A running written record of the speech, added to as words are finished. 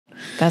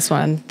That's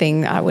one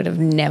thing I would have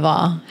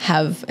never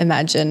have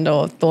imagined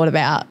or thought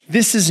about.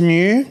 This is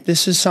new.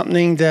 This is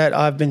something that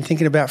I've been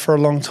thinking about for a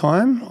long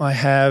time. I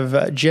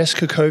have Jess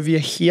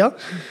here.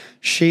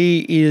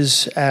 She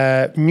is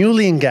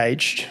newly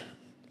engaged.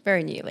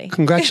 Very newly.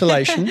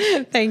 Congratulations.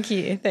 Thank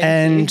you.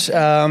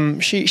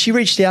 She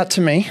reached out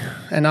to me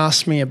and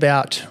asked me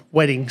about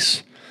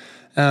weddings.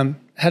 How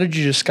did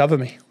you discover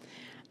me?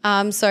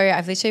 So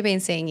I've literally been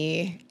seeing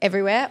you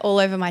everywhere, all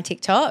over my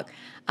TikTok,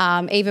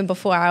 even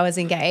before I was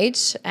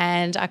engaged.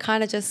 And I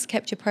kind of just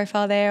kept your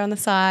profile there on the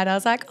side. I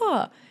was like,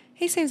 oh,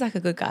 he seems like a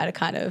good guy to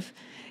kind of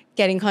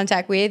get in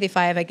contact with if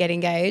I ever get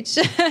engaged.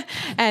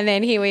 And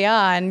then here we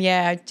are. And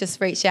I just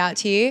reached out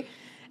to you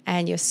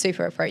and you're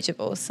super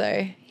approachable.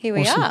 So here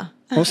we are.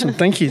 Awesome.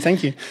 Thank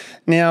you.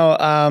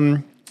 Now,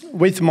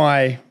 with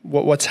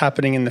what's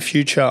happening in the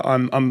future,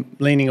 I'm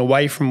leaning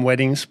away from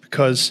weddings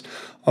because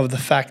of the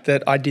fact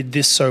that I did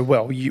this so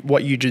well,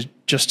 what you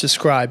just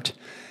described.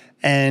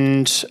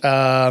 And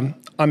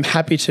I'm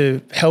happy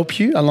to help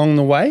you along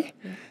the way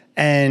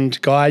and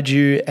guide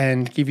you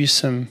and give you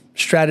some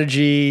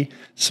strategy,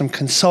 some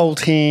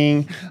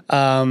consulting,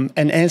 and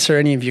answer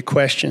any of your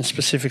questions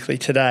specifically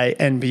today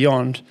and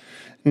beyond.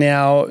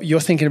 Now, you're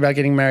thinking about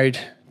getting married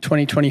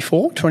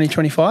 2024,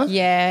 2025?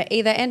 Yeah,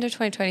 either end of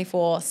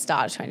 2024,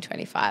 start of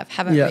 2025.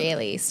 Haven't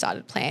really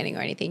started planning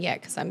or anything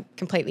yet because I'm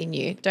completely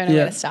new. Don't know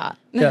where to start.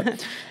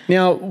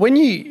 Now,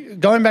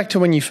 going back to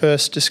when you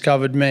first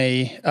discovered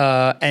me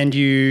and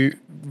you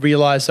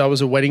realised I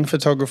was a wedding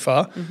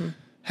photographer,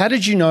 how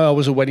did you know I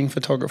was a wedding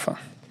photographer?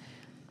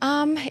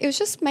 It was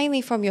just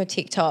mainly from your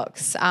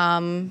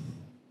TikToks.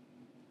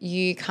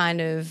 You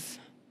kind of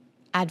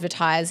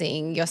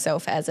advertising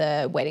yourself as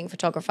a wedding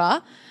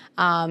photographer.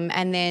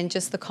 And then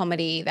just the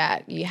comedy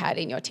that you had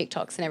in your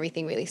TikToks and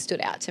everything really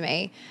stood out to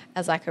me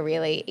as like a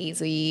really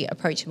easy,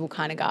 approachable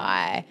kind of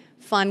guy,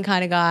 fun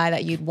kind of guy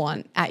that you'd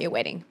want at your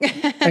wedding.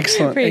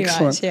 Excellent. Pretty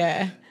much,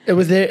 yeah.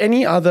 Was there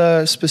any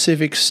other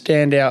specific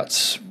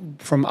standouts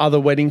from other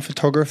wedding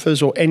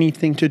photographers or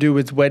anything to do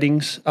with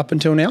weddings up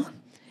until now?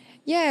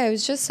 Yeah, it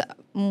was just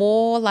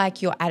more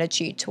like your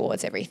attitude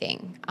towards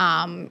everything.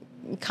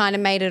 Kind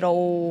of made it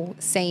all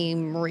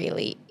seem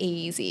really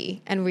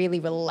easy and really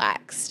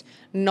relaxed.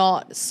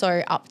 Not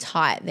so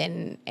uptight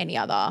than any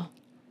other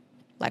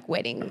like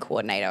wedding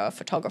coordinator or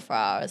photographer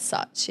as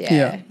such.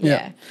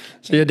 Yeah.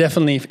 So you're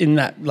definitely in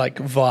that like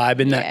vibe,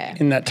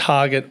 in that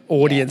target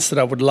audience that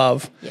I would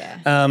love. Yeah.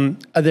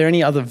 Are there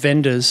any other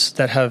vendors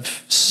that have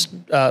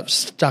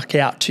stuck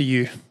out to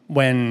you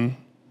when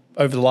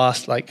over the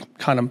last like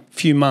kind of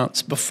few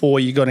months before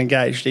you got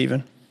engaged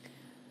even?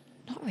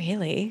 Not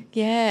really.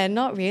 Yeah,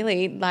 not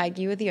really. Like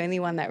you were the only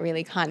one that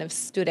really kind of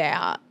stood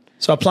out.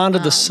 So I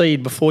planted the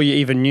seed before you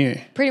even knew.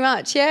 Pretty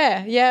much,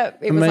 yeah.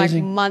 It Amazing. was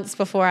like months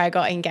before I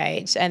got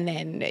engaged and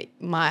then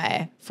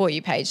my For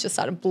You page just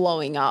started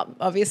blowing up,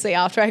 obviously,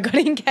 after I got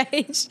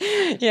engaged.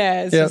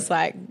 It's just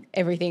like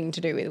everything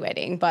to do with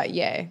wedding. But,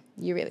 yeah,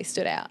 you really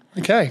stood out.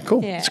 Okay,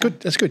 cool. Yeah.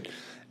 That's good.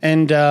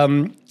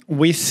 And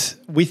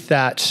with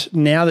that,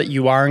 now that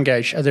you are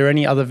engaged, are there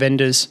any other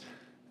vendors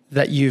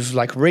that you've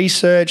like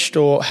researched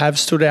or have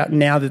stood out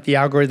now that the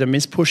algorithm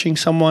is pushing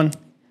someone?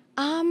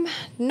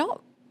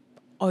 Not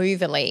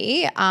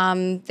overly.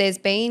 There's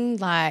been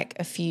like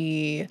a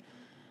few,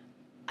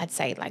 I'd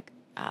say like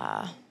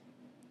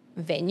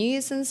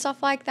venues and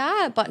stuff like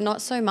that, but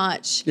not so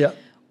much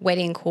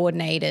wedding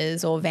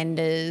coordinators or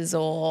vendors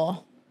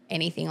or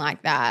anything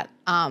like that.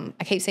 I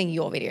keep seeing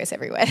your videos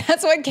everywhere.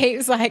 That's what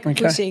keeps like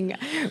pushing,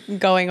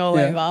 going all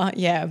over.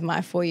 Yeah,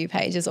 my For You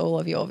page is all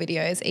of your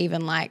videos,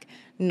 even like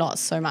not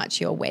so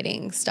much your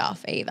wedding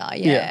stuff either.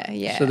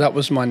 Yeah. So that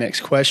was my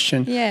next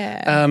question.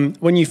 Yeah.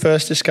 When you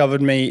first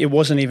discovered me, it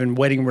wasn't even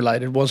wedding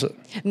related, was it?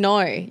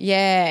 No.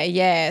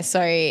 Yeah.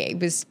 So it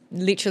was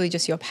literally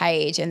just your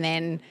page and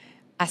then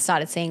I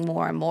started seeing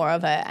more and more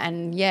of it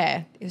and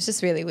it was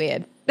just really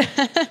weird.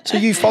 So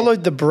you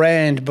followed the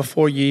brand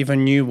before you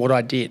even knew what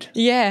I did?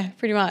 Yeah,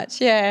 pretty much,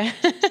 yeah.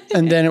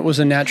 And then it was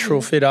a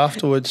natural fit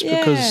afterwards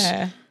because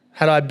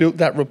had I built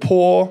that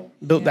rapport,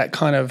 that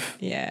kind of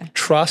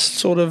trust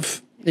sort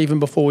of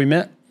even before we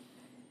met?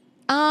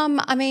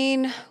 I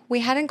mean, we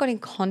hadn't got in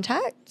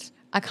contact.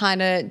 I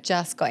kind of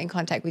just got in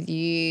contact with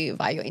you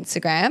via your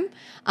Instagram.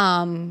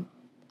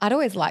 I'd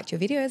always liked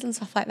your videos and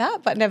stuff like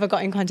that, but never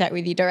got in contact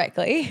with you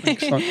directly.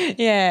 Excellent.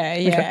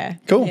 Okay.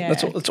 Cool. Yeah.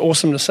 That's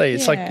awesome to see.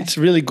 It's like it's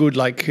really good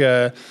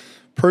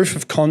proof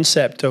of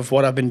concept of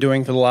what I've been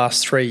doing for the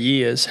last 3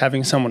 years,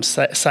 having someone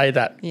say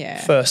that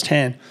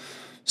firsthand.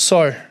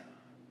 So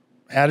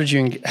how did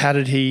your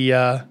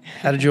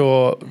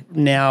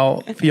now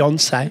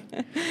fiance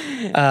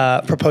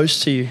propose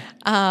to you?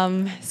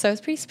 So it was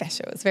pretty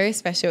special. It was very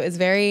special. It was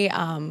very,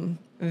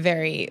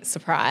 very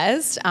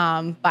surprised.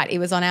 But it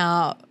was on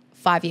our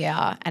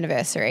 5-year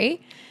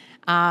anniversary.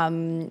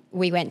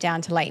 We went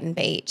down to Leighton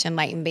Beach, and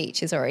Leighton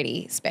Beach is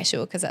already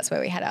special because that's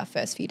where we had our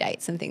first few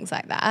dates and things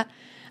like that.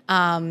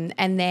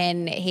 And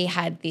then he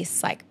had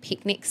this like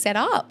picnic set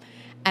up,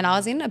 And I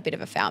was in a bit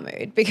of a foul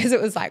mood because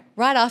it was like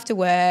right after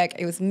work,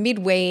 it was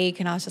midweek,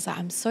 and I was just like,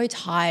 I'm so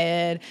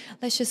tired.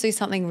 Let's just do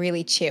something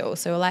really chill.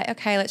 So we're like,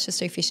 okay, let's just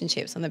do fish and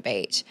chips on the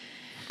beach.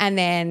 And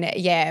then,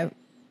 yeah,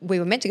 we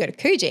were meant to go to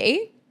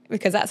Coogee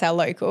because that's our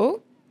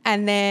local.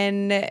 And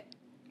then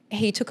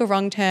he took a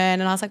wrong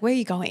turn and I was like, where are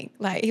you going?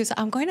 Like, he was like,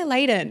 I'm going to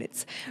Leyden.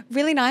 It's a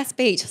really nice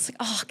beach. I was like,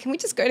 oh, can we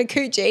just go to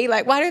Coogee?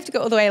 Like, why do we have to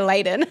go all the way to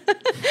Leyden?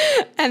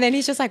 And then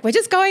he's just like, we're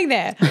just going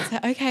there. I was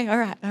like, okay, all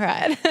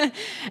right.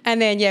 And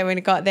then, yeah, when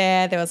it got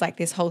there was like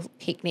this whole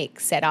picnic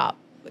set up.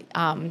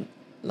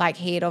 Like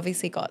he had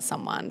obviously got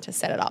someone to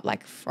set it up,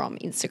 like from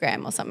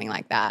Instagram or something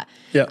like that.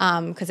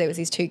 Yeah. Because there was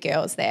these two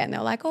girls there and they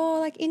were like, oh,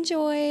 like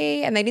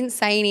enjoy. And they didn't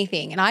say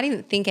anything and I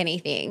didn't think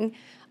anything.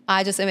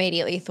 I just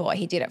immediately thought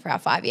he did it for our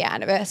 5-year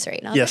anniversary.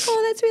 And I was Yes. like,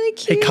 oh, that's really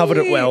cute. He covered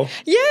it well.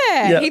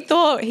 Yeah, he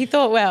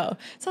thought well.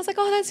 So I was like,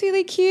 oh, that's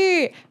really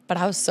cute. But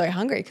I was so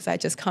hungry because I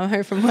just come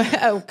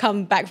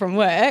back from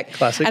work.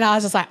 Classic. And I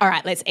was just like, all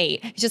right, let's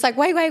eat. He's just like,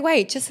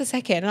 wait, just a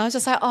second. And I was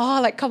just like, oh,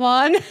 like, come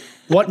on.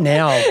 What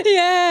now?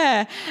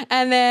 Yeah.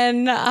 And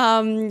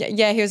then,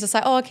 he was just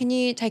like, oh, can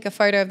you take a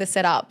photo of the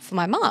setup for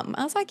my mum?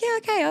 I was like, yeah,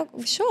 okay,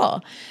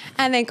 sure.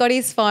 And then got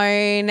his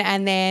phone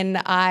and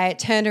then I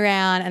turned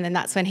around and then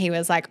that's when he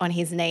was like on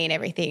his knee and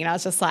everything. And I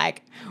was just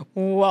like,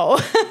 whoa,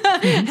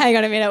 hang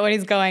on a minute, what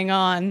is going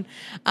on?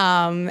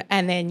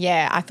 And then,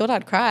 I thought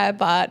I'd cry,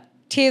 but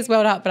tears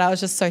welled up, but I was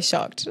just so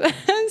shocked.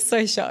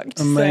 So shocked.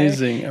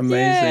 Amazing.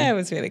 Yeah, it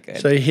was really good.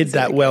 So you hid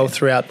that well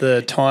throughout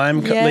the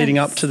time leading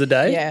up to the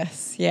day?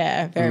 Yes,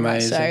 yeah, very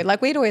much so.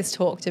 Like we'd always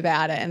talked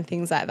about it and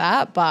things like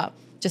that, but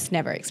just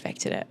never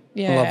expected it.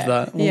 Yeah. Love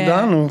that. Well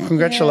done. Well,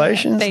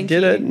 congratulations. Thank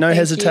Did you. it. No Thank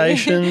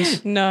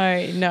hesitations. You.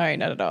 No,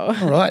 not at all.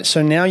 All right.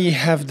 So now you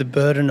have the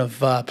burden of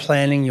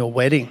planning your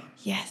wedding.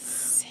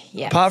 Yes.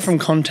 Apart from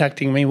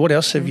contacting me, what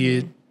else have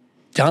you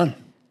done?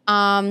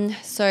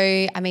 So,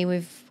 I mean,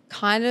 we've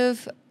kind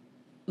of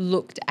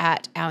looked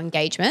at our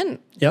engagement,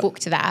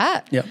 booked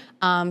that. Yep.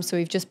 So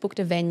we've just booked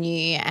a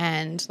venue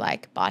and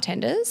like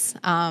bartenders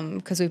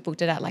because we've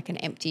booked it at like an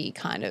empty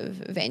kind of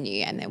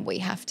venue and then we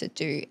have to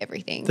do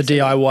everything. The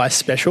DIY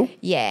special?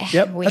 Yeah.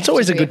 Yep. That's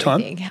always a good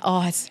time.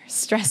 Oh, it's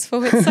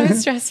stressful. It's so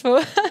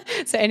stressful.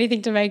 So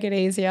anything to make it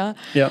easier.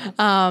 Yep.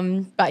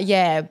 But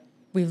yeah,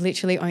 we've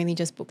literally only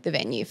just booked the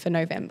venue for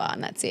November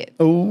and that's it.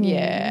 Ooh.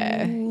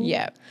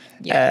 Yeah.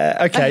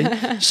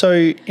 Okay. So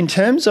in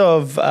terms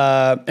of,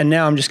 and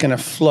now I'm just going to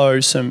flow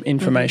some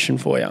information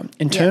for you.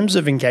 In terms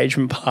of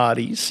engagement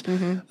parties,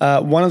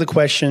 one of the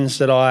questions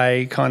that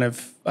I kind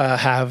of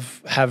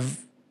have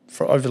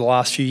for over the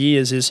last few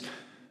years is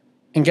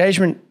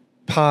engagement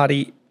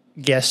party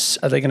guests,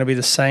 are they going to be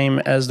the same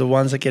as the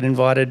ones that get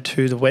invited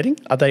to the wedding?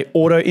 Are they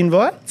auto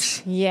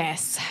invites?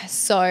 Yes.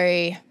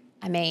 So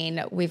I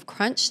mean, we've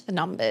crunched the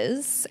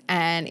numbers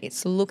and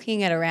it's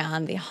looking at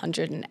around the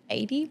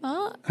 180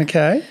 mark.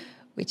 Okay.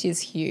 Which is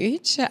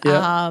huge.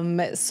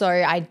 Yep. So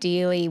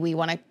ideally we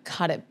want to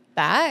cut it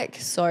back.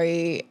 So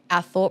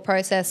our thought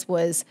process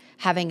was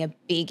having a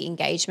big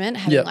engagement,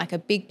 having like a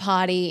big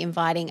party,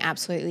 inviting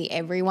absolutely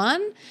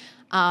everyone,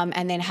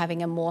 and then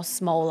having a more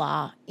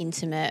smaller,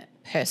 intimate,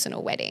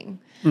 personal wedding.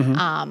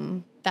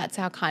 That's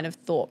our kind of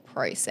thought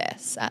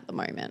process at the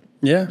moment.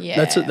 Yeah.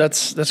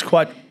 That's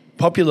quite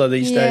popular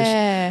these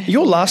days.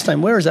 Your last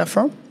name, where is that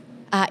from?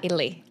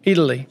 Italy.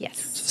 Italy. Yes.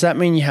 So does that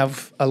mean you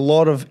have a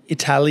lot of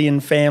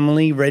Italian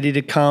family ready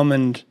to come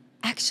and?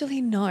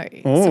 Actually, no,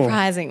 Ooh,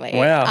 surprisingly.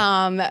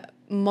 Wow.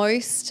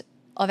 Most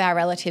of our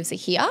relatives are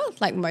here,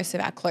 like most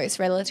of our close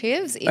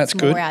relatives. It's That's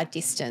more good. our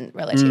distant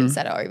relatives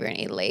that are over in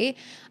Italy.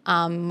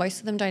 Most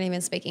of them don't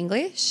even speak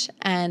English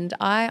and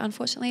I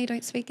unfortunately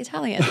don't speak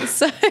Italian.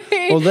 So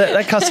Well,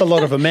 that cuts a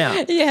lot of them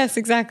out. Yes,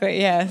 exactly.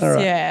 Yes. All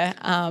right.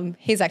 Yeah.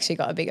 He's actually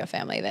got a bigger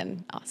family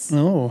than us.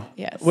 Oh.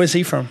 Yes. Where's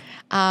he from?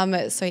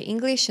 So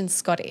English and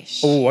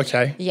Scottish. Oh,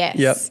 okay. Yes.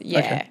 Yep. Yeah.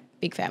 Okay.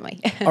 Big family.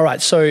 All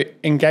right. So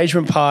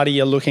engagement party,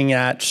 you're looking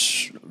at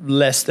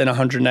less than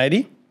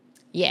 180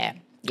 Yeah.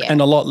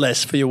 and a lot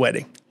less for your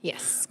wedding.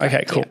 Yes. Okay,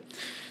 correct, cool.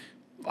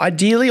 yeah.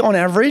 Ideally, on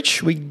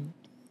average, I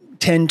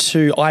tend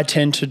to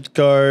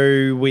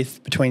go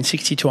with between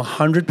 60 to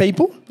 100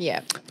 people.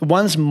 Yeah. The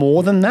ones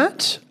more than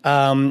that,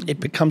 it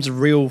becomes a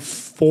real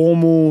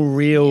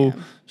formal,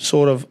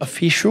 sort of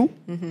official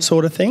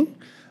sort of thing.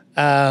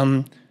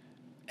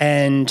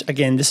 And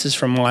again, this is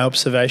from my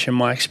observation,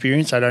 my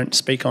experience. I don't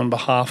speak on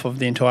behalf of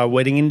the entire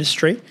wedding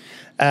industry.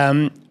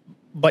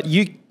 But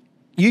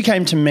you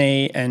came to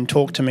me and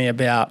talked to me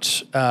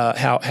about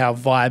how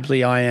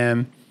vibely I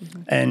am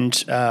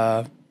and,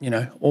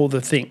 all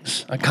the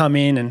things. I come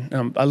in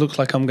and I look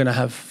like I'm going to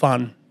have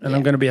fun and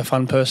I'm going to be a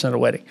fun person at a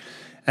wedding.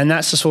 And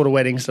that's the sort of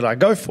weddings that I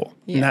go for.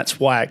 Yeah. And that's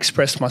why I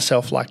express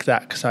myself like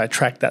that, because I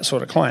attract that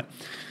sort of client.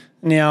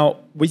 Now,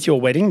 with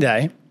your wedding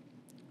day,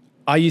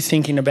 are you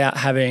thinking about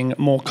having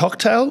more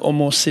cocktail or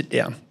more sit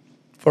down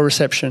for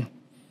reception?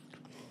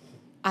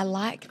 I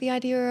like the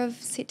idea of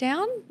sit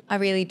down. I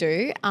really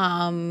do.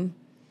 I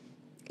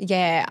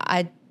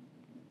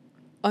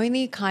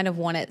only kind of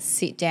want it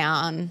sit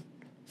down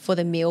for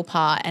the meal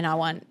part and I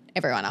want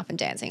everyone up and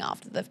dancing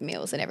after the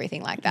meals and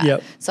everything like that.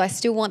 Yep. So I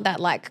still want that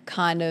like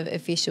kind of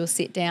official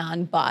sit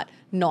down, but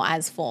not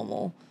as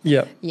formal.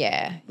 Yep.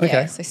 Yeah. Okay.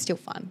 Yeah. So still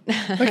fun.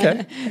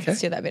 Okay.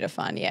 Still that bit of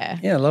fun. Yeah.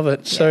 Yeah, I love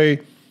it. So,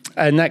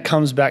 and that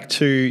comes back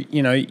to,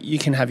 you know, you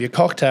can have your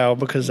cocktail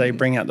because they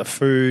bring out the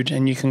food,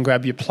 and you can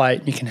grab your plate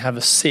and you can have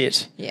a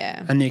sit.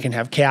 Yeah. And you can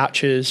have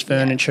couches,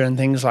 furniture and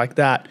things like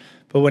that.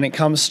 But when it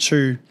comes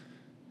to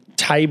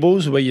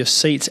tables where your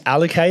seats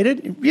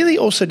allocated, it really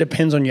also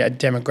depends on your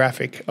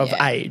demographic of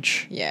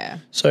age. Yeah.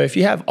 So if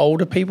you have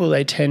older people,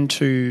 they tend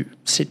to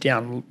sit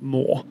down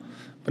more.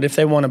 But if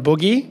they want a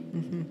boogie,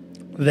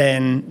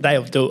 then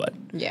they'll do it.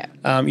 Yeah.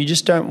 You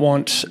just don't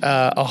want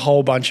a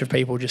whole bunch of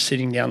people just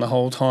sitting down the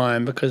whole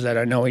time because they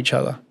don't know each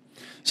other.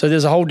 So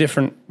there's a whole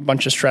different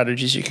bunch of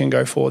strategies you can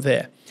go for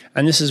there.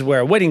 And this is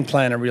where a wedding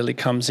planner really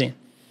comes in.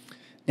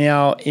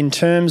 Now, in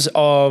terms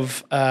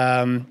of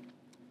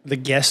the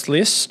guest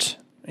list,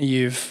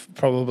 you've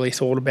probably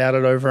thought about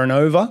it over and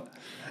over.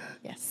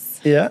 Yes.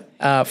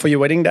 Yeah. For your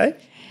wedding day?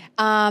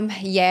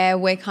 Yeah,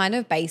 we're kind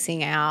of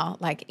basing our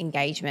like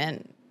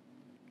engagement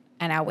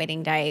and our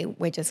wedding day,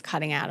 we're just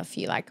cutting out a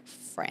few like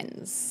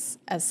friends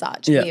as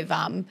such. Yeah. We've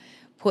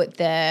put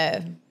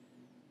the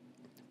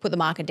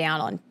marker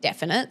down on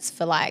definites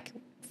for like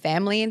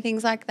family and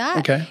things like that.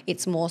 Okay.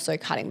 It's more so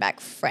cutting back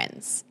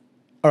friends.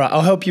 All right,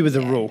 I'll help you with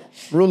a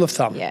rule of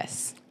thumb.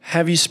 Yes.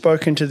 Have you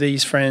spoken to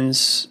these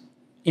friends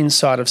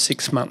inside of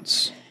 6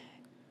 months?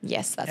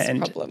 Yes, that's the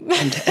problem.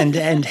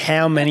 and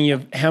how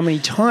many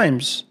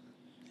times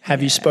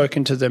have you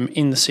spoken to them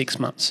in the 6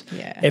 months?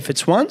 Yeah. If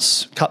it's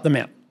once, cut them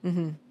out.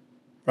 Mm-hmm.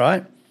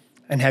 Right?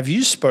 And have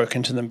you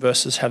spoken to them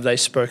versus have they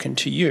spoken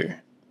to you?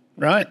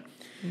 Right?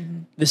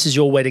 Mm-hmm. This is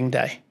your wedding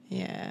day.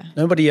 Yeah.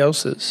 Nobody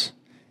else's.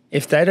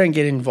 If they don't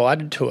get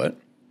invited to it,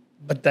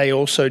 but they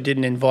also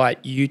didn't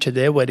invite you to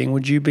their wedding,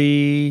 would you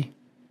be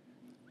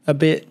a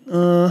bit,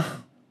 would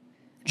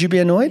you be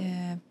annoyed? Yeah.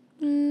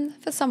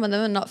 For some of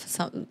them and not for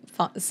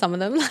some of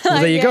them. Well,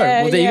 there you go.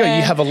 Well, there you go.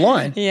 You have a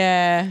line.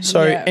 Yeah.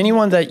 So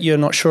anyone that you're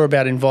not sure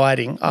about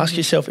inviting, ask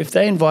yourself if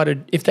they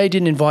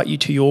didn't invite you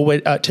to your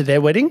to their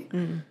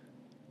wedding,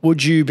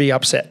 would you be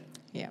upset?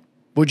 Yeah.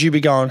 Would you be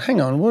going, hang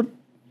on, what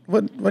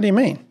do you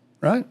mean?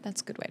 Right?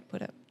 That's a good way to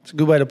put it. It's a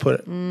good way to put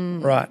it.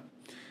 Right.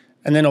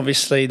 And then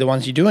obviously the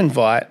ones you do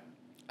invite,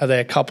 are they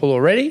a couple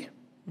already?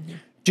 Mm-hmm.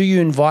 Do you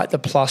invite the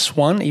plus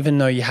one even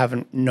though you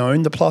haven't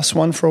known the plus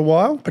one for a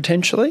while,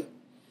 potentially?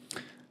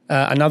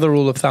 Another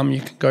rule of thumb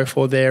you can go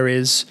for there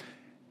is,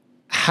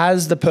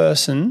 has the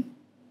person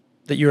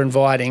that you're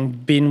inviting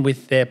been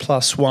with their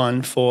plus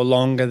one for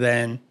longer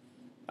than,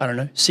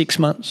 6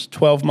 months,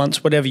 12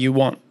 months, whatever you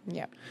want?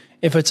 Yeah.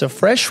 If it's a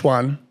fresh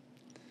one,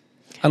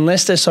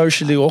 unless they're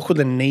socially awkward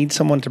and need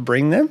someone to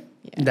bring them,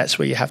 that's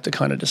where you have to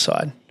kind of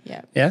decide.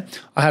 Yeah. Yeah.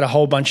 I had a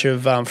whole bunch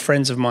of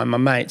friends of mine, my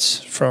mates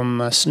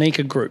from a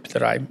sneaker group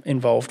that I'm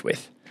involved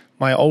with.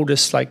 My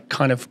oldest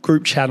kind of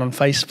group chat on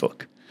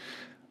Facebook.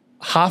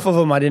 Half of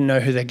them I didn't know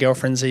who their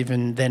girlfriends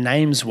even their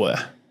names were,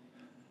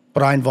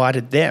 but I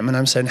invited them and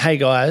I'm saying, hey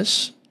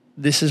guys,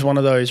 this is one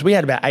of those, we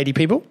had about 80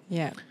 people.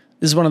 Yeah.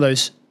 This is one of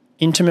those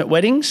intimate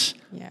weddings,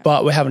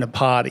 but we're having a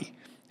party.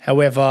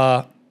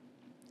 However,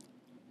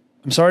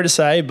 I'm sorry to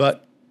say,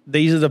 but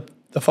these are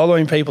the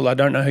following people. I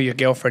don't know who your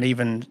girlfriend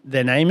even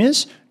their name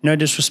is. No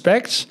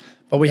disrespect,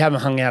 but we haven't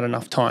hung out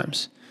enough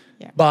times.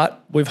 Yeah.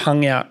 But we've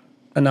hung out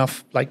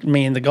enough, like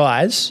me and the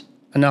guys,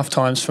 enough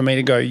times for me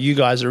to go, you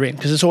guys are in.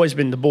 Because it's always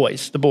been the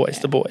boys,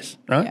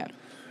 right? Yeah.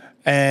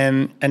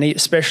 And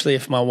especially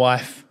if my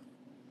wife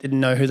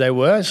didn't know who they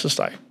were, it's just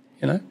like,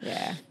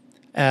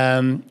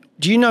 Yeah.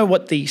 Do you know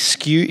what the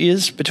skew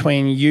is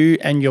between you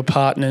and your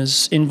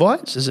partner's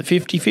invites? Is it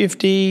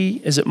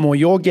 50-50? Is it more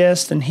your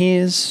guest than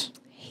his?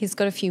 He's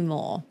got a few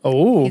more.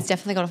 Oh. He's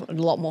definitely got a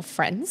lot more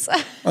friends.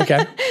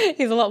 Okay.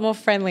 He's a lot more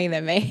friendly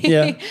than me.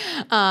 Yeah.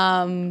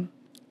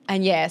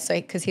 And yeah, so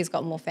because he's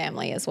got more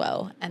family as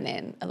well, and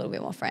then a little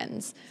bit more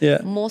friends.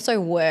 Yeah. More so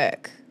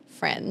work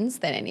friends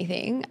than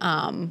anything.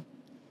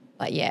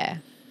 But yeah,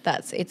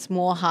 it's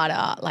more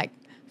harder like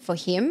for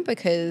him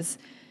because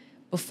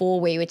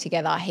before we were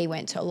together, he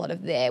went to a lot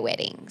of their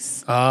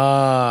weddings.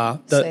 So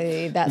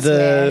that's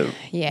where,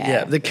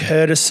 the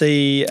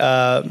courtesy.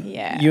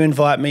 You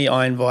invite me,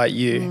 I invite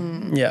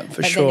you. Yeah,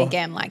 for sure. But then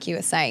again, like you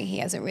were saying, he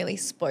hasn't really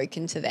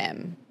spoken to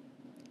them,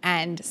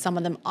 and some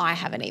of them I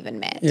haven't even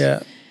met.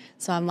 Yeah.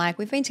 So I'm like,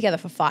 we've been together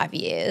for 5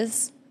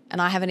 years,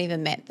 and I haven't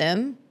even met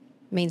them.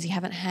 Means you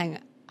haven't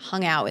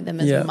hung out with them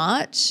as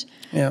much.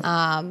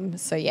 Yeah.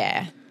 So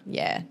yeah.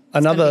 It's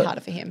gonna be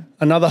harder for him.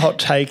 Another hot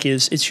take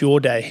is it's your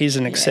day. He's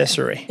an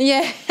accessory.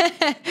 Yeah,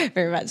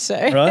 very much so.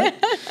 Right?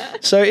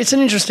 So it's an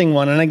interesting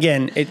one. And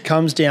again, it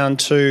comes down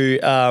to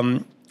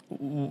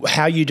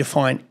how you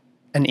define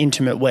an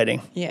intimate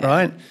wedding,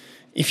 right?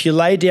 If you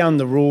lay down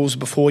the rules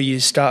before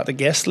you start the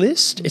guest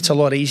list, it's a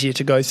lot easier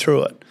to go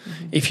through it.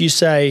 Mm-hmm. If you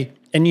say,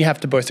 and you have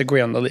to both agree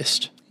on the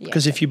list,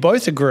 because if you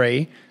both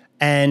agree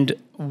and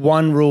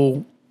one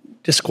rule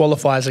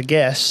disqualifies a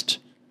guest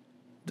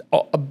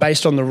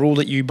based on the rule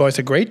that you both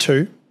agreed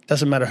to,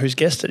 doesn't matter whose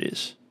guest it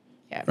is,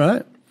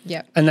 right?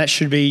 Yep. And that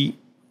should be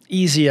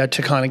easier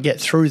to kind of get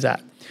through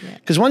that.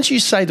 Because once you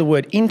say the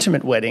word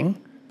intimate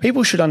wedding,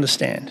 people should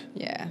understand.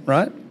 Yeah.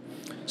 Right?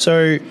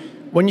 So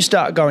when you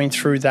start going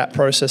through that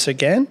process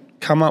again,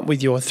 come up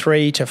with your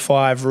 3 to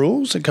 5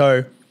 rules and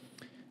go,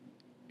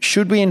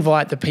 should we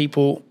invite the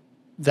people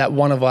that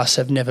one of us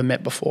have never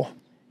met before?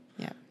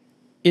 Yeah.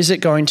 Is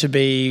it going to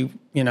be,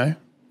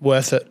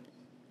 worth it?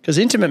 Because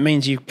intimate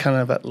means you've kind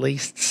of at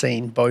least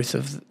seen both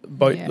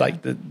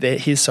like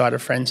his side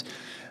of friends.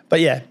 But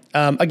yeah,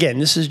 again,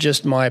 this is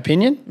just my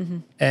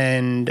opinion,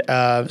 and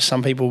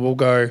some people will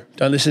go,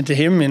 don't listen to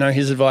him,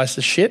 his advice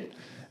is shit.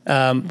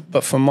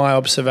 But from my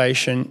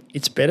observation,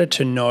 it's better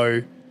to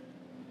know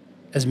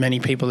as many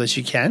people as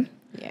you can.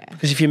 Yeah.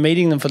 Because if you're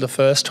meeting them for the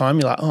first time,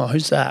 you're like, oh,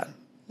 who's that?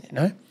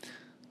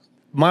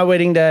 My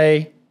wedding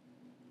day,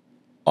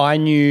 I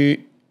knew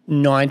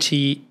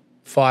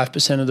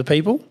 95% of the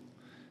people.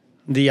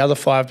 The other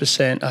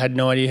 5%, I had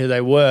no idea who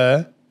they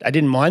were. I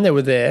didn't mind they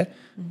were there,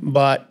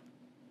 but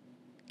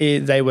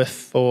they were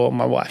for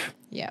my wife.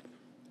 Yeah.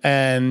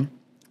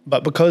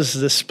 But because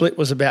the split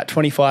was about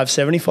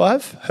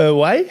 25-75 her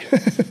way,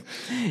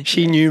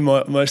 she knew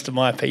most of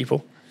my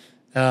people.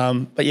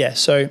 But yeah,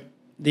 so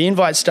the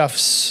invite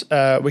stuffs,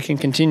 we can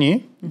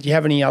continue. Do you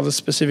have any other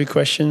specific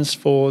questions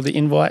for the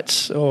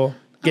invites or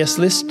guest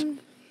list?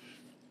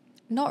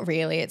 Not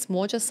really. It's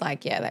more just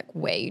like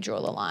where you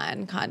draw the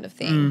line kind of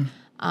thing.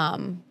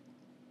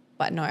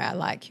 But no, I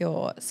like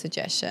your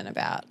suggestion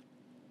about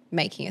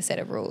making a set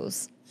of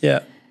rules.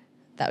 Yeah.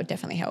 That would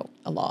definitely help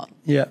a lot.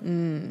 Yeah.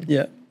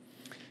 Yeah.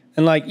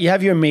 And like you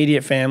have your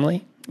immediate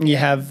family, you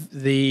have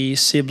the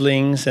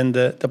siblings and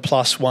the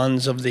plus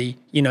ones of the,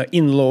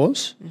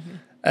 in-laws,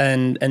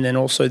 and then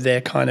also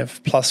their kind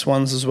of plus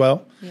ones as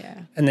well.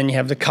 Yeah. And then you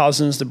have the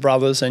cousins, the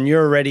brothers, and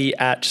you're already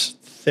at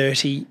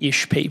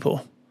 30-ish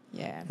people.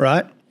 Yeah.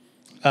 Right?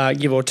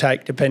 Give or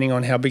take, depending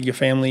on how big your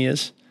family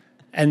is.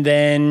 And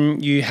then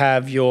you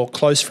have your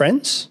close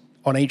friends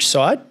on each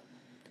side.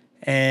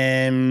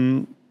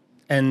 And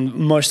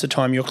most of the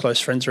time your close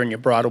friends are in your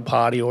bridal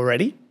party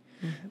already.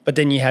 But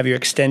then you have your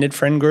extended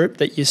friend group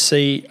that you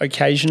see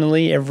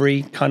occasionally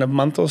every kind of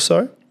month or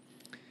so.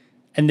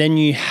 And then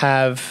you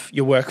have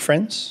your work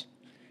friends.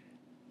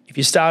 If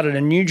you started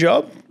a new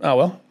job,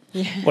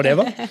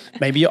 whatever.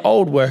 Maybe your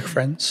old work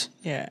friends.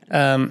 Yeah.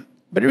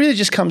 But it really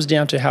just comes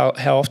down to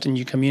how often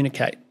you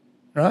communicate,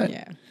 right?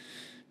 Yeah.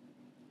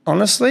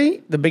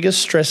 Honestly, the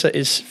biggest stressor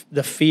is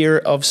the fear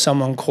of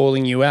someone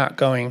calling you out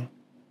going,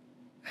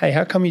 hey,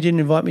 how come you didn't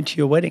invite me to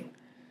your wedding?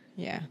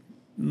 Yeah.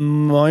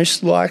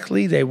 Most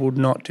likely they would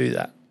not do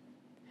that.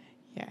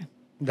 Yeah.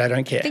 They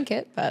don't care. Think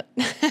it, but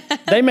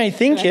they may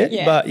think it,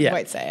 but yeah.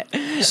 Won't say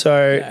it.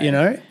 So,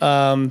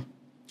 and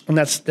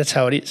that's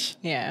how it is.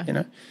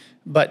 Yeah.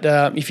 But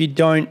if you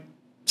don't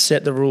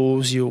set the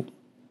rules,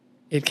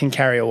 it can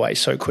carry away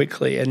so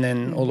quickly, and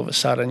then all of a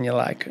sudden you're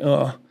like,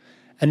 oh.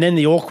 And then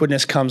the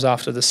awkwardness comes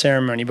after the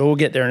ceremony, but we'll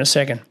get there in a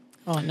second.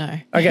 Oh, no.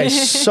 Okay,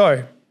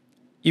 so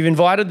you've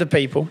invited the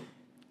people,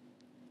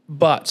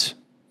 but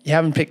you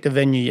haven't picked a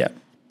venue yet.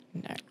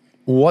 No.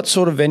 What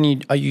sort of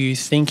venue are you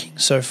thinking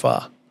so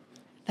far?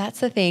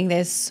 That's the thing.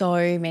 There's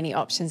so many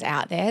options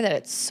out there that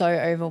it's so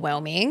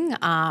overwhelming.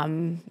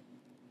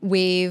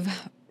 We've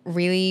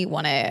really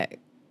want to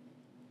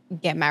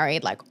get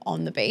married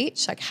on the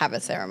beach, have a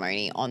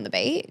ceremony on the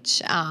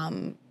beach.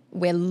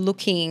 We're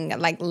looking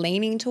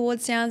leaning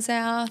towards down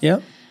south.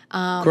 Yeah.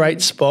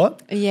 Great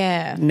spot.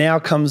 Yeah. Now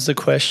comes the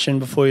question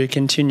before you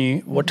continue,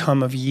 what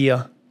time of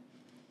year?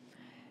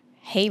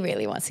 He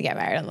really wants to get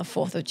married on the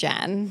 4th of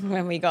Jan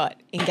when we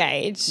got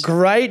engaged.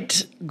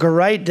 Great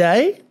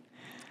day.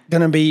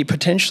 Going to be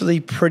potentially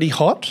pretty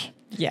hot.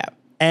 Yeah.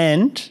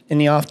 And in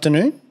the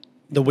afternoon,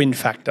 the wind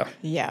factor.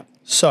 Yeah.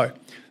 So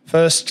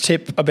first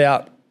tip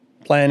about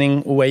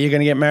planning where you're going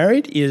to get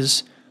married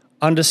is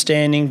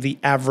understanding the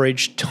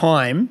average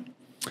time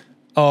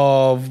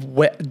of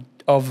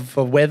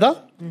weather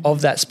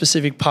of that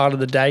specific part of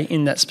the day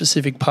in that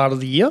specific part of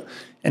the year,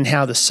 and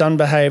how the sun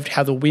behaved,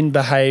 how the wind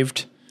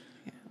behaved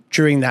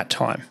during that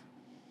time.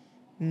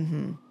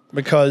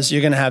 Because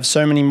you're going to have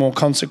so many more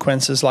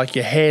consequences, like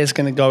your hair's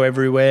going to go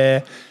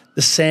everywhere,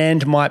 the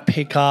sand might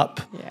pick up,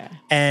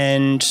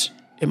 and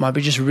it might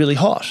be just really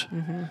hot.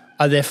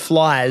 Are there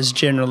flies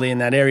generally in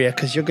that area?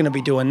 Because you're going to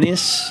be doing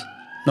this,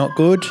 not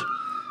good,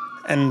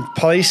 and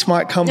police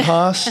might come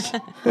past.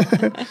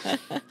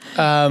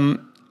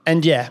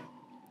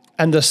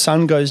 And the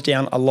sun goes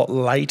down a lot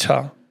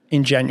later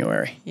in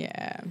January.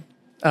 Yeah.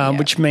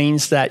 Which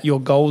means that your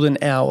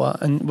golden hour,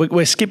 and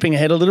we're skipping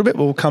ahead a little bit,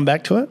 but we'll come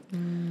back to it.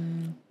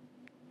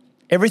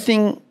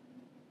 Everything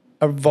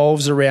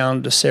evolves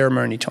around the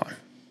ceremony time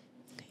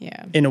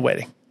in a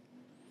wedding.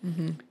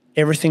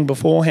 Everything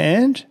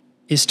beforehand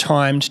is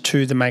timed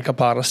to the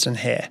makeup artist and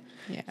hair.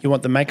 Yeah. You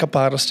want the makeup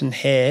artist and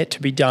hair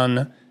to be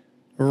done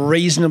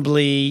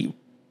reasonably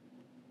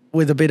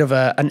with a bit of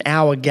an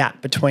hour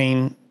gap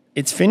between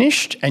it's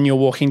finished and you're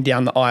walking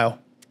down the aisle.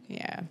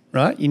 Yeah.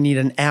 Right? You need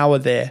an hour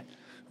there.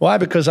 Why?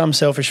 Because I'm a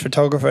selfish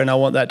photographer and I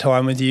want that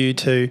time with you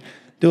to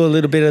do a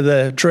little bit of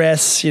the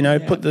dress,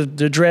 put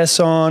the dress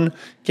on,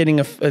 getting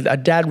a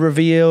dad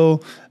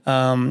reveal,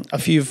 a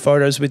few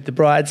photos with the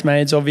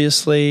bridesmaids,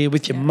 obviously,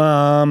 with your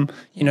mum,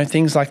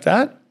 things like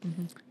that.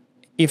 Mm-hmm.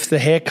 If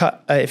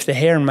the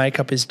hair and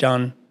makeup is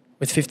done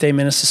with 15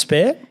 minutes to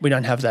spare, we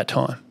don't have that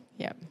time.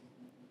 Yep.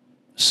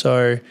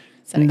 So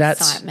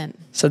excitement.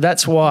 So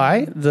that's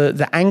why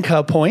the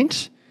anchor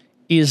point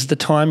is the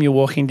time you're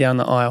walking down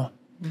the aisle.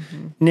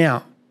 Mm-hmm.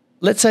 Now,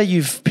 let's say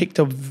you've picked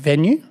a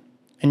venue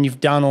and you've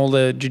done all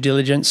the due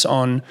diligence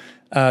on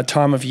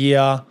time of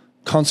year,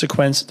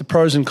 consequence, the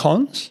pros and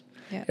cons.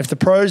 Yep. If the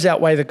pros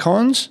outweigh the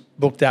cons,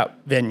 book that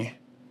venue,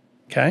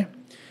 okay?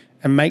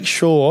 And make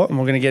sure, and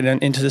we're going to get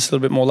into this a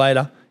little bit more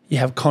later, you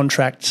have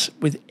contracts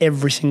with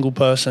every single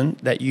person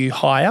that you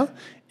hire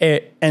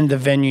and the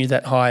venue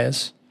that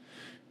hires.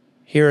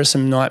 Here are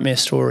some nightmare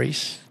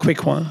stories,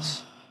 quick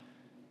ones.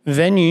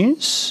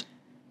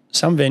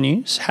 Some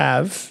venues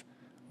have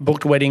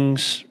booked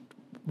weddings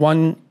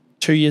 1-2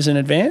 years in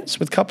advance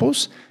with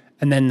couples,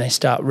 and then they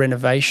start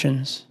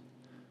renovations.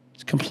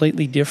 It's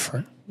completely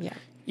different. Yeah.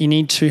 You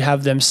need to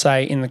have them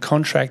say in the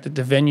contract that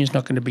the venue is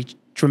not going to be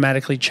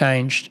dramatically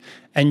changed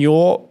and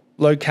your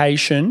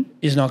location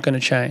is not going to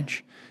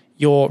change.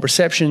 Your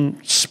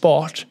reception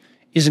spot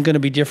isn't going to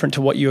be different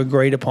to what you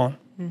agreed upon.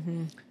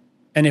 Mm-hmm.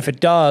 And if it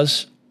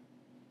does,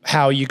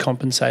 how are you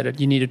compensated?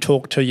 You need to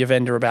talk to your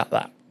vendor about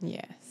that.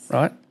 Yes.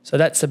 Right? So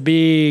that's a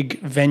big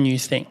venue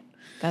thing.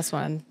 That's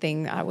one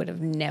thing I would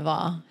have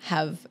never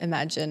have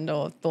imagined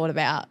or thought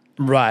about.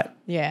 Right.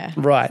 Yeah.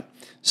 Right.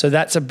 So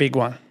that's a big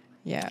one.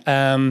 Yeah.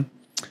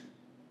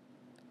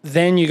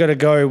 Then you got to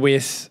go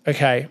with,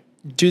 okay,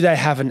 do they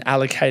have an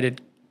allocated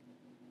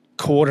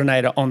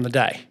coordinator on the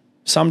day?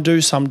 Some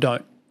do, some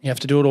don't. You have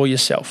to do it all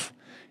yourself.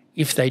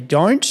 If they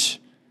don't,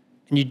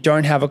 and you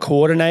don't have a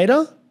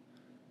coordinator,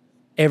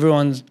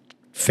 everyone's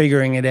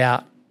figuring it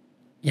out.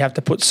 You have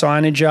to put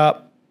signage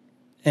up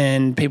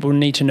and people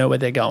need to know where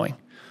they're going,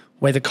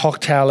 where the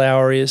cocktail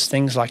hour is,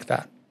 things like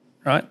that,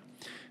 right?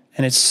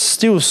 And it's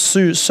still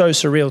so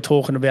surreal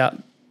talking about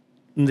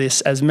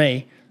this as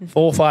me.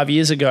 4 or 5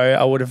 years ago,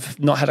 I would have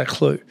not had a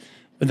clue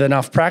with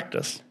enough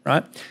practice,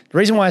 right? The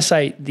reason why I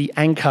say the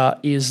anchor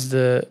is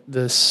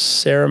the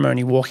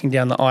ceremony walking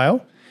down the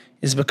aisle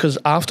is because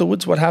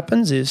afterwards what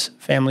happens is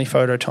family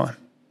photo time.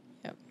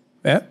 Yep.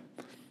 Yeah?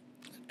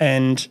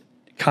 And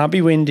it can't be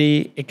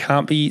windy. It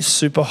can't be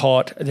super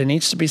hot. There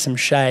needs to be some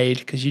shade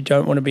because you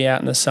don't want to be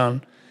out in the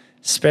sun,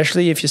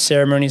 especially if your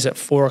ceremony is at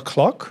 4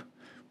 o'clock,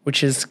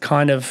 which is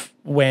kind of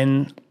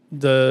when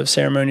the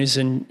ceremonies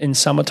in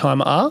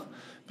summertime are,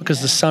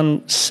 because the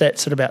sun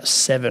sets at about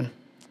 7.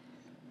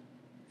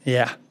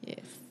 Yeah. Yes.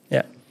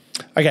 Yeah.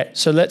 Okay,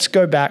 so let's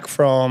go back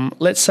from,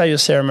 let's say your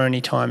ceremony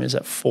time is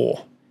at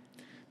 4.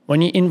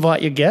 When you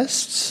invite your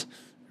guests,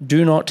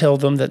 do not tell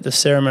them that the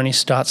ceremony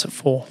starts at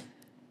 4.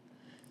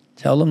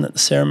 Tell them that the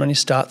ceremony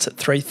starts at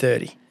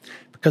 3:30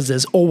 because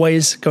there's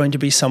always going to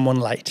be someone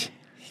late,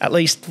 at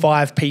least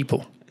 5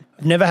 people.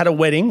 I've never had a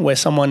wedding where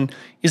someone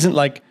isn't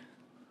like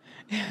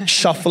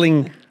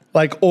shuffling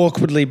like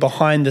awkwardly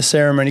behind the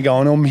ceremony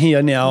going, I'm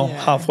here now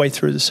halfway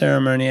through the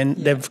ceremony and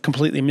they've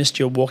completely missed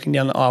you walking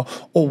down the aisle.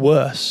 Or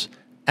worse,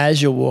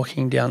 as you're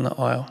walking down the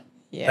aisle,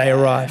 they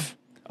arrive.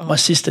 Oh. My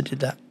sister did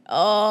that.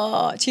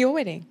 Oh, to your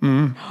wedding?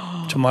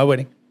 To my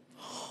wedding.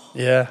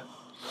 Yeah.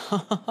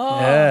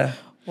 Yeah.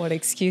 What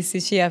excuse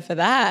did she have for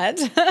that?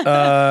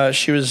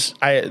 She was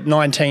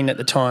 19 at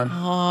the time.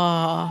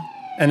 Oh.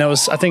 And I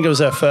think it was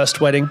her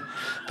first wedding.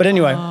 But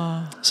anyway,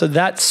 so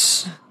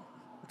that's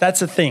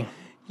a thing.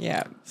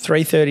 Yeah.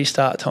 3:30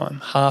 start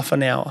time, half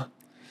an hour.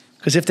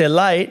 Because if they're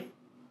late,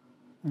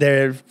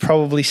 they're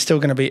probably still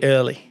going to be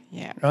early.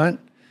 Yeah. Right?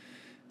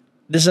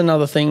 This is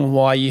another thing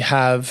why you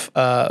have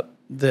the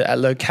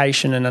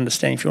location and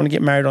understanding. If you want to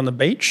get married on the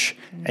beach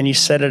and you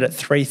set it at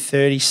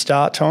 3:30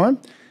 start time,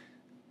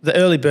 the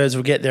early birds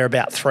will get there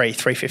about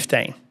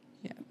 3:15.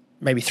 Yeah.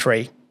 Maybe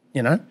 3,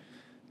 and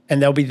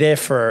they'll be there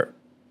for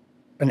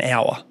an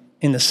hour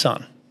in the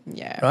sun.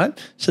 Yeah. Right?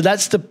 So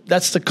that's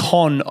the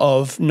con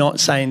of not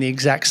saying the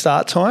exact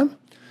start time,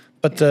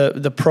 but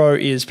the pro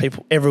is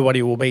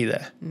everybody will be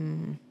there.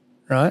 Mm.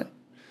 Right?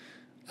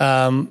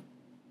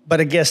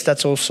 But I guess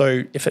that's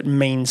also if it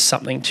means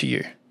something to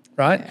you,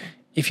 right? Yeah.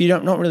 If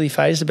you're not really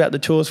fazed about the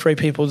 2 or 3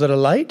 people that are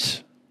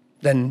late,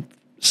 then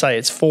say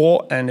it's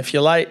 4, and if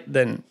you're late,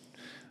 then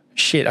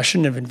shit, I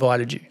shouldn't have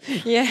invited you.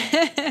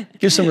 Yeah.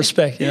 Give some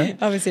respect,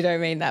 Obviously don't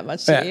mean that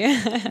much to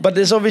you. But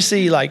there's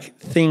obviously like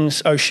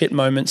things, oh shit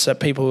moments that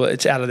people,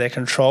 it's out of their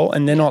control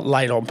and they're not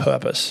late on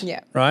purpose.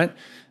 Yeah. Right?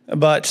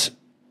 But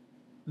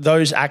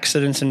those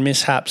accidents and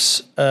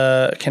mishaps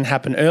can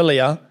happen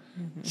earlier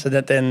so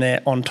that then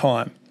they're on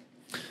time.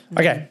 Mm-hmm.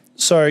 Okay,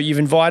 so you've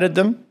invited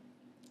them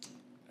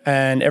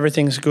and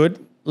everything's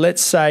good.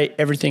 Let's say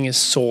everything is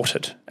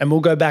sorted and we'll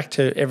go back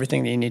to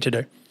everything that you need to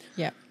do.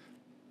 Yeah.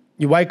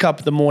 You wake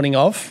up the morning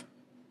of,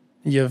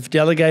 you've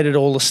delegated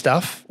all the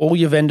stuff, all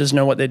your vendors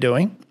know what they're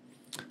doing.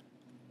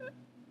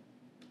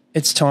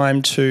 It's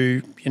time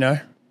to,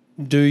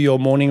 do your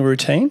morning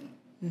routine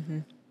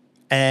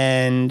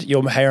and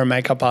your hair and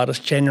makeup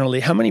artist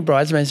generally, how many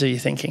bridesmaids are you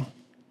thinking?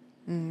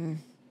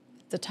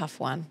 It's a tough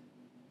one.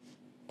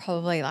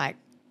 Probably like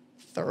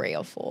 3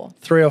 or 4.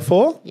 3 or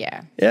 4?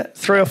 Yeah. Yeah,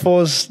 3 or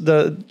 4 is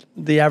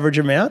the average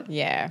amount.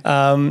 Yeah.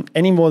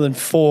 Any more than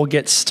 4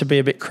 gets to be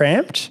a bit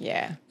cramped.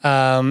 Yeah.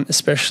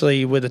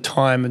 Especially with the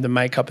time and the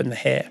makeup and the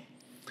hair.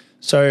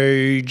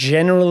 So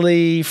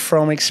generally,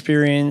 from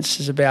experience,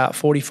 is about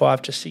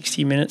 45 to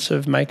 60 minutes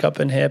of makeup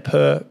and hair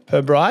per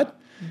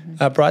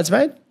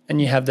bridesmaid, and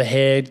you have the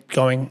hair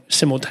going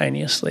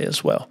simultaneously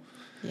as well.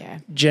 Yeah.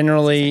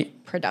 Generally,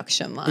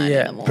 production line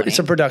in the morning. It's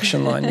a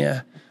production line,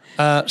 yeah.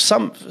 I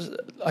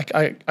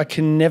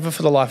can never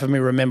for the life of me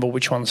remember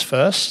which one's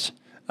first,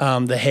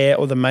 the hair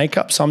or the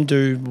makeup. Some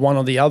do one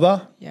or the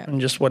other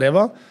and just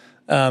whatever.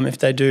 If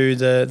they do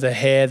the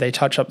hair, they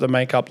touch up the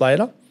makeup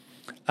later.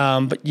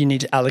 But you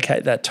need to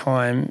allocate that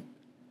time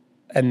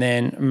and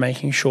then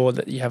making sure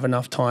that you have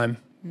enough time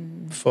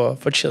for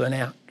chilling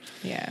out.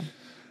 Yeah.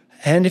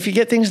 And if you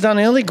get things done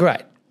early,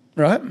 great,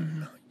 right?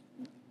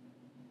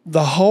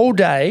 The whole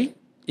day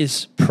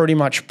is pretty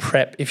much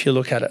prep if you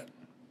look at it.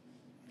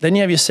 Then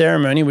you have your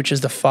ceremony, which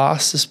is the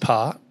fastest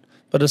part,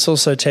 but it's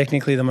also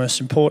technically the most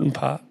important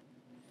part.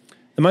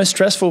 The most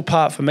stressful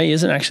part for me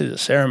isn't actually the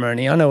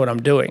ceremony. I know what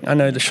I'm doing. I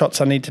know the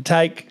shots I need to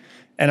take,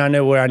 and I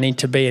know where I need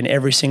to be in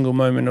every single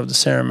moment of the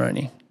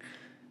ceremony.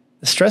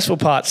 The stressful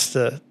part's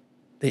the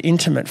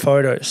intimate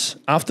photos.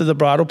 After the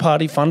bridal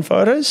party fun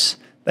photos,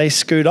 they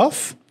scoot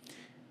off.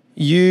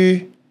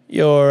 You,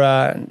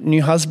 your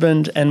new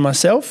husband and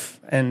myself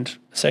and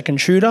a second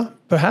shooter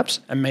perhaps,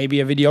 and maybe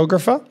a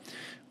videographer,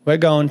 we're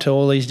going to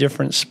all these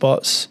different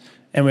spots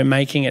and we're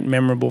making it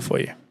memorable for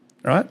you,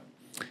 right?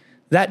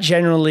 That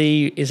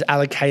generally is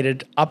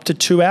allocated up to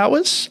 2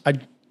 hours. I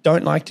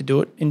don't like to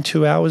do it in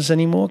 2 hours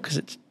anymore because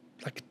it's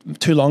like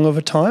too long of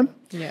a time.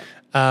 Yeah.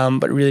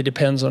 But it really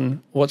depends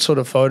on what sort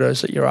of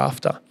photos that you're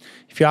after.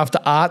 If you're after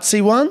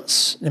artsy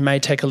ones, it may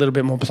take a little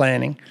bit more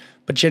planning,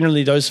 but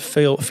generally those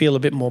feel a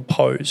bit more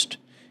posed.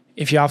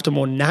 If you're after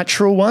more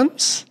natural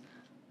ones,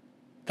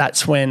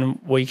 that's when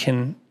we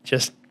can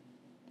just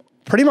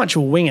pretty much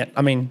wing it.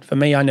 I mean, for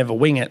me, I never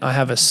wing it. I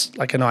have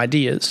an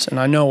ideas and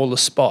I know all the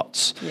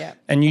spots. Yeah.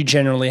 And you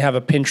generally have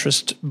a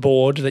Pinterest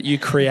board that you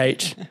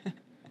create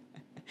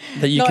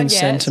that you can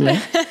send to me.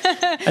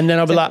 And then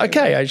I'll be like,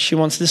 okay, she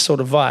wants this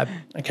sort of vibe.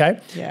 Okay.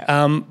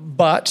 Yeah.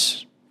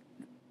 But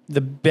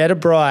the better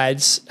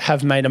brides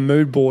have made a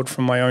mood board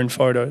from my own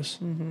photos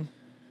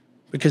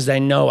because they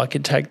know I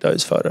could take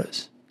those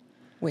photos.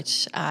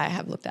 Which I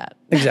have looked at.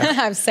 Exactly.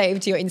 I've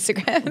saved your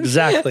Instagram.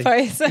 Exactly.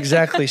 Posts.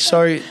 Exactly.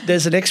 So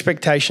there's an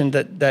expectation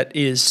that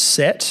is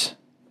set,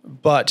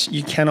 but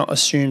you cannot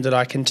assume that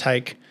I can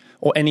take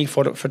or any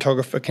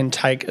photographer can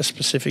take a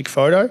specific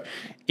photo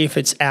if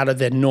it's out of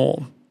their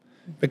norm,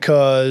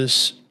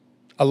 because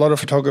a lot of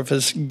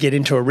photographers get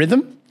into a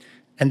rhythm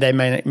and they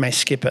may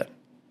skip it.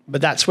 But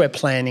that's where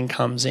planning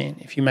comes in.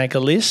 If you make a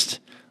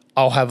list,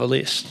 I'll have a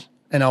list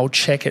and I'll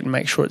check it and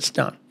make sure it's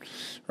done,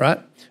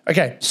 right?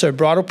 Okay, so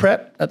bridal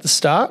prep at the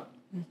start.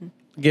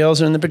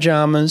 Girls are in the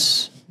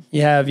pajamas.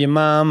 You have your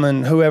mum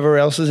and whoever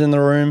else is in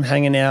the room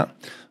hanging out.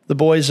 The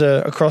boys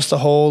are across the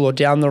hall or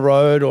down the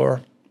road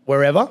or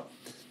wherever,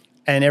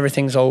 and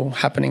everything's all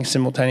happening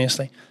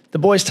simultaneously. The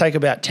boys take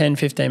about 10,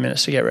 15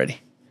 minutes to get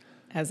ready.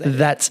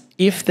 That's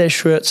if their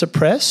shirts are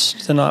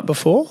pressed the night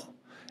before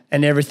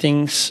and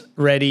everything's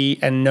ready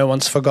and no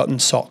one's forgotten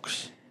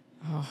socks.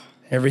 Oh.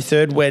 Every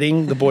third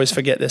wedding, the boys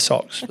forget their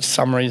socks for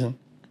some reason.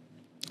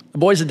 The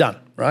boys are done,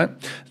 right?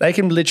 They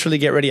can literally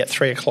get ready at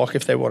 3 o'clock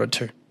if they wanted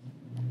to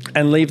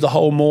and leave the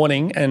whole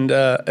morning and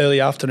early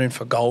afternoon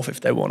for golf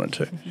if they wanted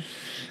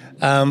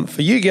to.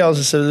 For you girls,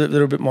 it's a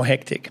little bit more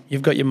hectic.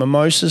 You've got your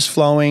mimosas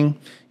flowing.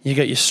 You've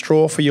got your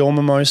straw for your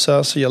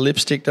mimosa so your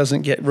lipstick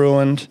doesn't get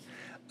ruined.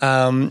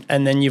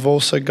 And then you've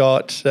also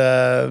got,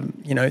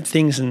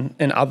 things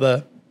and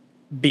other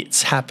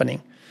bits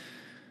happening.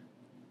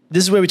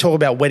 This is where we talk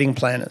about wedding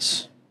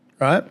planners,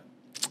 right?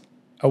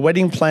 A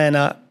wedding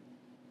planner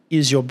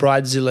is your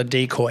bridezilla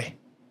decoy.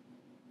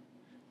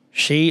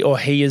 She or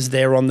he is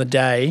there on the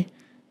day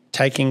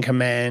taking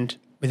command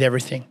with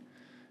everything.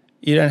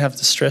 You don't have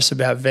to stress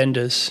about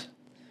vendors.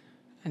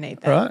 I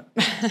need that.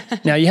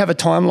 Right? Now you have a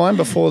timeline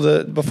before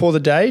the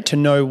day to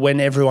know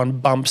when everyone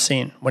bumps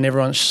in, when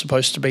everyone's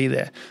supposed to be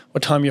there,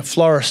 what time your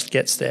florist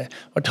gets there,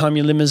 what time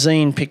your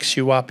limousine picks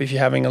you up if you're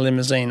having a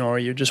limousine or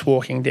you're just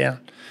walking down.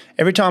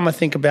 Every time I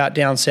think about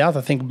down south,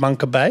 I think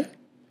Bunker Bay.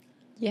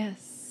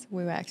 Yes.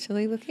 We were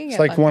actually looking at it's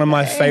like Bunker one of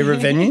my Bay. favourite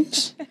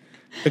venues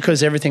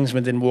because everything's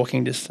within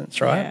walking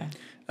distance, right?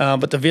 Yeah.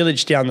 But the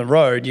village down the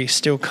road, you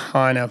still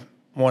kind of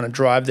want to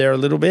drive there a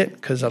little bit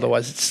because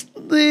otherwise it's a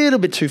little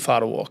bit too far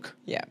to walk.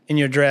 Yeah. In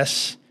your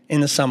dress, in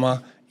the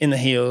summer, in the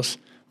heels,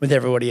 with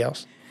everybody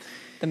else.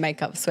 The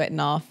makeup sweating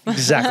off.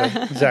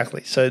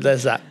 Exactly. So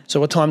there's that. So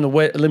what time the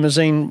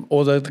limousine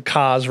or the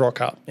cars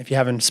rock up if you're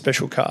having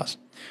special cars.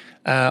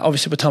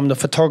 Obviously what time the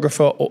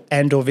photographer or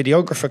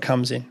videographer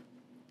comes in.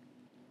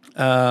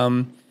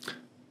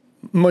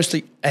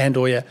 Mostly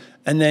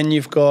And then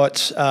you've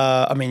got,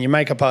 your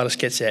makeup artist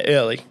gets there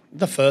early,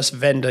 the first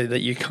vendor that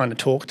you kind of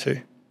talk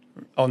to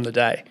on the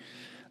day.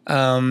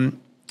 And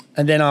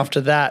then after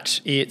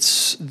that,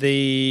 it's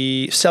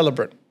the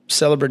celebrant.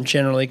 Celebrant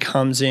generally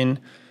comes in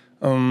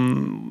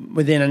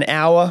within an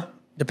hour,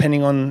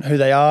 depending on who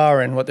they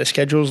are and what their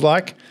schedule's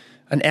like.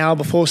 An hour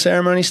before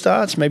ceremony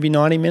starts, maybe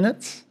 90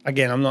 minutes.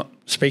 Again, I'm not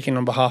speaking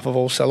on behalf of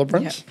all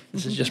celebrants. Yep.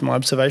 This is just my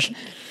observation.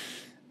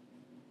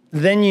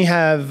 Then you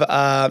have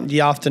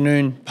the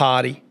afternoon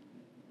party,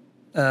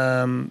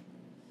 also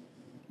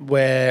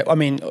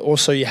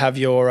you have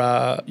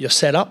your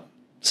setup,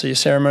 so your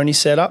ceremony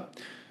setup.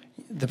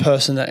 The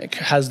person that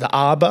has the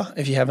arbor,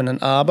 if you have an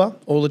arbor,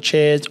 all the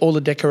chairs, all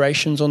the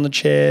decorations on the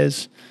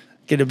chairs,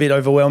 get a bit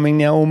overwhelming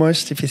now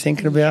almost if you're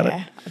thinking about it.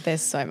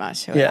 There's so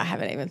much to it I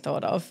haven't even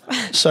thought of.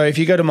 So if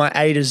you go to my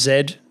A to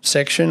Z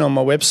section on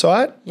my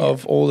website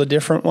of all the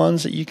different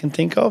ones that you can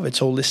think of,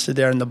 it's all listed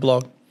there in the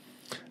blog.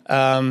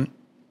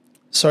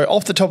 So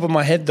off the top of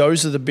my head,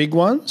 those are the big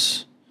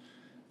ones.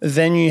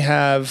 Then you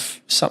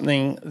have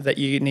something that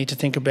you need to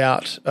think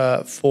about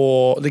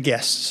for the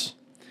guests.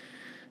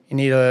 You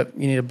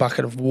need a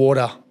bucket of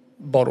water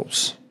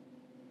bottles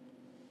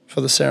for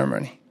the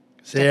ceremony.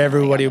 So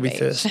everybody will be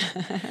thirsty.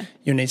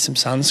 You'll need some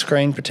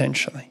sunscreen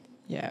potentially.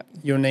 Yeah.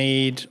 You'll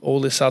need all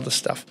this other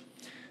stuff.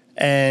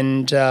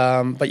 And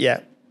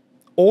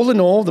all in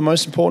all, the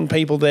most important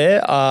people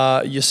there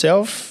are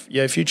yourself,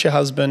 your future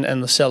husband,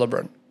 and the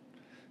celebrant.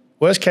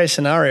 Worst case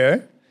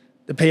scenario,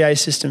 the PA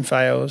system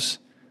fails,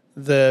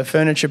 the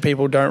furniture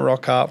people don't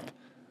rock up,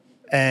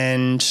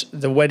 and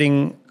the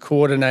wedding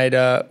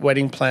coordinator,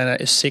 wedding planner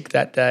is sick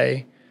that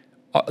day.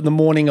 The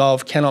morning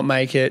of, cannot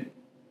make it.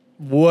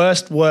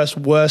 Worst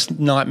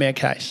nightmare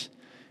case.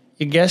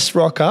 Your guests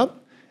rock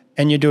up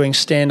and you're doing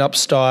stand-up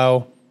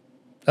style,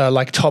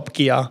 like Top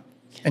Gear,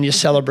 and your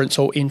celebrant's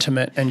all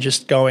intimate and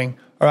just going,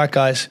 all right,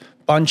 guys,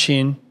 bunch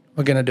in.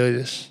 We're going to do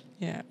this.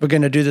 Yeah. We're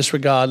going to do this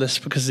regardless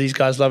because these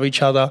guys love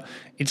each other.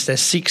 It's their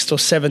 6th or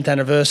 7th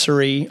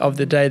anniversary of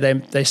the day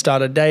they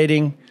started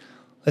dating.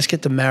 Let's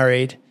get them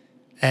married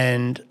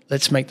and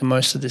let's make the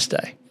most of this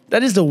day.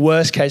 That is the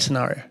worst case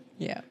scenario.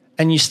 Yeah.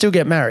 And you still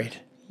get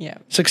married. Yeah.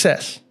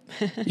 Success.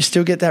 You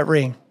still get that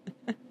ring.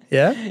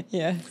 Yeah?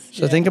 Yes.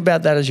 So think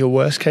about that as your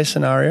worst case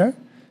scenario.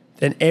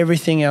 Then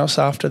everything else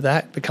after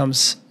that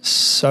becomes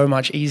so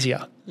much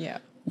easier. Yeah.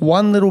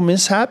 One little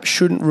mishap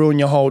shouldn't ruin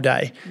your whole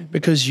day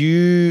because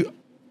you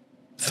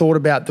thought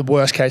about the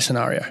worst case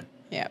scenario.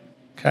 Yeah.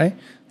 Okay?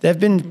 There have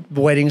been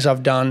weddings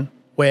I've done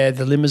where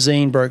the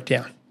limousine broke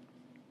down.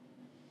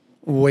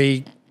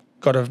 We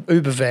got an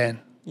Uber van.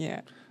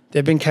 Yeah. There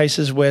have been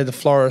cases where the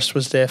florist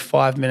was there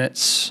 5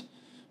 minutes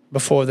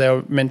before they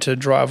were meant to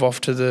drive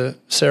off to the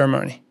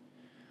ceremony.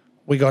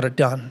 We got it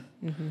done.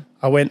 Mm-hmm.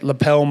 I went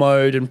lapel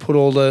mode and put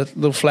all the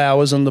little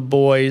flowers on the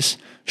boys,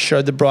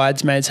 showed the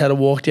bridesmaids how to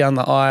walk down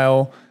the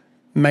aisle,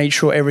 made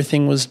sure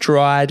everything was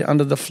dried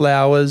under the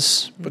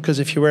flowers because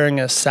if you're wearing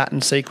a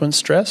satin sequence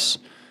dress,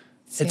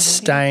 it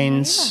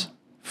stains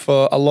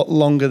for a lot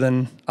longer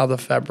than other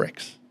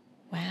fabrics.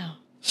 Wow.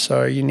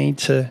 So you need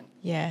to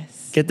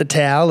get the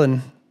towel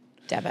and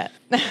dab it.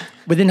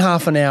 within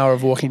half an hour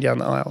of walking down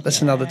the aisle.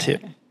 That's another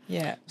tip.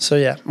 Yeah. So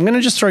I'm going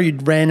to just throw you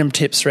random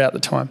tips throughout the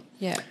time.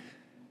 Yeah.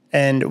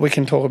 And we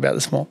can talk about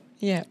this more.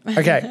 Yeah.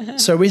 Okay.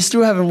 So we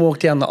still haven't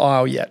walked down the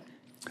aisle yet,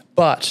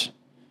 but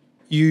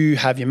you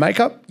have your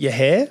makeup, your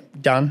hair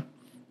done.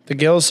 The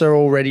girls are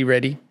already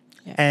ready.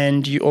 Yeah.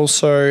 And you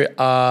also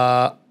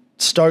are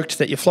stoked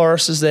that your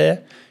florist is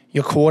there,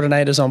 your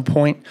coordinator's on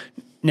point.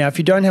 Now, if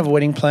you don't have a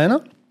wedding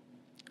planner,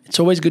 it's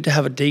always good to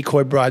have a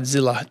decoy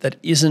bridezilla that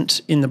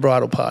isn't in the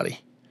bridal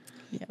party.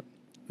 Yep.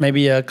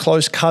 Maybe a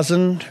close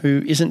cousin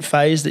who isn't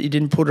phased that you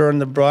didn't put her in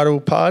the bridal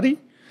party,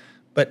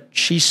 but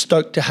she's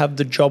stoked to have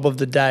the job of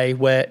the day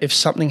where if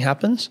something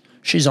happens,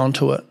 she's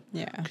onto it.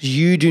 Yeah. 'Cause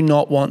you do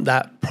not want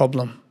that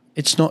problem.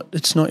 It's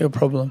not your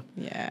problem.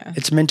 Yeah.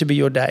 It's meant to be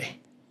your day.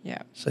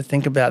 Yeah. So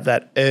think about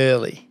that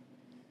early.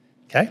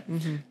 Okay?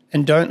 Mm-hmm.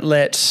 And don't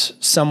let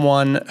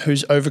someone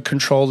who's over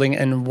controlling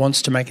and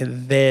wants to make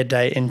it their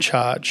day in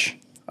charge.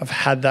 I've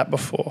had that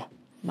before.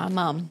 My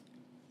mum.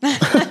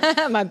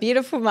 My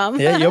beautiful mum.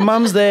 Yeah, your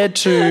mum's there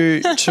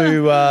to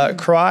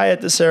cry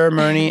at the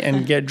ceremony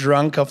and get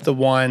drunk off the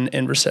wine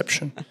in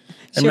reception.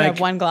 She'll have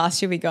one glass,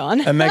 she'll be gone.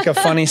 And make a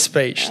funny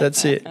speech.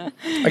 That's it.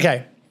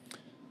 Okay.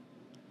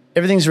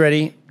 Everything's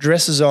ready.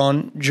 Dress is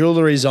on.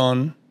 Jewellery's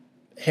on.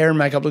 Hair and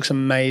makeup looks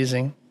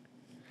amazing.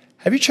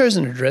 Have you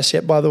chosen a dress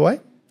yet, by the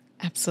way?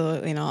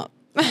 Absolutely not.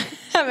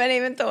 Haven't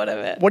even thought of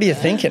it. What are you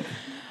thinking?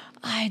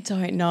 I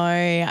don't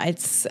know.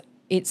 It's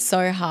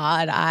so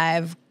hard.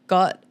 I've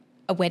got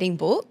a wedding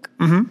book.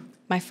 Mm-hmm.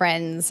 My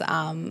friends,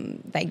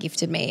 they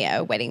gifted me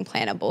a wedding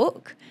planner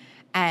book,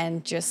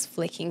 and just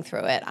flicking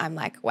through it, I'm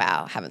like,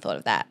 wow, haven't thought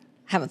of that.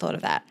 Haven't thought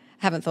of that.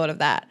 Haven't thought of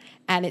that.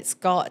 And it's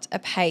got a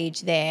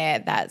page there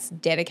that's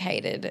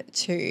dedicated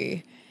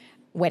to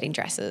wedding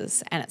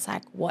dresses, and it's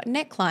like what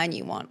neckline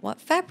you want, what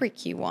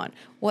fabric you want,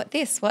 what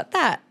this, what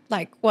that,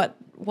 like what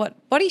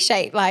body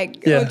shape,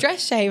 like or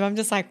dress shape. I'm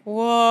just like,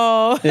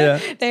 whoa,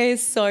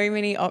 there's so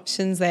many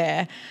options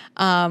there.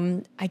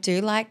 I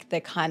do like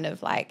the kind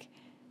of like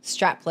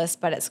strapless,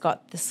 but it's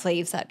got the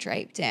sleeves that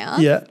drape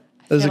down. Yeah.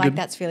 I feel like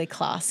that's really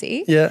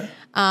classy. Yeah.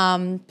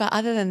 But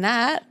other than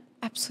that,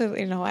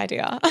 absolutely no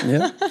idea.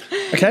 Yeah.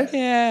 Okay.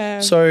 Yeah.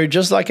 So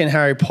just like in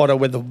Harry Potter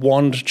where the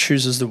wand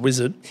chooses the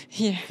wizard,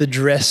 the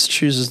dress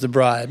chooses the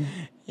bride.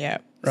 Yeah.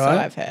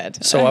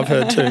 Right? So I've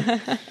heard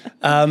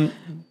too.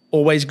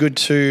 Always good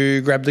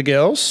to grab the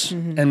girls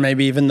and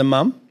maybe even the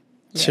mum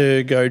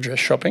to go dress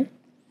shopping.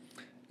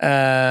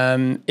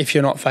 If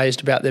you're not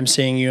fazed about them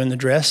seeing you in the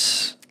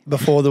dress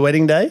before the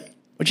wedding day,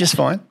 which is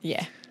fine.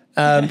 Yeah.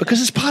 Because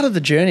it's part of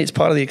the journey. It's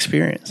part of the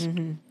experience.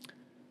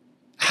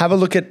 Have a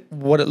look at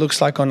what it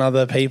looks like on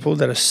other people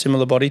that are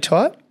similar body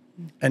type.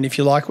 And if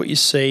you like what you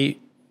see,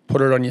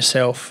 put it on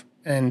yourself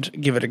and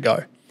give it a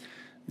go.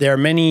 There are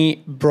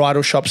many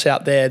bridal shops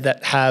out there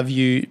that have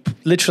you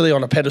literally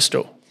on a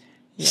pedestal,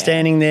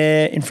 standing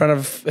there in front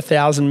of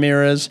 1,000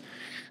 mirrors.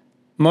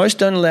 Most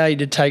don't allow you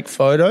to take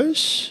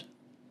photos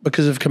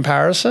because of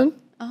comparison,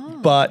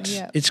 but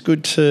it's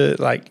good to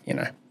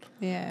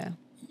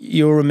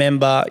you'll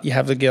remember, you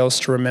have the girls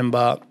to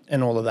remember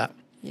and all of that.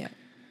 Yeah.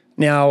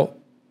 Now,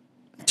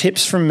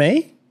 tips from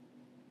me,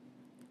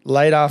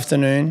 late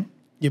afternoon,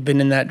 you've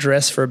been in that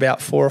dress for about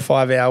 4 or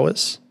 5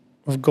 hours.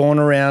 We've gone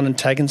around and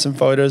taken some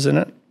photos in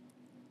it.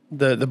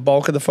 The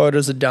bulk of the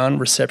photos are done,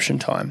 reception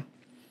time.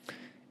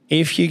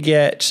 If you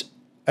get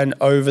an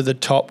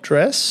over-the-top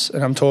dress,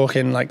 and I'm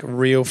talking like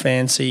real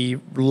fancy,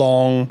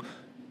 long,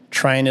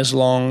 trainers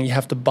long, you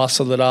have to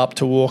bustle it up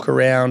to walk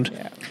around.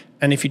 Yeah.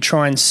 And if you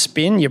try and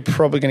spin, you're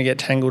probably going to get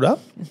tangled up.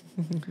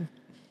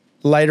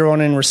 Later on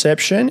in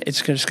reception,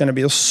 it's just going to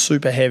be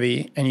super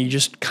heavy and you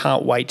just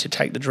can't wait to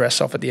take the dress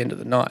off at the end of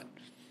the night.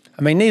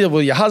 I mean, neither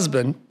will your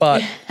husband,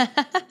 but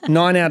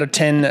 9 out of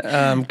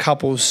 10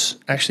 couples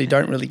actually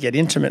don't really get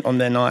intimate on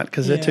their night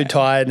because they're too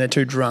tired and they're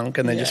too drunk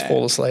and they just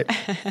fall asleep.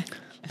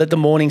 Let the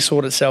morning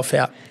sort itself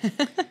out.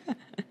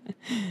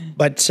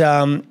 But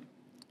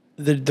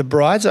the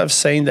brides I've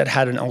seen that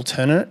had an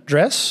alternate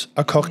dress,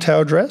 a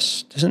cocktail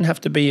dress, doesn't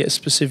have to be a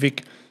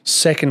specific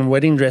second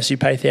wedding dress you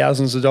pay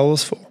thousands of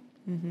dollars for.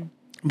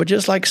 But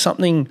just like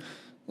something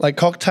like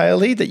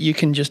cocktail-y that you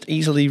can just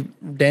easily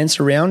dance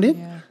around in.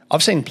 Yeah.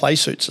 I've seen play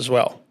suits as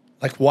well,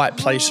 like white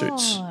play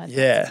suits. That's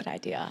a good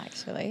idea,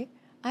 actually.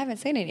 I haven't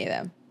seen any of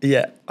them.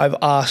 Yeah, I've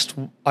asked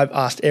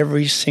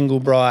every single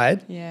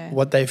bride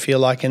what they feel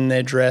like in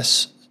their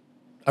dress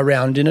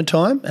around dinner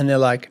time, and they're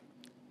like,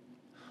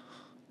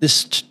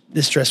 this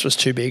dress was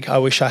too big. I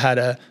wish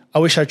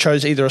I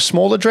chose either a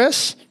smaller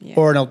dress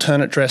or an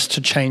alternate dress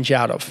to change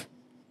out of.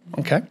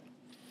 Okay,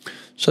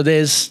 so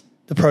there's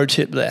the pro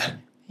tip there.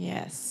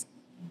 Yes.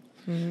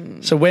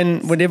 So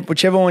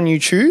whichever one you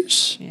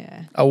choose,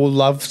 I will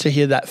love to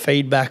hear that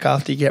feedback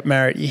after you get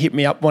married. You hit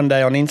me up one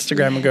day on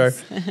Instagram and go,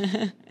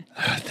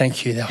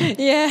 thank you.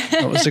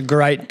 That was a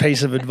great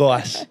piece of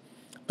advice.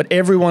 But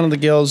every one of the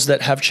girls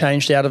that have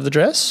changed out of the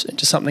dress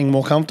into something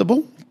more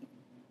comfortable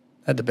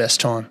had the best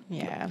time.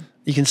 Yeah.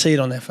 You can see it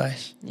on their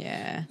face.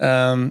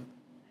 Yeah.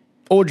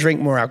 Or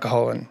drink more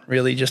alcohol and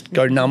really just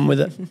go numb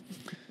with it.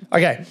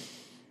 Okay.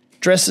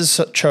 Dress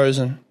is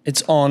chosen.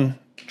 It's on.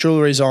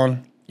 Jewelry's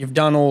on. You've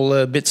done all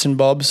the bits and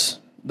bobs,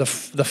 the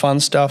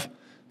fun stuff.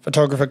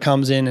 Photographer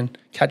comes in and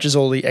catches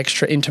all the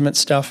extra intimate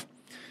stuff.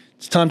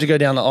 It's time to go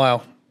down the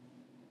aisle.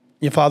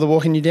 Your father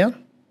walking you down?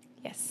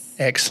 Yes.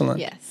 Excellent.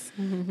 Yes.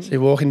 So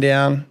you're walking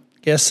down,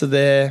 guests are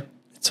there,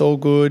 it's all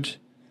good.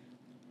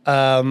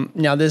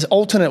 Now, there's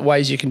alternate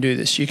ways you can do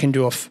this. You can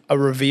do a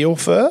reveal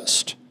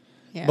first,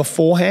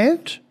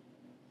 beforehand.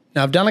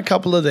 Now, I've done a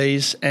couple of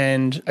these,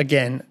 and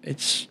again,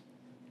 it's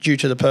due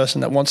to the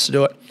person that wants to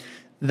do it.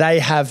 They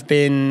have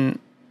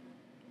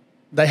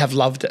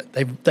loved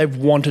it. They've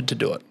wanted to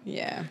do it.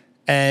 Yeah.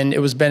 And it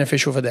was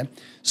beneficial for them.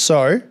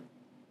 So it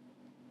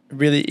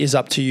really is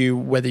up to you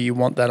whether you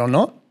want that or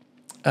not.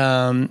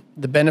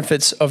 The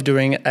benefits of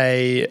doing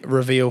a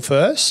reveal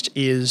first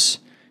is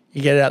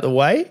you get it out of the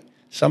way.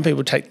 Some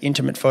people take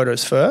intimate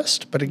photos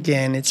first, but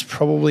again, it's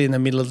probably in the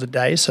middle of the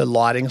day, so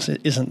lighting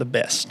isn't the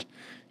best.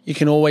 You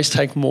can always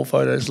take more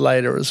photos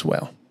later as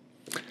well.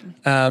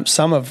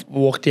 Some have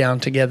walked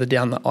down together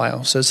down the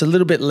aisle, so it's a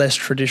little bit less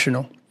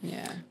traditional.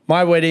 Yeah.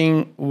 My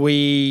wedding,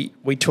 we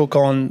took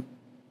on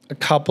a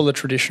couple of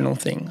traditional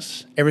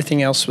things.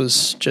 Everything else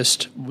was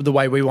just the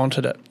way we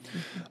wanted it.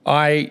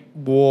 I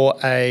wore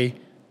a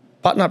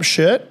button-up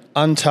shirt,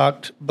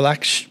 untucked,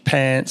 black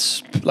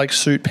pants, like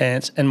suit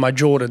pants, and my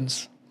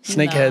Jordans,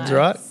 sneakerheads,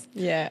 right?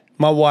 Yeah.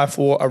 My wife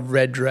wore a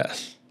red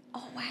dress.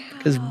 Oh, wow.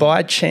 Because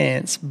by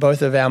chance,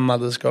 both of our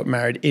mothers got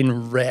married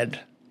in red.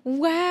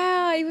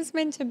 Wow, it was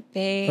meant to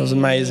be. It was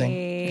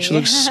amazing. She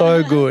looked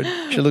so good.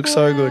 She looked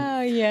so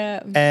good.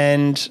 Yeah.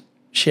 And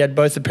she had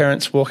both the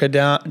parents walk her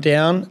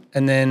down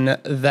and then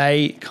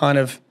they kind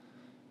of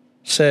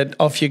said,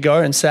 off you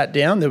go, and sat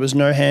down. There was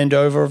no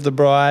handover of the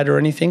bride or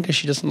anything because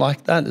she doesn't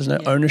like that. There's no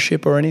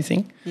ownership or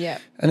anything. Yeah.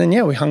 And then,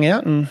 we hung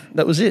out and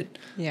that was it.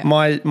 Yeah.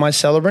 My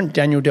celebrant,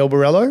 Daniel Del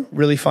Borello,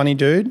 really funny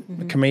dude,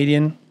 a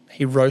comedian.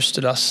 He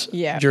roasted us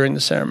during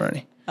the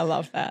ceremony. I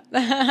love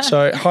that.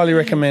 So highly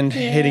recommend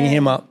hitting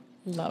him up.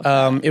 Love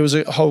that. It was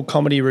a whole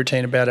comedy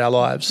routine about our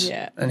lives.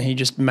 Yeah. And he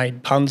just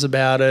made puns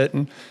about it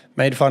and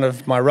made fun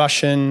of my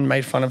Russian,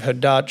 made fun of her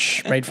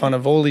Dutch, made fun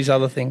of all these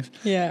other things.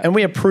 Yeah. And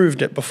we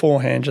approved it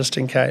beforehand just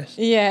in case.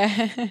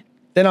 Yeah.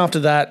 Then after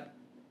that,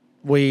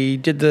 we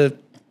did the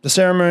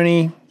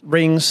ceremony,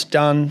 rings,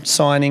 done,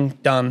 signing,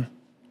 done,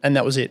 and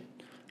that was it.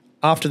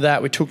 After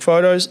that, we took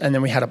photos and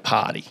then we had a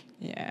party.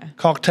 Yeah.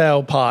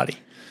 Cocktail party.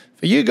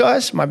 For you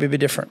guys, might be a bit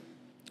different.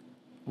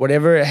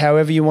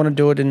 However you want to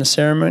do it in the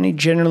ceremony.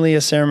 Generally,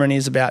 a ceremony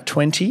is about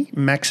 20,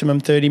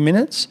 maximum 30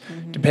 minutes,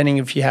 depending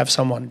if you have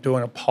someone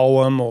doing a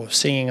poem or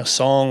singing a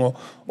song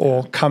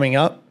or coming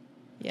up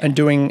and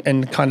doing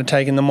and kind of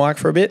taking the mic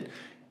for a bit.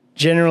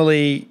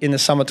 Generally, in the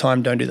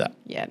summertime, don't do that.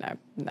 Yeah,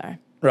 no.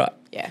 Right.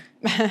 Yeah.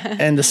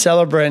 And the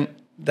celebrant,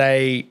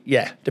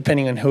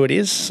 depending on who it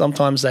is,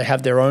 sometimes they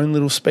have their own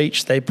little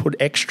speech they put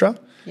extra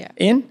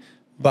in,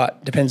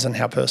 but depends on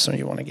how personal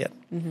you want to get.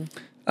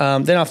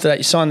 Then after that,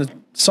 you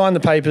sign the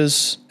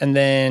papers, and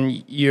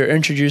then you're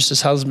introduced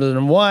as husband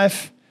and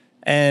wife,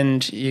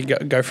 and you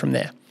go from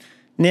there.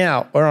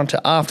 Now, we're on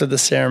to after the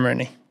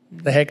ceremony,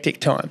 the hectic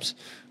times.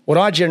 What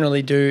I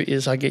generally do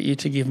is I get you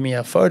to give me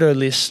a photo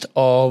list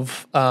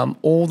of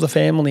all the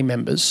family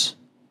members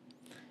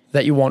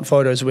that you want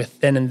photos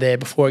with then and there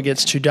before it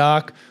gets too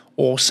dark,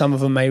 or some of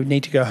them may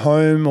need to go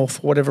home or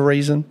for whatever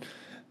reason.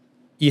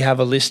 You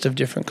have a list of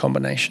different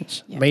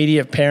combinations. Yep.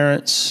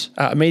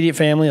 Immediate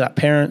family, like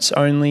parents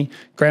only,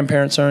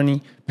 grandparents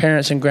only,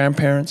 parents and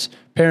grandparents,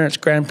 parents,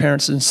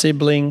 grandparents and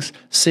siblings,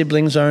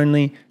 siblings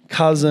only,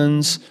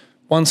 cousins,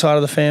 one side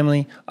of the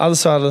family, other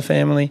side of the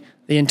family,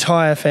 the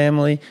entire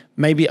family,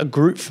 maybe a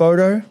group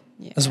photo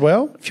as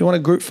well. If you want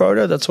a group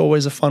photo, that's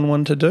always a fun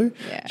one to do.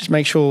 Yeah. Just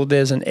make sure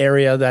there's an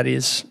area that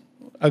is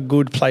a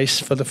good place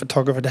for the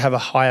photographer to have a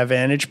higher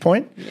vantage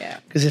point. Yeah.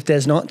 Because if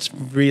there's not, it's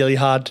really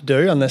hard to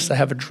do unless they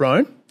have a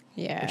drone.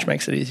 Yeah. Which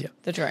makes it easier.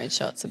 The drone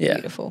shots are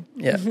beautiful.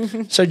 Yeah.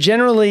 So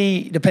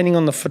generally, depending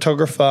on the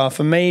photographer,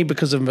 for me,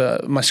 because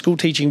of my school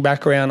teaching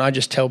background, I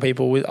just tell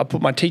people, I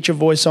put my teacher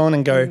voice on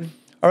and go,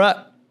 all right,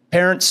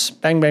 parents,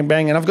 bang, bang,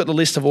 bang. And I've got the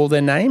list of all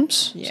their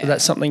names. Yeah. So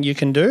that's something you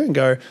can do and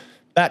go,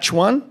 batch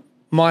one,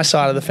 my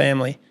side of the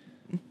family.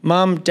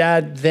 Mum,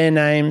 dad, their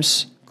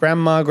names.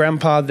 Grandma,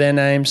 grandpa, their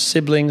names,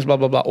 siblings, blah,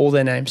 blah, blah, all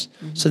their names.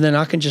 So then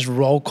I can just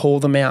roll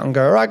call them out and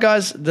go, all right,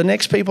 guys, the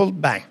next people,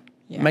 bang.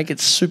 Yeah. Make it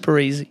super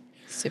easy.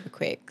 Super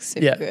quick,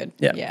 super good.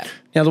 Yeah.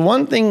 Now, the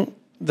one thing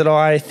that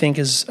I think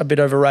is a bit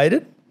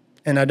overrated,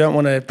 and I don't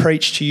want to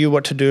preach to you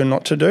what to do and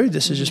not to do,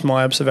 this is just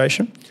my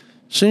observation.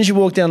 As soon as you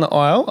walk down the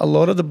aisle, a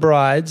lot of the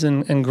brides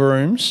and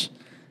grooms,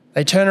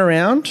 they turn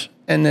around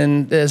and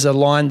then there's a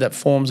line that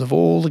forms of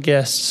all the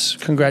guests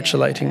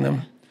congratulating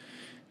them.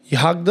 You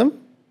hug them.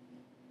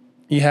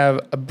 You have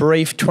a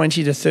brief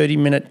 20 to 30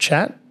 minute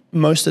chat.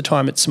 Most of the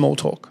time it's small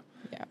talk.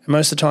 Yeah. And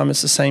most of the time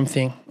it's the same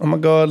thing. Oh my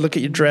God, look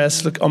at your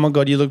dress. Look, oh my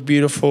God, you look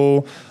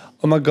beautiful.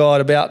 Oh my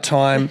God, about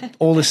time.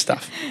 All this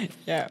stuff.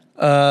 Yeah.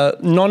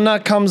 Nonna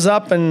comes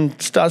up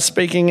and starts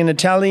speaking in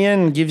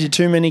Italian and gives you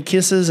too many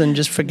kisses and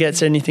just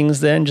forgets anything's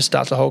there and just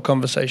starts a whole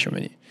conversation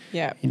with you.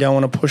 Yeah. You don't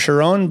want to push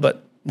her on,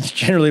 but it's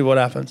generally what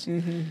happens.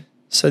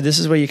 So this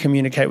is where you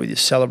communicate with your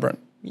celebrant.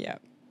 Yeah.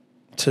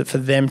 For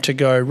them to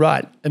go,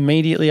 right,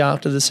 immediately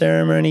after the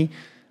ceremony,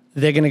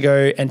 they're going to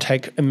go and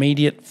take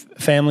immediate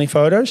family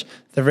photos.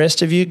 The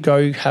rest of you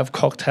go have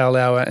cocktail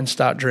hour and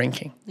start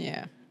drinking.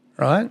 Yeah.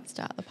 Right?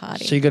 Start the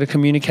party. So you got to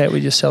communicate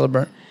with your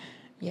celebrant.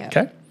 Yeah.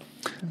 Okay.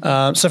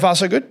 So far,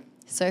 so good?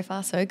 So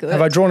far, so good.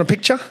 Have I drawn a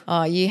picture?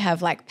 Oh, you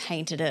have like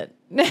painted it.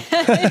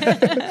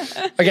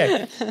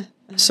 Okay.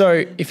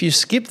 So if you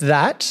skip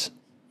that,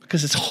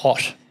 because it's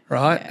hot,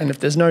 right? Yeah. And if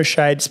there's no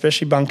shade,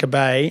 especially Bunker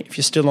Bay, if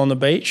you're still on the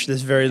beach,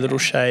 there's very little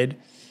shade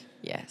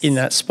in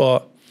that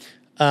spot.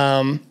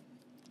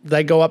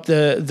 They go up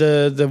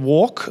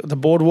the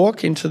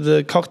boardwalk into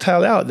the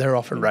cocktail hour. They're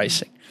off and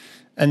racing.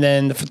 And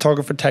then the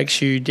photographer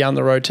takes you down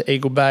the road to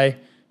Eagle Bay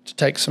to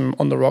take some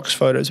on the rocks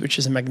photos, which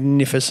is a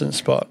magnificent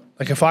spot.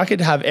 Like if I could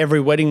have every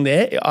wedding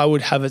there, I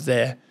would have it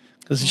there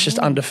because it's just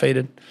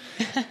undefeated.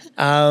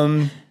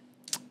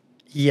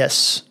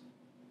 Yes.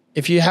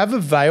 If you have a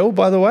veil,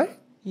 by the way,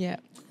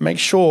 make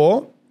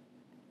sure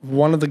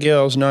one of the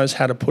girls knows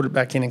how to put it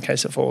back in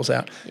case it falls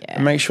out. Yeah.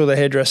 And make sure the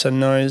hairdresser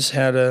knows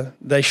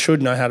they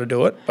should know how to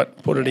do it,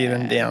 but put it in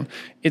and down.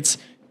 It's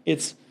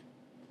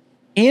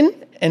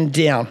in and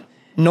down,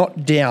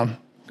 not down.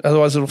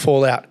 Otherwise it'll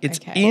fall out. It's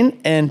in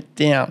and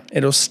down.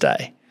 It'll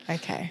stay.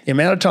 Okay. The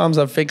amount of times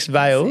I've fixed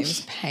veils.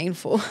 Seems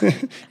painful.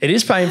 It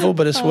is painful,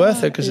 but it's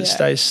worth it because it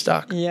stays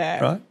stuck. Yeah.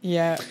 Right?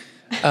 Yeah.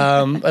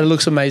 It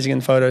looks amazing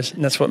in photos,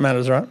 and that's what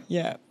matters, right?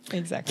 Yeah,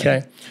 exactly.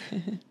 Okay.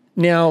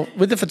 Now,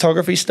 with the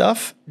photography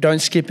stuff, don't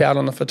skip out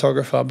on the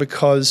photographer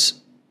because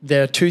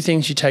there are two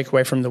things you take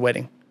away from the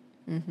wedding.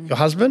 Mm-hmm. Your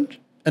husband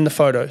and the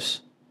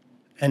photos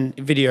and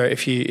video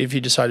if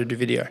you decide to do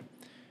video.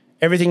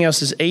 Everything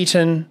else is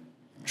eaten,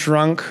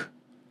 drunk,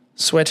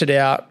 sweated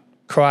out,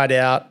 cried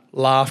out,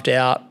 laughed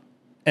out,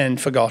 and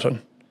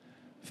forgotten.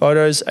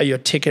 Photos are your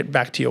ticket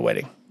back to your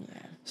wedding.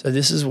 Yeah. So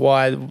this is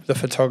why the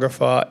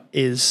photographer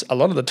is a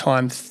lot of the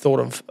time thought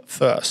of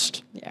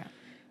first. Yeah.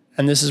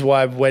 And this is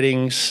why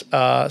weddings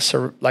are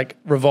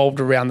revolved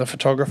around the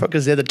photographer,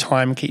 because they're the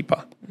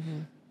timekeeper.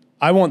 Mm-hmm.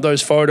 I want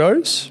those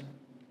photos.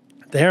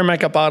 The hair and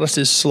makeup artist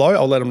is slow,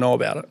 I'll let them know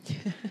about it.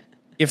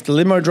 If the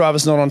limo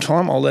driver's not on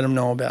time, I'll let them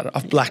know about it.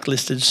 I've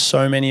blacklisted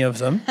so many of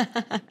them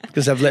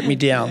because they've let me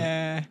down.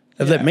 Yeah.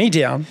 They've let me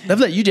down. They've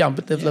let you down,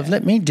 but they've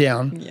let me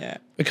down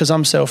because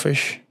I'm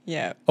selfish.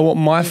 Yeah. I want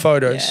my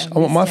photos. I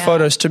want my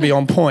photos to be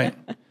on point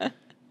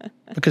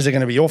because they're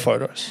going to be your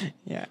photos.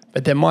 Yeah.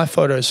 But they're my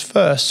photos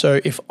first.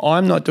 So if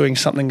I'm not doing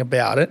something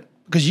about it,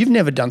 because you've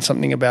never done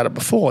something about it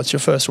before, it's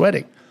your first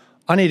wedding,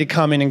 I need to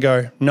come in and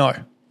go, no,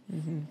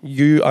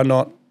 you are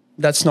not,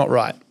 that's not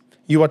right.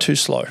 You are too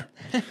slow.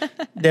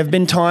 There have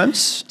been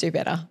times. Do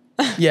better.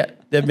 Yeah.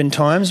 There have been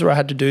times where I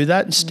had to do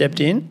that and stepped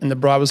in, and the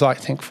bride was like,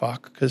 thank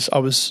fuck, because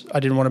I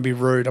didn't want to be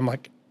rude. I'm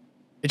like,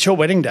 it's your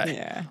wedding day.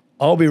 Yeah.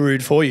 I'll be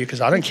rude for you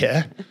because I don't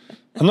care.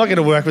 I'm not going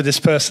to work with this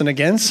person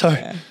again. So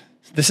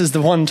this is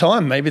the one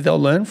time. Maybe they'll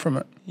learn from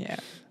it. Yeah.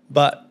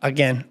 But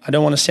again, I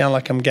don't want to sound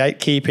like I'm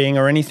gatekeeping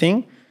or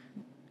anything.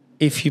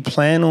 If you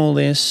plan all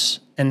this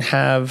and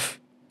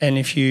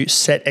if you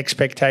set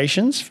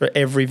expectations for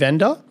every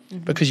vendor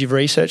because you've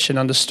researched and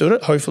understood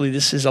it, hopefully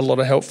this is a lot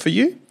of help for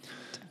you.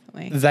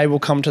 They will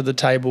come to the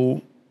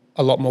table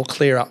a lot more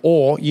clearer,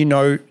 or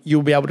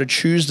you'll be able to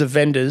choose the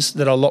vendors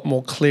that are a lot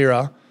more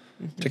clearer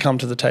to come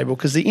to the table,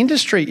 because the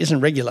industry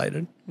isn't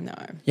regulated. No.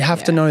 You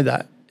have to know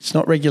that. It's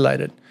not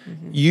regulated.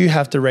 You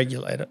have to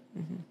regulate it.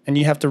 And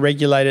you have to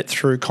regulate it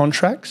through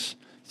contracts,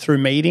 through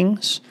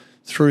meetings,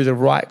 through the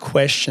right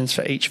questions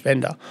for each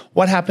vendor.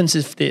 What happens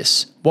if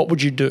this? What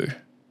would you do?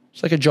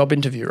 It's like a job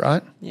interview,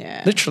 right?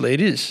 Yeah. Literally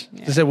it is,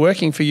 because they're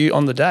working for you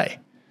on the day.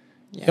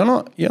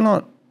 Yeah.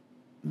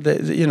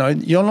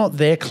 You're not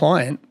their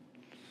client.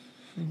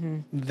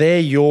 They're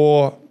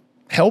your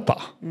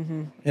helper.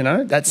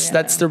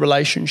 That's the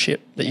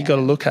relationship that you got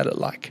to look at it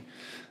like.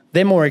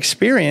 They're more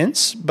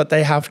experienced, but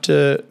you have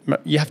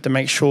to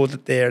make sure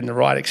that they're in the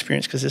right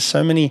experience, because there's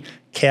so many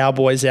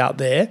cowboys out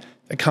there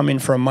that come in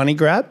for a money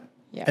grab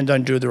and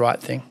don't do the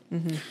right thing.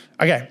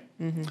 Okay.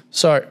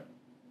 So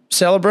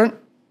celebrant,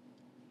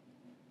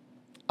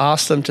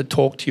 ask them to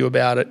talk to you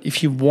about it.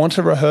 If you want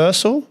a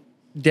rehearsal,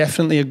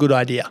 definitely a good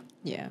idea.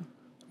 Yeah.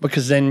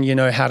 Because then you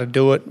know how to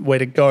do it, where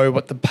to go,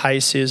 what the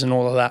pace is and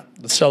all of that.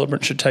 The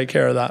celebrant should take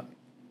care of that.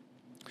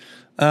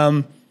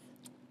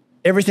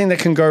 Everything that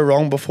can go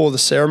wrong before the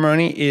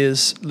ceremony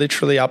is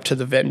literally up to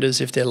the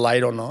vendors if they're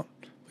late or not.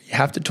 You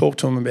have to talk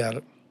to them about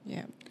it.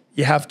 Yeah.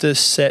 You have to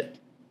set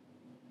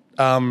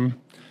an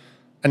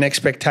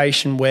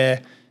expectation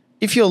where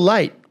if you're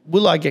late,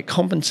 will I get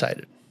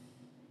compensated?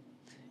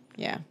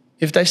 Yeah.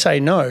 If they say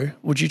no,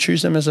 would you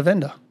choose them as a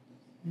vendor?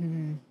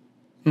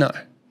 No,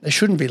 they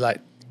shouldn't be late.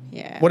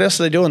 Yeah. What else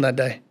are they doing that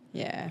day?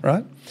 Yeah.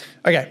 Right?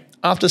 Okay.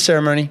 After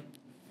ceremony,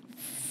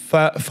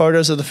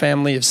 photos of the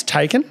family is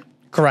taken.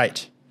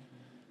 Great.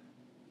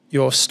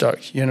 You're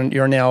stoked.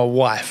 You're now a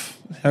wife.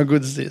 How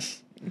good is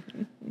this?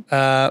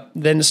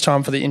 Then it's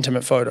time for the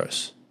intimate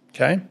photos.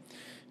 Okay.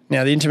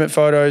 Now the intimate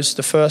photos,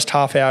 the first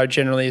half hour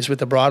generally is with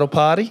the bridal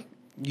party.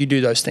 You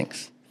do those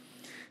things.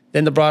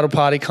 Then the bridal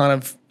party kind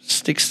of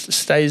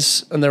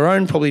stays on their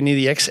own, probably near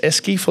the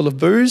esky full of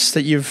booze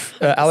that you've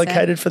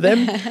allocated for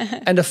them,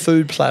 and a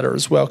food platter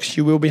as well, because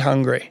you will be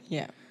hungry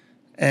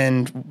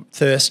and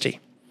thirsty.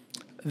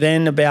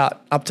 Then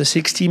about up to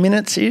 60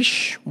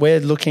 minutes-ish, we're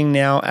looking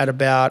now at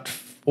about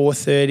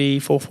 4:30,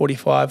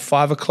 4:45,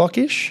 5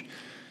 o'clock-ish.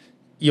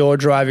 You're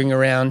driving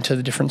around to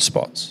the different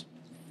spots.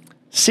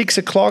 6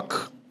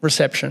 o'clock,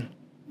 reception.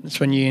 That's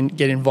when you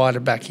get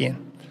invited back in.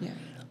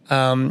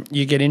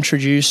 You get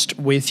introduced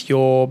with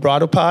your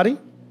bridal party.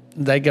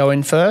 They go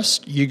in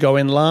first, you go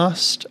in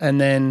last, and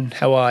then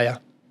how are you?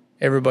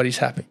 Everybody's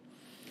happy.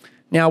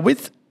 Now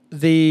with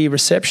the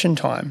reception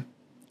time,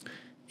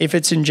 if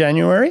it's in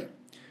January,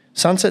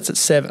 sunset's at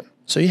 7.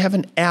 So you have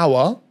an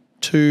hour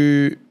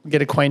to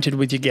get acquainted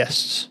with your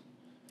guests.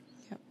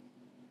 Yep.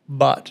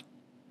 But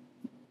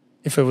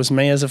if it was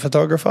me as a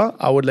photographer,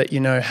 I would let you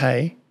know,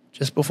 hey,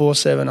 just before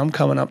 7, I'm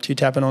coming up to you,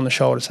 tapping on the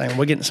shoulder saying,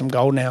 we're getting some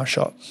golden hour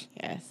shots.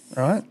 Yes.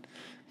 Right?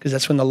 Because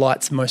that's when the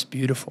light's most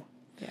beautiful.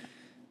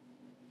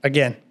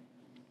 Again,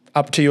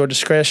 up to your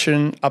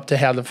discretion, up to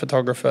how the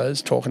photographer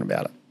is talking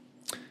about it.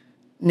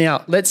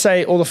 Now, let's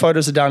say all the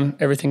photos are done,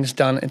 everything's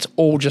done, it's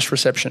all just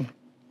reception.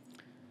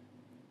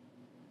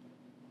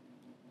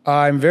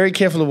 I'm very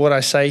careful of what I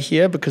say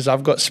here because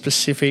I've got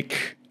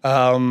specific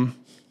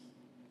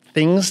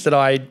things that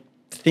I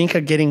think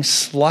are getting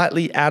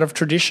slightly out of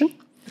tradition.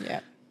 Yeah.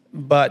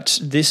 But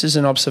this is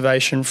an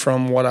observation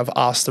from what I've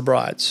asked the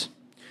brides.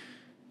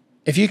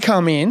 If you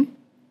come in,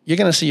 you're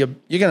going to see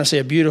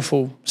a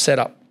beautiful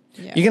setup.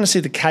 Yeah. You're going to see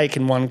the cake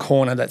in one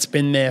corner that's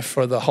been there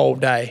for the whole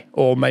day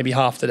or maybe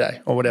half the day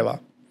or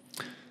whatever.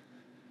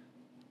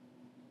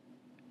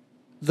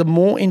 the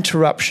more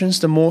interruptions,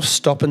 the more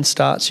stop and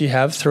starts you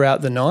have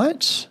throughout the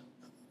night,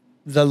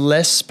 the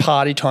less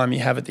party time you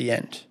have at the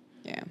end.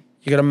 Yeah.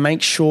 You got to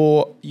make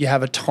sure you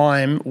have a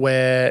time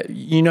where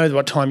you know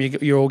what time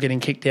you're all getting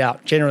kicked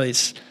out. Generally,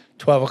 it's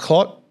 12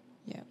 o'clock.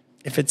 Yeah.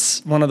 If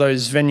it's one of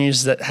those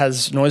venues that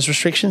has noise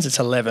restrictions, it's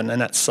 11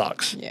 and that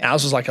sucks. Yeah.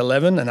 Ours was like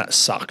 11 and that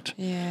sucked.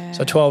 Yeah.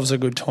 So 12 is a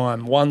good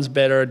time. 1's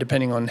better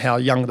depending on how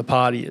young the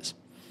party is.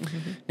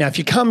 Now, if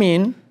you come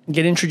in and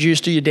get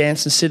introduced to your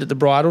dance and sit at the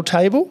bridal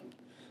table,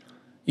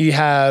 you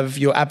have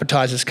your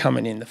appetizers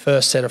coming in, the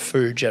first set of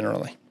food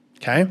generally,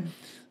 okay?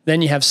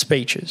 Then you have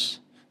speeches.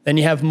 Then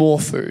you have more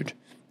food.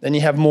 Then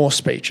you have more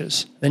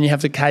speeches. Then you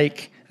have the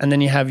cake, and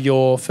then you have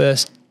your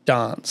first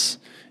dance.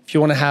 If you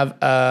want to have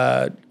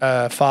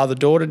a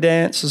father-daughter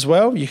dance as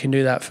well, you can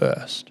do that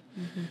first.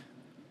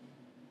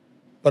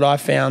 But I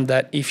found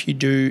that if you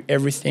do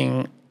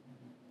everything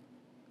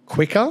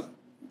quicker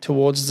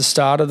towards the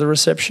start of the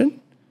reception,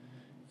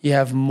 you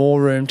have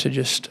more room to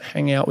just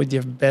hang out with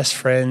your best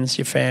friends,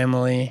 your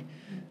family,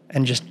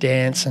 and just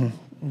dance and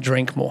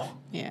drink more.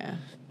 Yeah.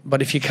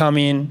 But if you come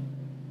in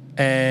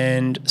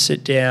and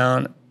sit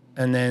down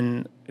and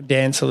then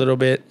dance a little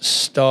bit,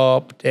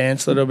 stop,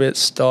 dance a little bit,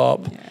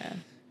 stop,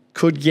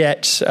 could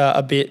get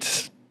a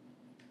bit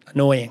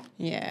annoying.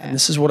 Yeah. And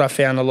this is what I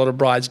found a lot of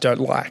brides don't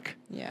like.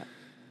 Yeah.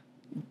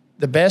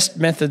 The best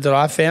method that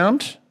I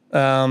found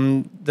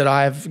that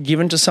I've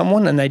given to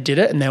someone and they did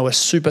it and they were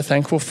super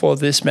thankful for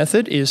this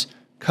method is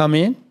come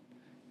in,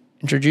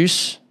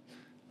 introduce,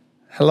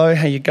 hello,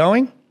 how you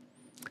going?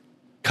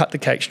 Cut the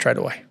cake straight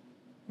away.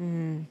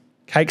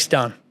 Cake's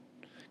done.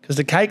 Because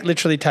the cake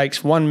literally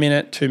takes 1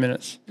 minute, 2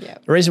 minutes.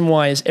 Yep. The reason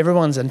why is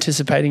everyone's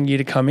anticipating you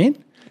to come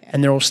in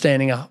and they're all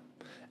standing up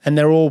and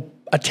they're all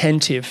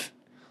attentive.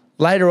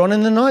 Later on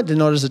in the night, they're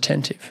not as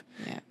attentive.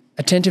 Yeah.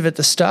 Attentive at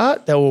the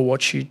start, they will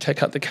watch you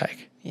cut the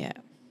cake. Yeah.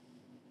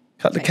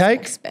 Cut the Makes it cake.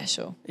 more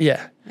special.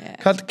 Yeah. Yeah.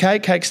 Cut the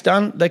cake, cake's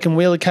done. They can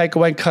wheel the cake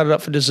away and cut it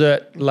up for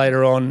dessert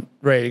later on,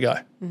 ready to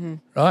go.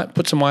 Right?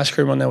 Put some ice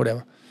cream on there,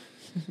 whatever.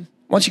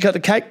 Once you cut the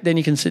cake, then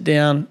you can sit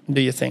down and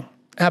do your thing.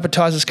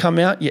 Appetizers come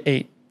out, you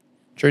eat.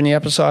 During the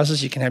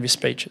appetizers, you can have your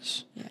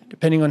speeches. Yeah.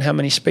 Depending on how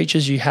many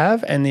speeches you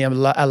have and the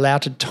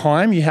allotted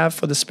time you have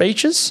for the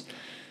speeches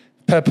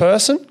per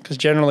person, because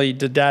generally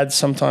the dads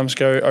sometimes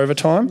go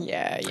overtime.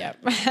 Yeah,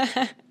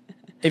 yeah.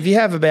 If you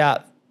have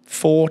about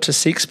 4 to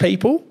 6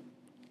 people,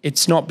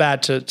 it's not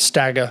bad to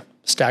stagger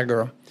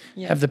them.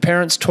 Yeah. Have the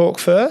parents talk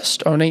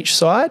first on each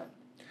side,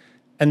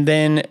 and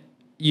then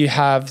you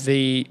have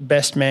the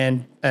best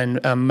man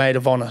and maid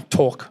of honor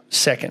talk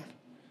second,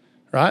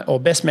 right? Or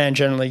best man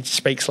generally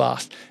speaks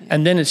last.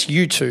 And then it's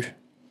you two.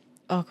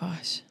 Oh,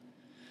 gosh.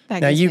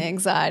 That Now gives you- me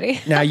anxiety.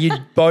 Now, you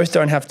both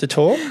don't have to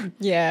talk.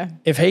 Yeah.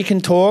 If he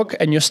can talk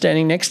and you're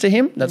standing next to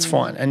him, that's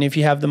fine. And if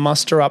you have the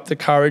muster up the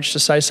courage to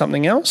say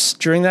something else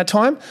during that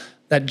time,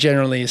 that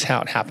generally is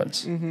how it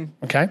happens.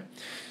 Okay?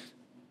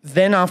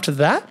 Then after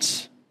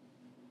that,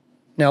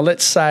 now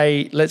let's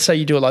say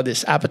you do it like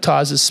this: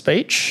 appetizers,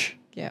 speech.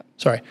 Yep.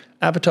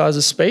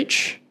 Appetizers,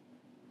 speech,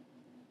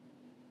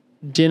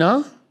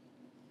 dinner,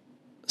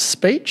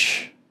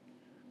 speech,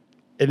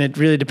 and it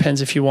really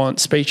depends if you want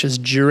speeches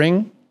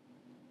during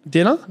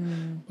dinner,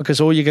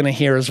 because all you're going to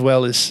hear as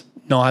well is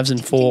knives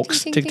and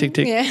forks, ting, tick, ting,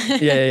 tick, ting.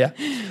 tick. Yeah.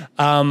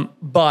 Yeah.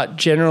 But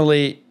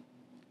generally,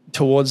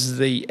 towards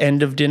the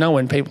end of dinner,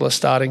 when people are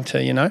starting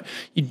to,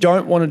 you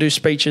don't want to do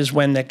speeches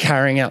when they're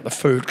carrying out the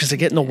food because they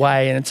get in the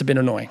way and it's a bit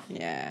annoying.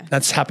 Yeah.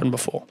 That's happened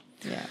before.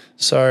 Yeah.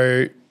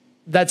 So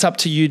that's up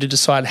to you to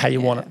decide how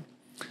you want it.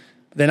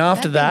 Then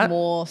after that,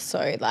 more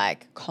so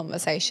like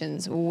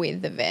conversations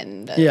with the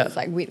vendors, Yeah.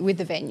 like with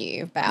the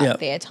venue about Yeah.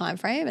 their time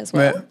frame as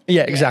well.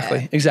 yeah,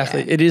 exactly.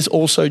 Yeah. It is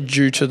also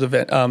due to the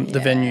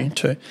venue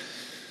too.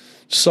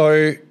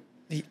 So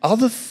the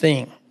other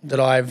thing that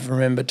I've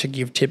remembered to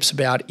give tips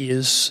about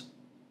is,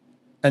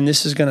 and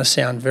this is going to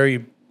sound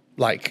very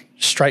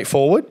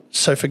straightforward,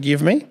 so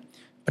forgive me,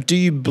 but do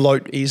you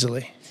bloat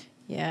easily?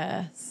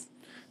 Yes.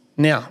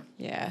 Now,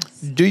 Yes.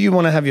 do you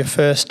want to have your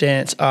first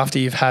dance after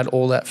you've had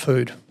all that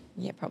food?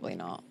 Yeah, probably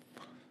not.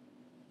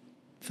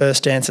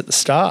 First dance at the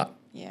start.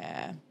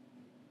 Yeah.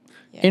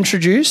 Yeah.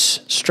 Introduce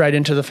straight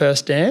into the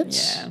first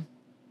dance. Yeah.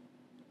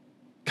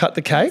 Cut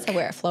the cake. So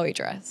wear a flowy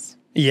dress.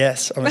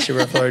 Yes, unless you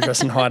wear a flowy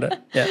dress and hide it.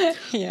 Yeah.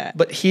 Yeah.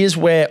 But here's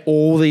where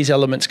all these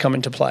elements come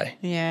into play.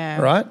 Yeah.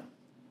 Right?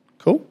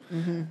 Cool?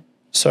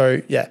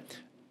 So, yeah.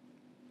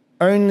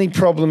 Only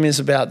problem is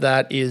about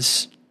that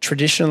is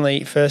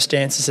traditionally first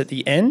dance is at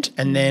the end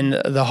and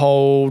then the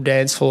whole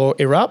dance floor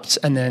erupts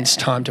and then it's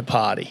time to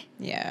party.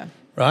 Yeah.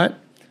 Right?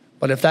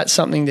 But if that's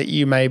something that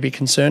you may be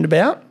concerned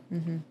about,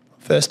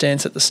 first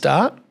dance at the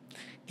start,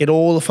 get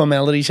all the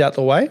formalities out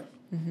the way,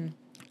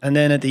 and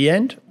then at the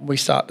end, we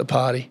start the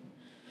party.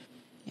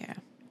 Yeah.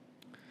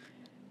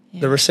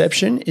 The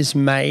reception is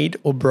made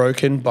or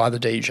broken by the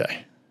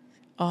DJ.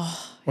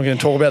 Oh. We're going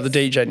to talk about the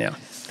DJ now.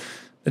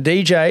 The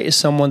DJ is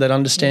someone that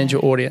understands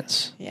your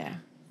audience. Yeah.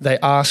 They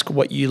ask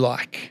what you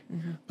like,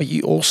 but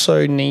you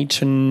also need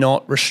to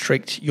not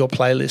restrict your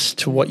playlist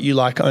to what you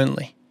like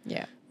only.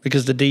 Yeah.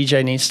 because the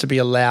DJ needs to be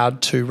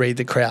allowed to read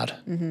the crowd.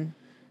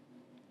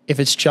 If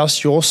it's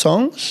just your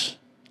songs,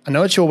 I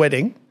know it's your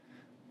wedding,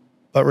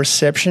 but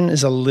reception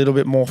is a little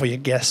bit more for your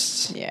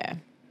guests. Yeah.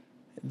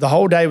 The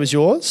whole day was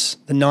yours.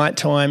 The night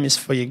time is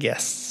for your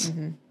guests.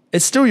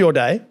 It's still your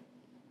day,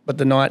 but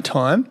the night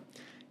time,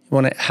 you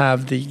want to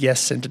have the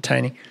guests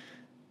entertaining.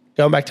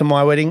 Going back to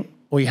my wedding,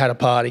 we had a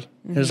party.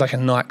 It was like a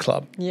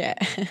nightclub. Yeah.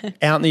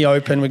 Out in the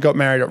open. We got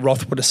married at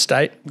Rothwood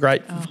Estate.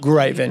 Great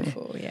venue.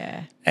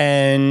 Yeah.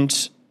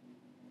 And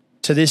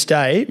to this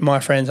day, my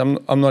friends, I'm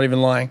not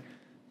even lying,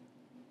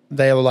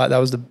 they were like, that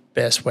was the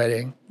best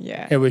wedding.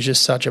 Yeah. It was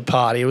just such a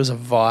party. It was a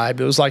vibe.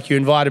 It was like you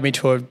invited me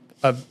to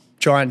a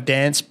giant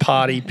dance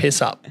party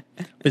piss up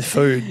with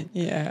food.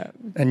 Yeah.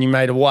 And you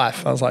made a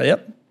wife. I was like,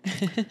 yep.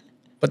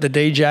 But the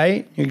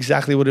DJ knew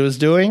exactly what he was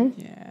doing.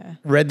 Yeah.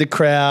 Read the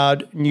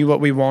crowd, knew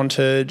what we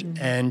wanted,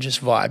 and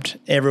just vibed.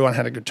 Everyone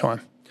had a good time.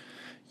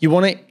 You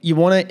want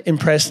to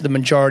impress the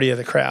majority of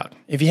the crowd.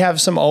 If you have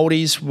some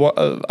oldies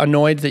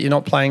annoyed that you're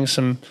not playing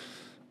some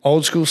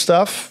old school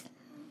stuff,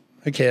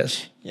 who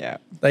cares? Yeah.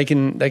 They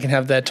can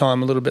have their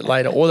time a little bit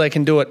later, or they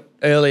can do it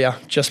earlier,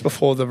 just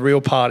before the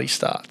real party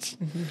starts,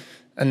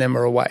 and then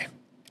we're away.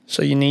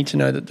 So you need to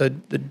know that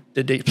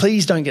the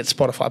please don't get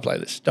Spotify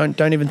playlists.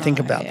 Don't even think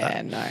about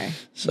that. No.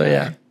 So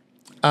yeah.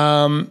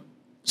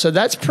 So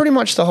that's pretty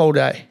much the whole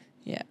day.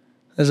 Yeah.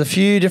 There's a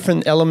few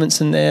different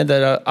elements in there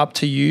that are up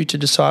to you to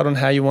decide on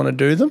how you want to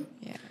do them.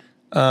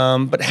 Yeah.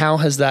 But how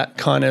has that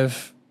kind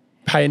of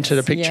painted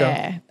a picture?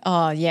 Yeah.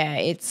 Oh, yeah.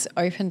 It's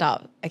opened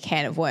up a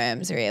can of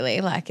worms,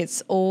 really. Like,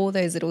 it's all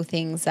those little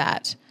things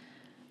that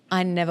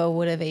I never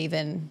would have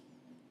even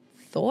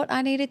thought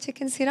I needed to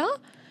consider.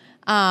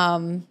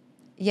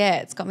 Yeah,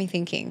 it's got me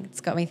thinking.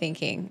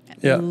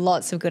 Yeah.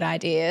 Lots of good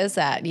ideas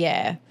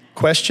that,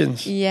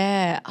 Questions?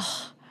 Yeah.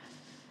 Oh.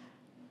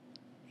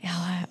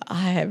 Yeah,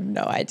 I have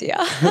no idea.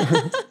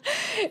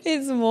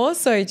 It's more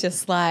so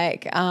just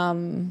like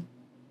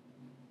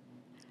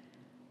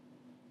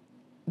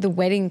the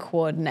wedding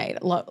coordinator,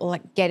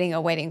 like getting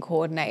a wedding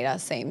coordinator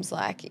seems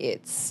like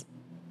it's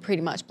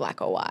pretty much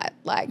black or white.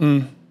 Like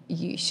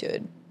you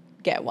should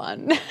get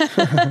one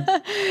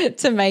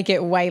to make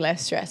it way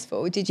less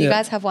stressful. Did you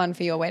guys have one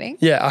for your wedding?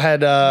 Yeah, I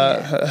had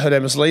her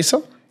name was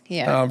Lisa.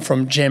 Yeah.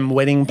 From Gem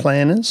Wedding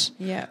Planners.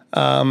 Yeah.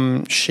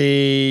 I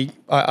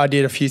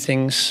did a few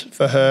things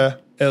for her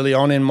early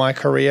on in my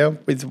career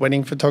with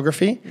wedding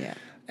photography. Yeah.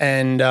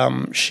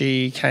 And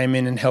she came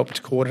in and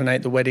helped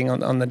coordinate the wedding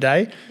on the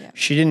day. Yeah.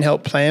 She didn't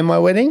help plan my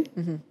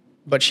wedding,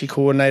 but she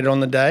coordinated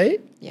on the day.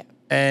 Yeah.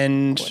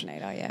 And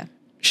Coordinator, yeah.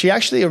 she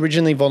actually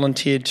originally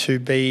volunteered to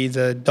be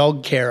the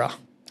dog carer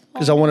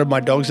because I wanted my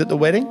dogs at the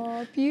wedding.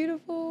 Oh,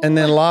 beautiful. And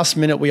then last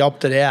minute we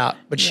opted out,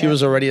 but she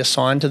was already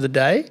assigned to the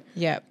day.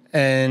 Yep.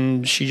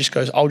 And she just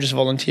goes, I'll just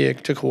volunteer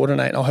to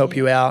coordinate. I'll help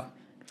you out.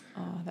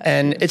 Oh,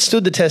 and it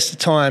stood the test of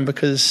time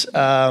because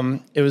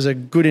it was a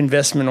good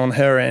investment on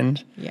her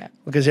end. Yeah.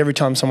 Because every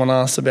time someone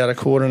asks about a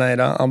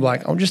coordinator, I'm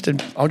like, I'll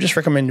just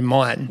recommend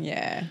mine.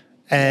 Yeah.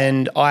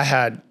 And I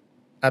had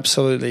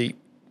absolutely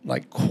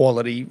like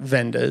quality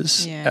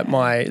vendors at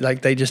my,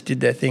 like they just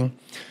did their thing.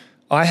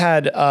 I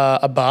had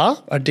a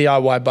bar, a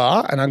DIY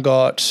bar, and I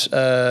got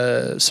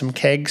some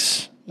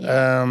kegs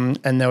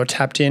and they were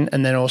tapped in,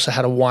 and then I also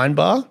had a wine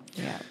bar.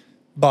 Yeah.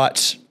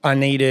 But I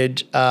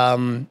needed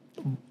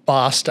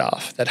bar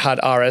staff that had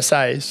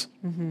RSAs,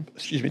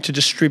 to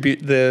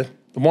distribute the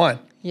wine.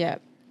 Yeah.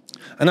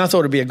 And I thought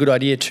it'd be a good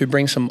idea to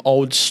bring some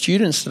old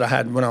students that I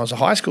had when I was a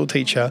high school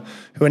teacher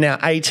who are now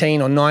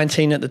 18 or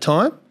 19 at the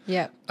time.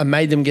 Yeah. I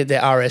made them get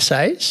their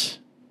RSAs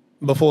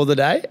before the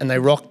day, and they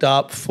rocked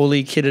up,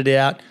 fully kitted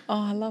out.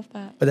 Oh, I love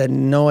that. But they had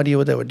no idea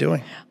what they were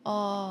doing.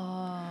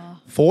 Oh.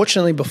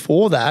 Fortunately,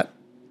 before that,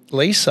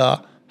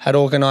 Lisa had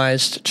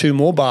organised 2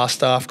 more bar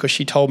staff because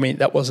she told me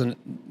that wasn't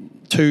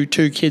two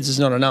kids is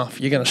not enough.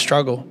 You're going to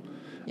struggle.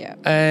 Yeah.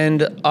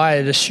 And I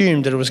had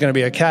assumed that it was going to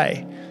be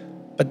okay.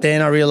 But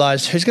then I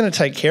realised, who's going to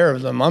take care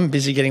of them? I'm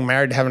busy getting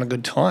married, having a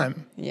good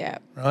time. Yeah.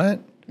 Right?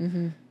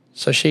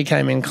 So she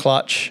came in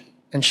clutch,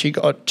 and she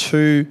got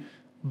 2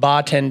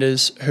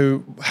 bartenders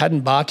who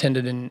hadn't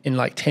bartended in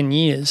like 10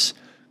 years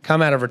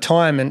come out of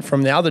retirement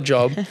from the other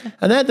job,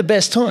 and they had the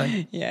best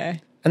time. Yeah.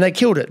 And they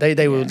killed it.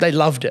 They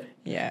loved it.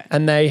 Yeah.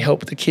 And they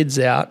helped the kids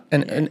out,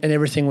 and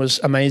everything was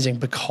amazing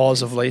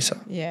because of Lisa.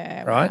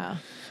 Yeah. Right? Wow.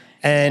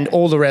 And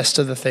all the rest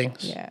of the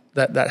things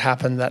that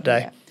happened that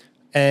day. Yeah.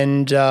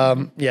 And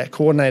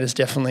coordinators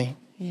definitely.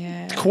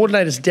 Yeah.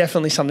 Coordinators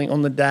definitely something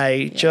on the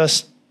day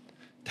just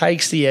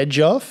takes the edge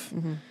off.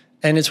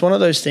 And it's one of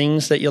those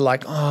things that you're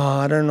like, oh,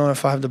 I don't know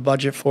if I have the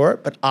budget for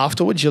it. But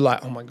afterwards you're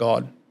like, oh my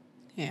God.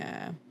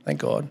 Yeah. Thank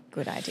God.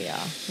 Good idea.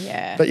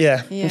 Yeah. But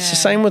it's the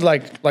same with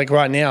like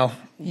right now.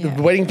 Yeah.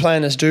 The wedding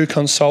planners do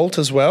consult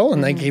as well,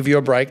 and they give you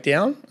a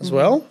breakdown as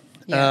well.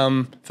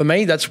 Yeah. For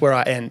me, that's where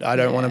I end. I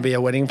don't want to be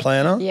a wedding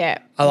planner. Yeah.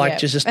 I like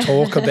to just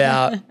talk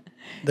about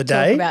the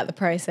day. Talk about the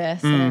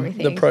process and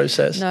everything. The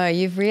process. No,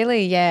 you've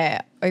really,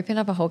 opened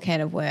up a whole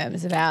can of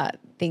worms about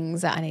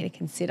things that I need to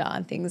consider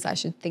and things I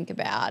should think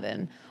about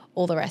and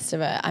all the rest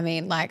of it. I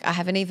mean, like I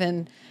haven't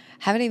even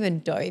haven't even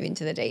dove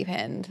into the deep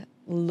end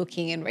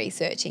looking and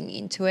researching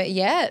into it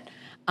yet.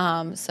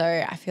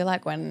 So I feel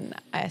like when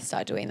I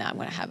start doing that, I'm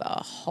going to have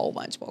a whole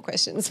bunch more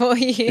questions for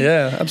you.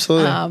 Yeah,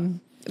 absolutely.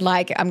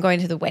 Like I'm going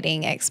to the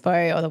wedding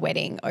expo or the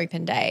wedding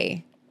open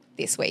day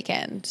this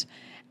weekend,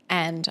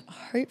 and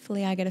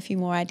hopefully I get a few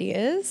more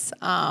ideas.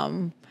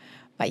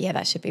 But yeah,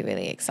 that should be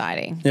really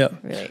exciting. Yeah.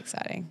 Really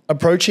exciting.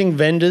 Approaching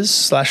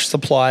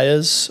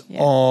vendors/suppliers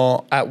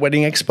or at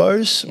wedding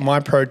expos, my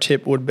pro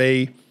tip would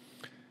be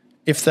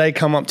if they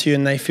come up to you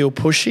and they feel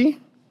pushy,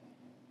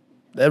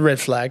 they're red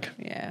flag.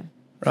 Yeah.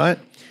 Right?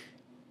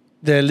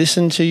 They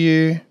listen to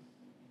you.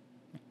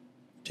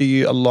 Do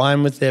you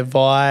align with their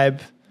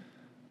vibe?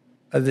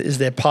 Is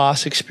there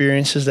past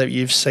experiences that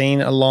you've seen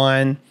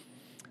align?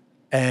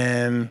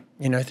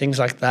 Things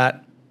like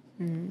that.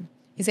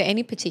 Is there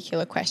any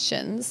particular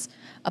questions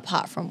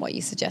apart from what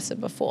you suggested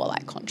before,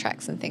 like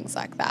contracts and things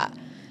like that,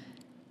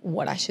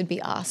 what I should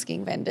be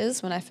asking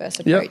vendors when I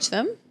first approach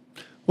them?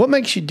 What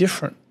makes you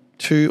different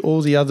to all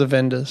the other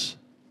vendors?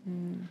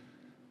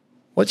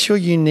 What's your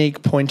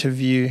unique point of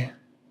view?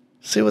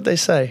 See what they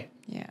say.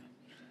 Yeah.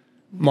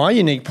 My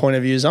unique point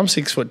of view is I'm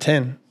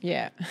 6'10".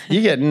 Yeah.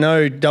 You get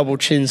no double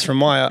chins from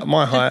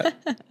my height,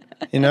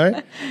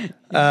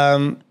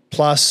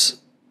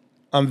 plus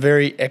I'm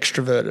very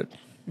extroverted.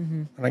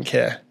 I don't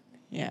care.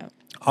 Yeah.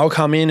 I'll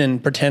come in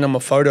and pretend I'm a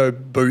photo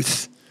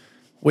booth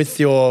with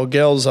your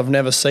girls I've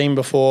never seen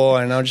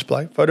before, and I'll just be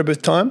like, photo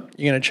booth time,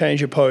 you're going to change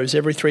your pose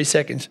every 3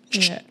 seconds.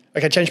 Yeah.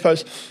 Okay, change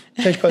pose.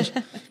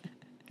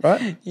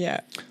 Right?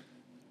 Yeah.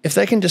 If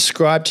they can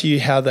describe to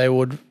you how they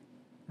would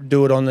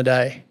do it on the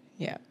day,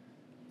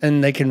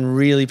 and they can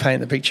really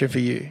paint the picture for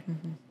you,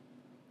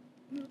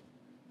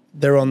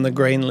 they're on the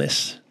green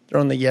list. They're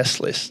on the yes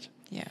list.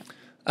 Yeah.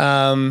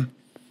 Another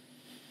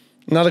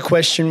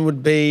question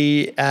would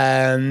be,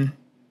 how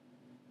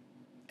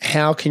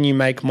can you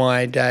make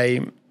my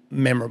day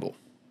memorable?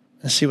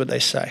 And see what they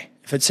say.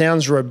 If it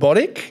sounds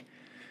robotic,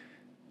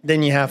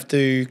 then you have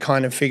to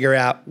kind of figure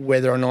out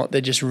whether or not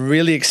they're just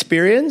really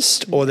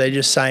experienced or they're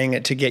just saying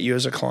it to get you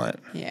as a client.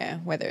 Yeah,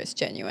 whether it's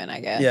genuine, I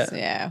guess.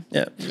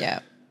 Yeah.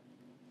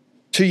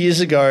 2 years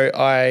ago,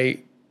 I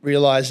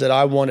realized that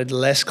I wanted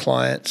less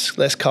clients,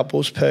 less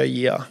couples per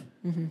year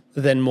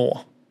than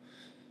more.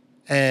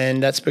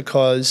 And that's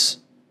because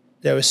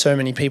there were so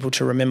many people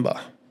to remember.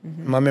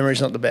 My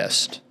memory's not the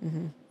best,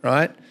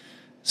 right?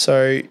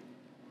 So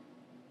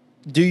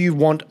do you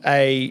want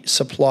a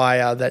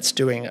supplier that's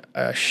doing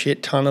a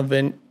shit ton of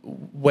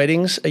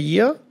weddings a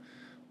year?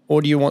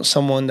 Or do you want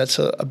someone that's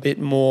a bit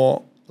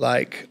more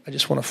like, I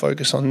just want to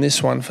focus on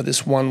this one for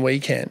this one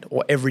weekend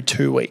or every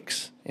 2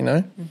 weeks,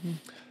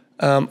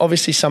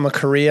 Obviously, some are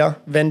career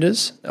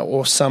vendors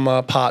or some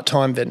are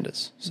part-time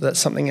vendors. So that's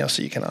something else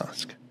that you can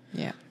ask.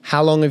 Yeah.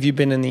 How long have you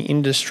been in the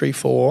industry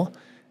for?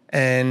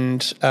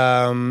 And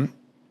how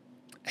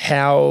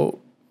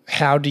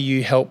do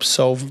you help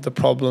solve the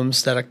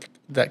problems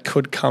that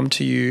could come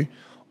to you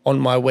on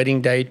my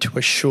wedding day to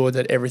assure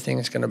that everything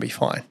is going to be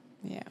fine?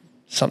 Yeah.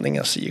 Something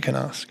else that you can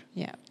ask.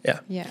 Yeah. Yeah.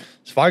 Yeah.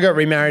 So if I got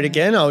remarried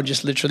again, I would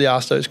just literally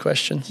ask those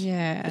questions.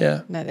 Yeah.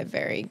 Yeah. No, they're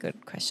very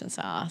good questions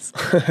to ask.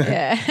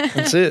 Yeah.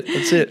 That's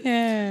it.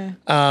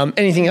 Yeah.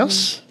 Anything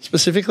else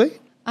specifically?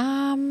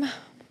 I'm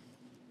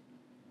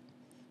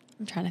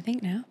trying to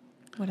think now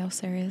what else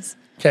there is.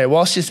 Okay,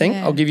 whilst you think,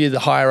 I'll give you the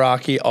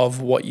hierarchy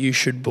of what you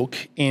should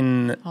book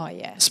in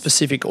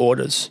specific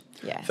orders.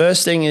 Yeah.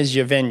 First thing is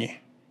your venue.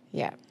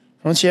 Yeah.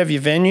 Once you have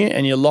your venue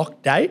and your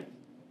locked date,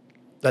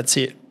 that's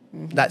it.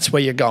 That's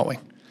where you're going.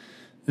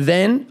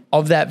 Then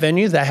of that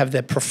venue, they have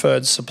their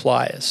preferred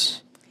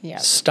suppliers. Yeah.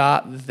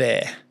 Start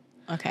there.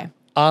 Okay.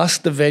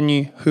 Ask the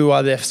venue who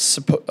are their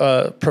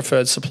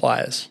preferred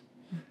suppliers.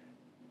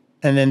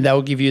 And then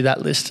they'll give you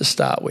that list to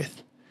start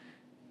with.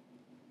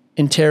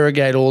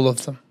 Interrogate all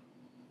of them.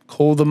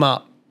 Call them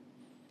up.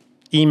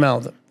 Email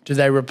them. Do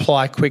they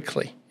reply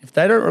quickly? If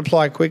they don't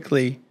reply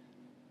quickly,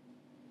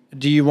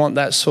 do you want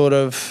that sort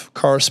of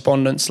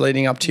correspondence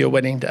leading up to your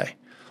wedding day?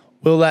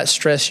 Will that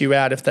stress you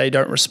out if they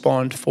don't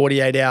respond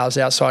 48 hours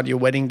outside your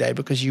wedding day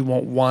because you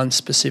want one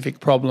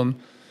specific problem?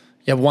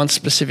 You have one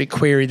specific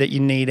query that you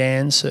need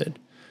answered.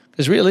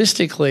 Because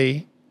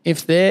realistically,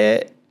 if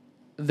they're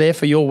there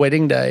for your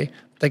wedding day,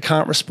 they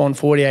can't respond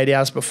 48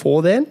 hours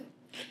before then,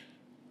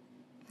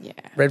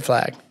 red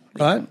flag,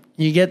 right?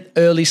 You get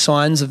early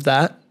signs of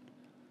that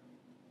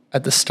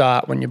at the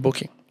start when you're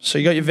booking. So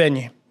you got your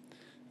venue.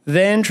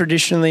 Then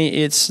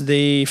traditionally it's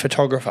the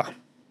photographer.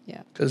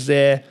 Yeah. Because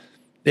they're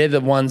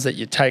the ones that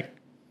you take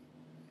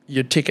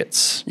your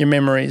tickets, your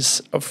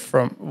memories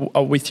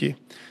are with you.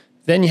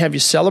 Then you have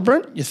your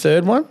celebrant. Your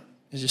third one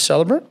is your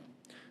celebrant,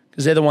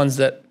 because they're the ones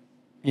that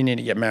you need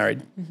to get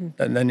married,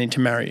 and they need to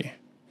marry you.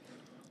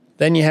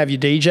 Then you have your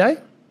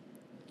DJ,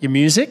 your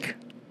music,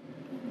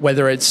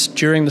 whether it's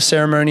during the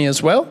ceremony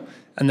as well,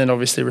 and then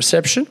obviously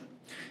reception.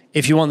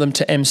 If you want them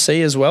to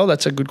MC as well,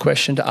 that's a good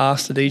question to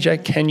ask the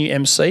DJ. Can you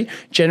MC?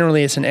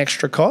 Generally, it's an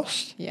extra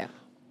cost. Yeah.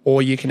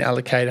 Or you can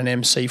allocate an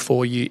MC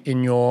for you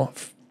in your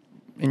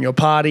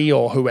party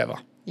or whoever.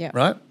 Yeah.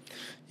 Right?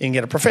 You can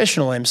get a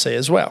professional MC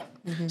as well.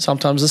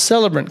 Sometimes the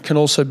celebrant can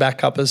also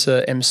back up as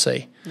a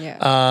MC.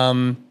 Yeah.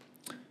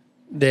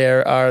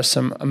 There are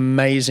some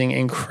amazing,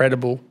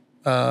 incredible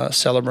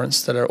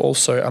celebrants that are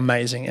also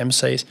amazing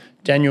MCs.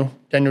 Daniel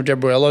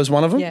Debriello is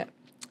one of them. Yeah.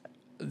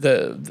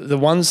 The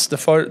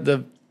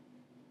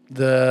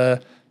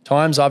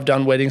times I've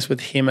done weddings with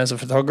him as a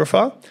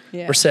photographer,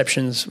 Yeah.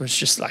 receptions was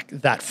just like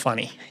that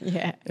funny.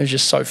 Yeah. It was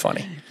just so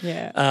funny.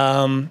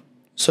 Yeah.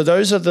 So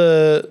those are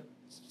the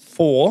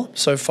 4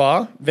 so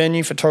far: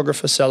 venue,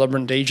 photographer,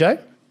 celebrant, DJ.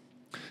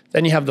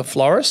 Then you have the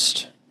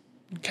florist.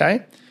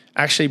 Okay.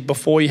 Actually,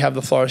 before you have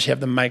the florist, you have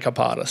the makeup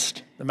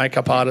artist. The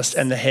makeup artist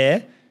and the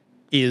hair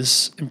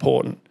is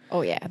important.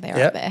 Oh yeah,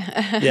 they're up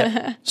there.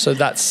 Yeah. So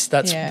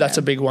that's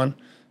a big one.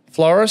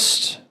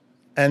 Florist,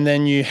 and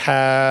then you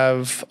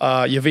have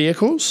your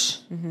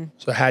vehicles.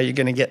 So how you're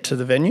going to get to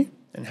the venue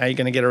and how you're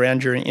going to get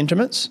around during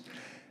intimates.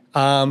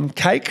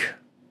 Cake,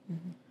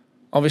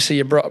 obviously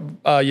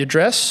your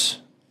dress,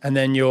 and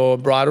then your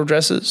bridal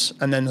dresses,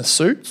 and then the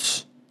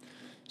suits.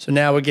 So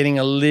now we're getting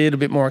a little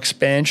bit more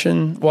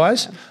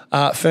expansion-wise.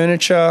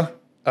 Furniture,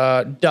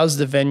 does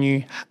the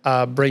venue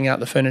bring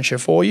out the furniture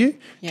for you?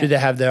 Yeah. Do they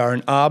have their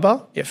own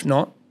arbor? If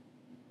not,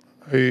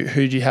 who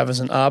do you have as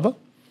an arbor?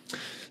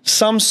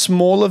 Some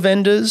smaller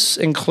vendors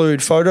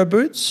include photo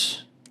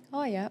booths.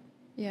 Oh yeah.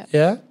 Yeah.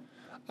 Yeah.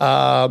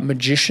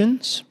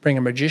 Magicians, bring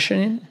a magician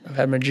in. I've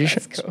had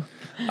magicians. That's cool.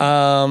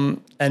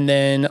 And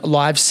then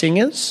live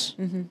singers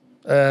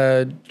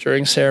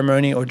during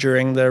ceremony or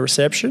during the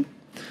reception.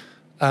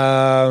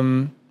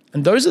 And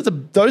those are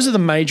the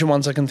major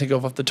ones I can think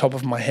of off the top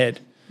of my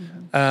head.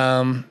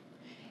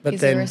 But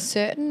Is then, there a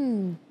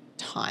certain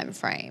time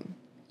frame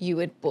you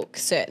would book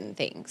certain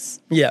things?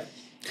 yeah.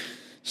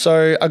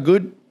 So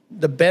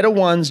the better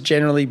ones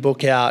generally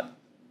book out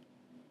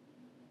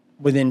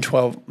within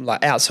 12,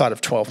 like outside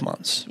of 12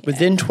 months. Yeah.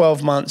 Within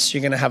 12 months,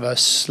 you're going to have a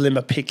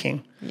slimmer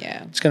picking.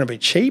 Yeah. It's going to be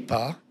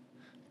cheaper,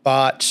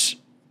 but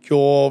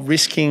you're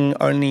risking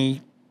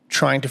only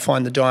trying to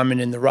find the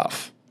diamond in the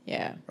rough.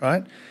 Yeah.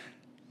 Right?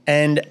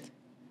 And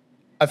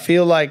I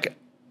feel like,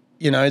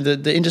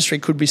 the industry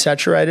could be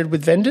saturated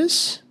with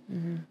vendors,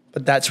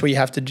 but that's where you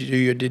have to do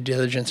your due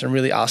diligence and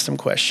really ask them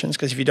questions,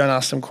 because if you don't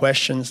ask them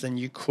questions, then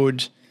you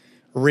could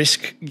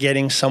risk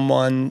getting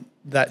someone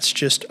that's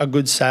just a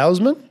good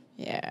salesman,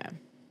 Yeah.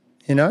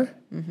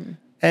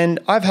 And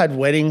I've had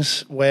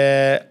weddings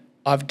where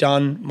I've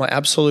done my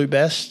absolute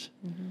best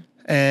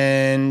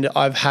and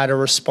I've had a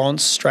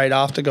response straight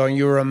after going,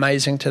 "You were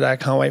amazing today. I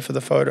can't wait for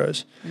the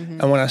photos."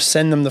 And when I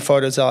send them the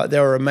photos, they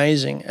were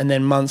amazing. And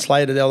then months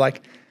later, they're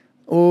like,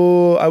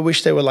 "Oh, I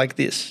wish they were like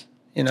this,"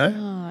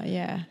 Oh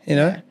yeah.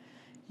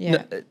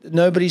 Yeah.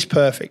 Nobody's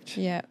perfect.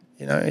 Yeah.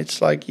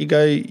 It's like you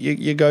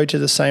go to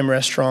the same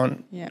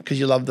restaurant Yeah. because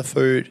you love the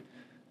food,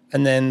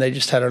 and then they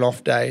just had an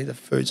off day. The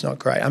food's not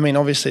great. I mean,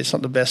 obviously it's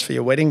not the best for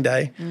your wedding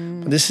day,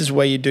 but this is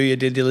where you do your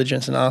due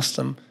diligence and ask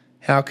them,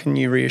 how can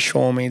you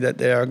reassure me that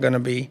they are going to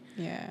be,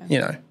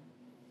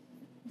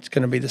 it's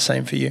going to be the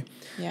same for you.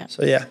 Yeah.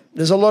 So yeah,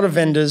 there's a lot of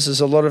vendors.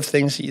 There's a lot of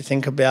things that you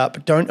think about,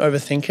 but don't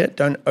overthink it.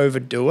 Don't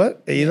overdo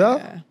it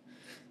either. Yeah.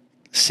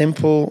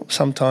 Simple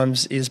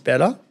sometimes is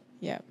better.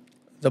 Yeah.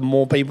 The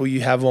more people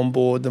you have on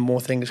board, the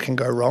more things can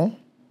go wrong.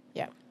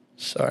 Yeah.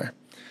 So,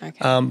 Okay.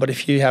 but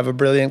if you have a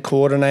brilliant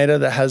coordinator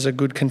that has a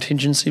good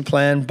contingency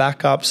plan,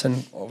 backups,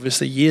 and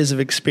obviously years of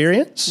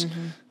experience,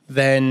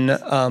 then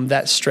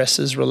that stress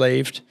is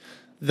relieved.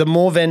 The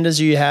more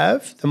vendors you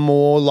have, the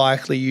more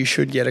likely you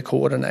should get a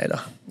coordinator.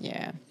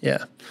 Yeah.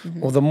 Yeah.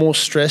 Or the more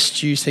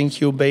stressed you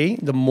think you'll be,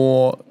 the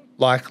more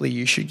likely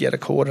you should get a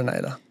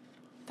coordinator.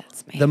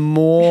 That's me. The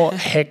more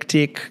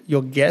hectic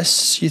your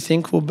guests you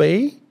think will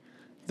be,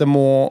 the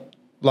more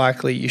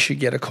likely you should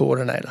get a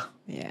coordinator.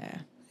 Yeah.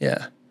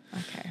 Yeah.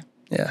 Okay.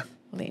 Yeah.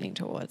 Leaning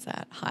towards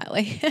that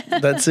highly.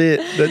 That's it.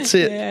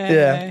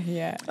 Yeah.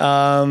 Yeah.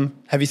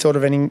 Have you thought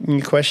of any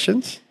new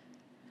questions?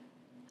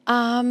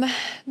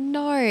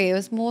 No, it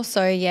was more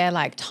so,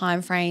 like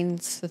time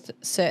frames for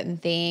certain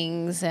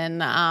things and,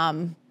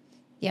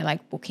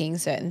 like booking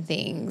certain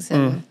things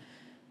and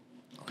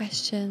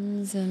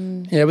questions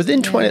and. Yeah,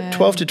 within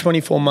 12 to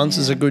 24 months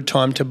is a good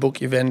time to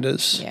book your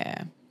vendors.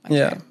 Yeah. Okay.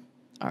 Yeah.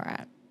 All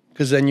right.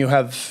 Because then you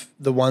have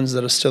the ones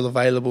that are still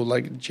available,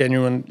 like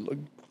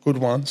genuine good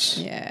ones.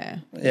 Yeah.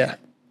 Yeah.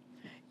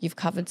 You've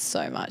covered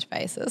so much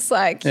basis.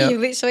 Like Yeah. you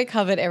literally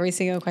covered every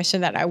single question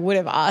that I would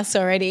have asked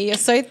already. You're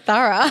so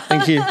thorough.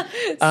 Thank you.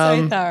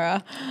 So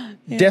thorough.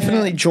 Yeah.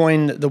 Definitely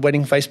join the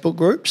wedding Facebook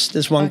groups.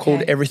 There's one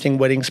called Okay. Everything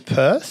Weddings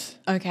Perth.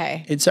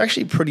 Okay. It's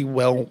actually pretty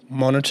well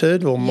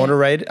monitored or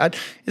moderated. It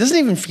doesn't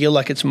even feel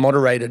like it's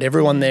moderated.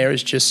 Everyone there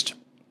is just,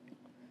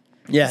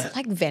 Is it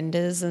like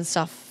vendors and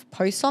stuff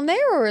post on there,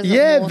 or is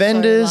it more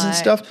vendors so and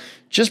like- stuff.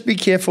 Just be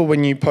careful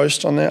when you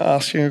post on there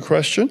asking a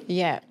question,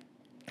 Yeah.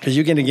 because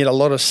you're going to get a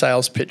lot of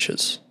sales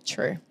pitches,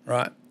 True.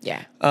 right?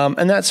 Yeah.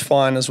 And that's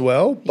fine as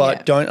well, but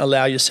Yeah. don't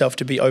allow yourself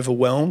to be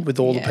overwhelmed with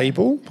all the Yeah.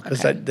 people,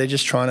 because Okay. they're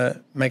just trying to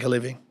make a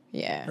living,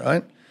 Yeah.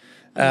 right?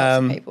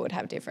 Lots of people would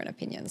have different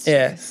opinions.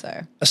 yeah. Too,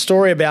 so. A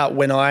story about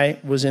when I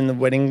was in the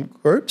wedding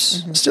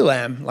groups, still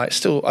am, I've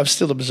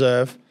still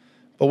observe.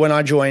 But when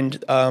I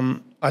joined,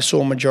 I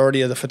saw a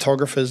majority of the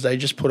photographers, they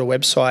just put a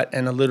website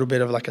and a little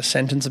bit of like a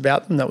sentence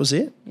about them. That was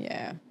it.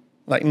 Yeah.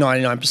 Like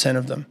 99%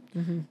 of them.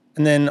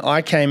 And then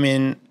I came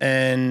in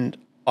and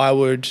I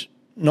would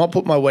not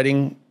put my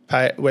wedding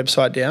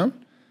website down.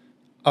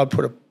 I'd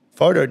put a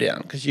photo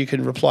down because you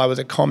can reply with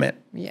a comment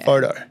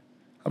photo.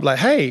 I'd be like,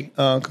 hey,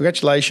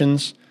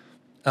 congratulations.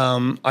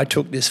 I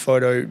took this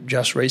photo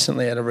just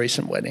recently at a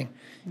recent wedding.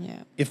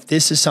 Yeah. If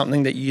this is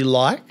something that you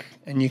like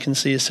and you can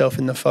see yourself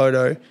in the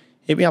photo,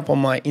 hit me up on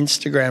my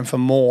Instagram for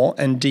more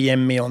and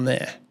DM me on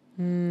there.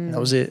 And that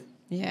was it.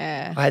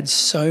 Yeah. I had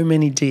so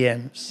many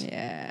DMs.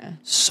 Yeah.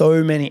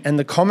 So many. And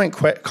the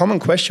common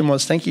question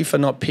was, thank you for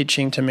not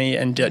pitching to me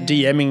and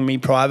DMing me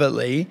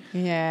privately.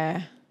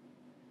 Yeah.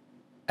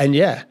 And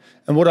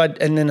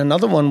and then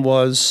another one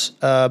was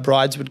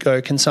brides would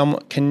go,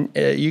 can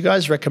you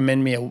guys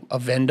recommend me a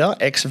vendor,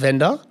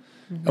 ex-vendor?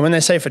 And when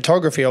they say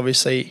photography,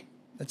 obviously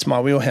it's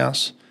my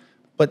wheelhouse,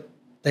 but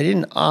they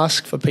didn't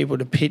ask for people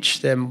to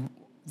pitch them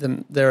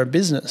they're a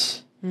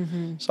business.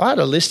 So I had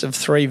a list of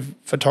 3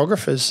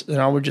 photographers and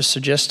I would just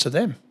suggest to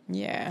them.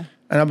 Yeah.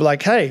 And I'd be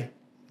like, hey,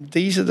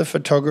 these are the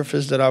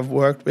photographers that I've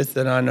worked with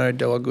that I know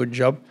do a good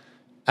job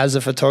as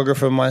a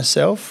photographer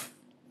myself,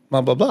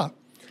 blah, blah, blah.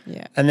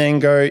 Yeah. And then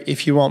go,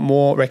 if you want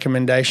more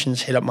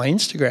recommendations, hit up my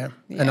Instagram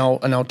and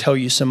I'll tell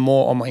you some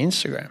more on my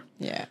Instagram.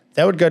 Yeah.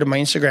 They would go to my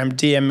Instagram,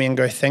 DM me and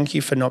go, thank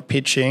you for not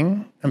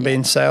pitching and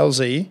being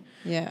salesy.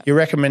 Yeah. Your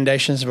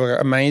recommendations were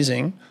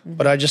amazing,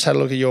 but I just had a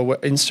look at your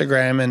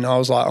Instagram and I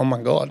was like, oh my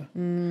God.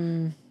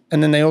 And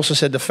then they also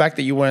said the fact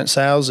that you weren't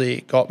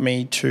salesy got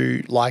me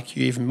to like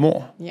you even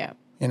more. Yeah.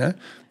 You know,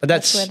 but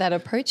that's where that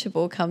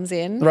approachable comes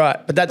in. Right.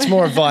 But that's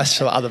more advice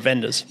for other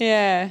vendors.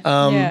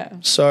 Yeah.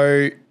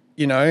 So,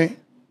 you know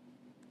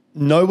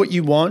what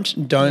you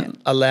want. Don't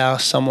allow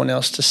someone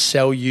else to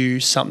sell you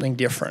something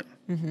different.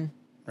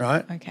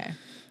 Right. Okay.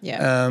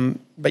 Yeah.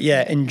 But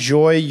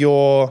enjoy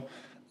your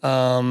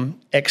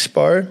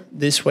expo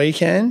this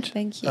weekend.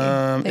 Thank you.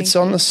 It's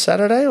on the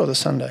Saturday or the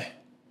Sunday?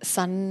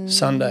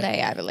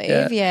 Sunday, I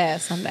believe. Yeah,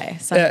 Sunday.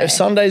 Yeah, if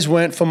Sundays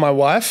weren't for my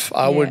wife,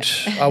 I would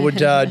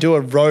do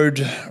a road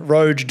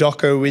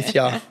doco with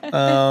you.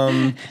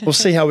 We'll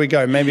see how we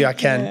go. Maybe I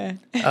can.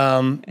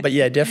 But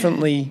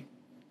definitely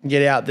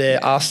get out there,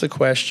 ask the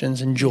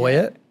questions, enjoy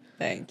it.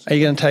 Thank you. Are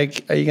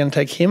you gonna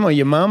take him or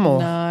your mum or?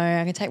 No,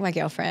 I'm gonna take my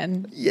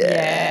girlfriend.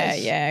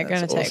 Yes, Yeah. I'm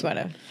gonna take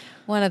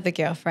one of the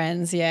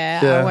girlfriends.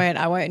 Yeah.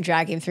 I won't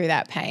drag him through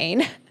that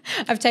pain.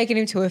 I've taken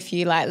him to a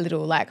few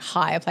little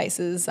higher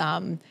places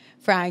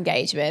for our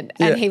engagement,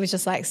 and he was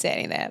just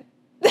standing there.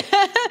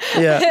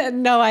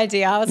 No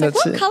idea. I was like,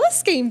 what color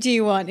scheme do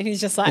you want? And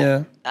he's just like,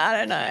 I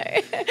don't know.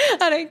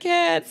 I don't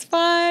care. It's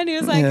fine. He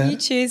was like, you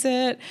choose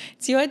it.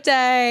 It's your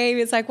day.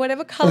 It's like,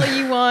 whatever color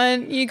you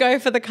want, you go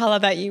for the color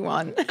that you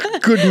want.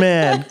 Good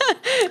man.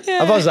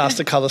 I was asked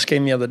a color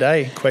scheme the other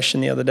day.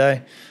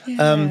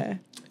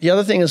 The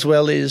other thing as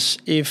well is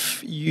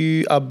if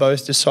you are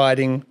both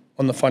deciding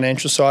on the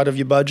financial side of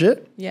your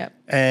budget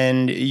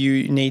and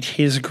you need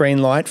his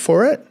green light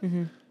for it,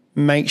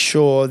 make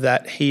sure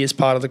that he is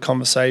part of the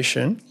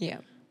conversation.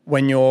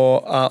 When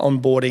you're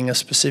onboarding a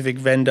specific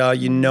vendor,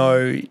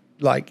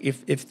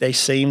 if they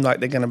seem like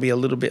they're going to be a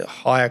little bit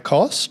higher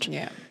cost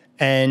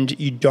and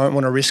you don't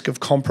want a risk of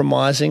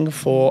compromising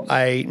for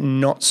a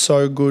not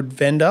so good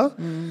vendor,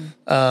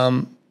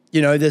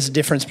 there's a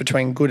difference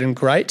between good and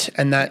great,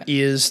 and that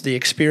is the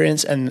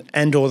experience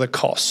and or the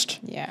cost.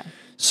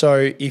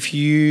 So if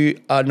you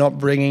are not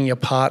bringing your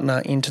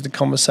partner into the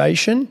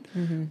conversation,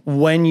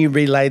 when you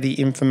relay the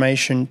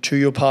information to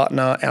your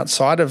partner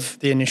outside of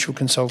the initial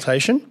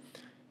consultation,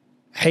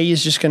 he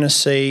is just going to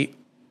see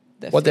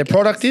what their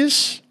product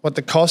is, what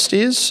the cost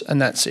is,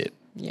 and that's it.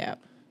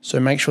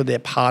 So make sure they're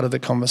part of the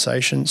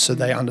conversation so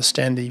they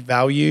understand the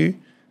value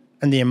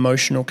and the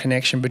emotional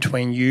connection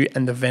between you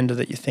and the vendor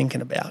that you're thinking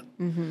about.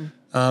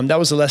 That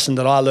was a lesson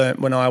that I learned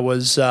when I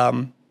was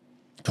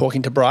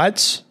talking to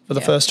brides for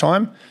the first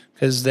time,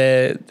 because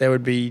they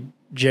would be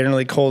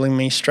generally calling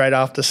me straight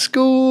after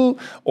school,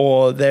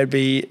 or there'd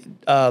be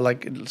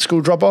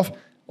school drop-off,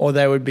 or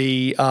they would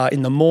be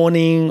in the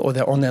morning, or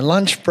they're on their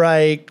lunch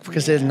break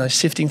because they're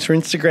sifting through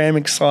Instagram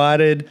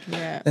excited.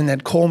 And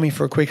they'd call me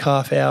for a quick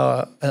half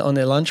hour on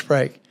their lunch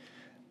break.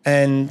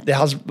 And their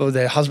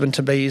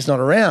husband-to-be is not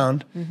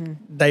around,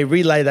 they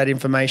relay that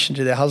information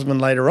to their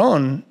husband later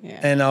on,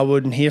 and I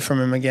wouldn't hear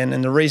from him again.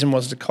 And the reason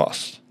was the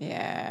cost.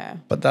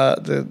 But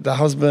the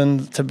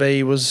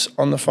husband-to-be was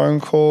on the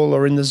phone call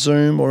or in the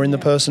Zoom or in the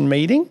person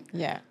meeting.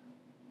 The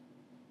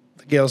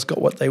girls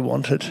got what they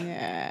wanted.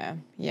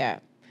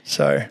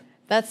 So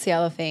that's the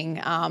other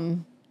thing.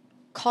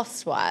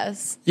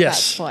 Cost-wise, yes,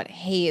 that's what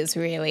he is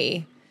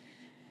really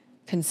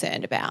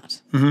concerned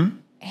about.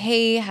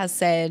 He has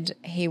said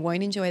he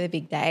won't enjoy the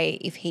big day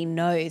if he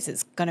knows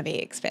it's going to be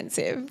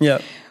expensive.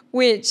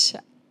 Which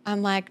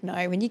I'm like,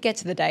 no, when you get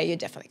to the day, you're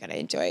definitely going to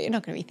enjoy it. You're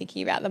not going to be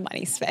thinking about the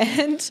money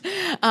spent.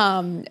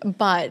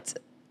 But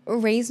a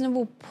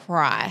reasonable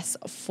price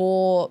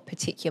for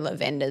particular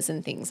vendors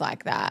and things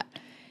like that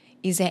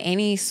is there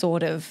any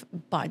sort of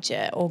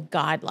budget or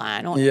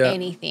guideline or Yeah.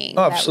 anything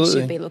Oh, that we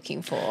absolutely. should be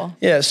looking for?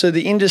 Yeah, so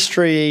the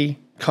industry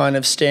kind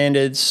of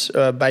standards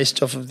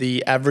based off of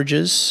the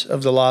averages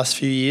of the last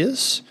few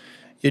years,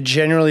 you're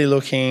generally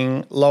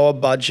looking lower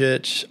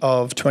budget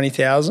of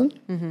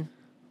 20,000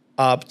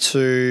 up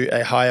to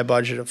a higher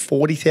budget of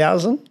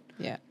 40,000,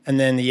 Yeah. and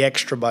then the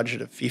extra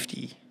budget of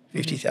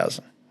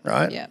 50,000,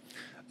 right? Yeah.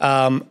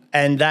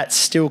 And that's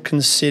still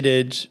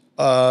considered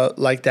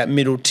like that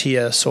middle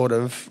tier sort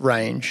of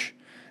range.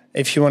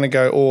 If you want to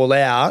go all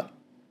out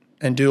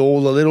and do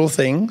all the little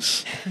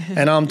things,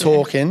 and I'm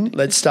talking,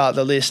 let's start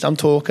the list. I'm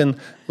talking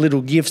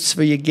little gifts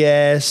for your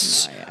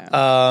guests,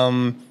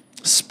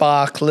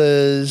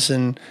 sparklers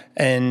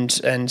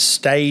and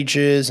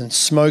stages and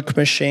smoke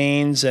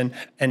machines and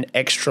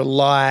extra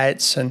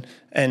lights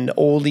and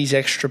all these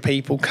extra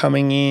people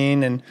coming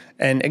in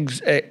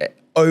and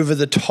over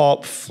the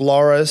top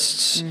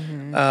florists,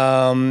 and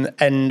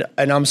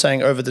I'm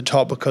saying over the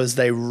top because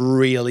they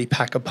really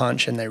pack a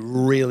punch and they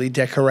really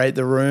decorate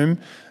the room.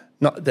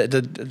 Not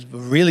that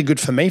really good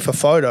for me for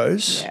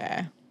photos,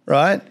 Yeah.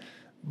 right?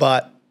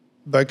 But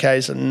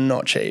bouquets are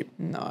not cheap.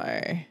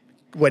 No.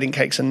 Wedding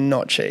cakes are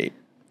not cheap,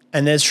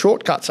 and there's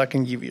shortcuts I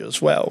can give you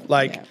as well.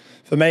 Like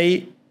for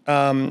me,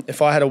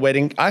 if I had a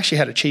wedding, I actually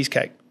had a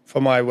cheesecake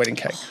for my wedding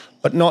cake,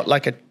 but not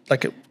like a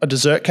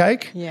dessert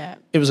cake. Yeah.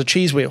 It was a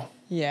cheese wheel.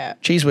 Yeah.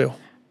 Cheese wheel.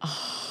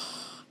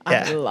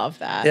 I love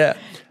that. Yeah.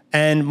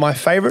 And my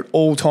favorite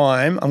all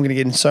time, I'm going to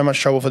get in so much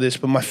trouble for this,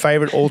 but my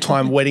favorite all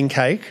time wedding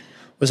cake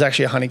was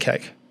actually a honey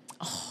cake.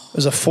 It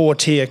was a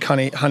 4-tier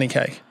honey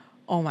cake.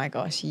 Oh my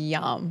gosh,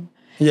 yum.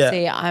 Yeah.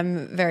 See,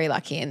 I'm very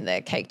lucky in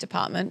the cake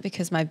department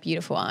because my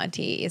beautiful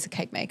auntie is a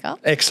cake maker.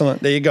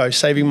 Excellent. There you go.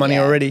 Saving money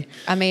Yeah. already.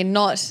 I mean,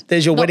 not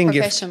There's your not wedding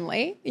gift.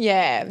 professionally.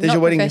 Yeah, There's not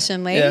your wedding gift.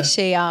 professionally.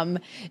 Yeah.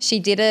 She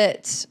did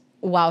it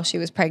while she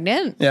was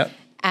pregnant. Yeah.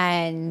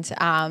 And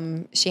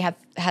she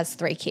has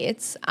 3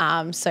 kids.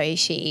 So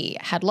she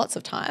had lots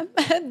of time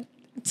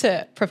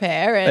to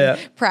prepare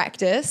and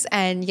practice.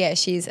 And yeah,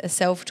 she's a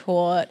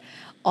self-taught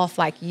off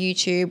like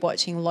YouTube,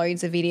 watching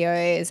loads of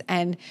videos,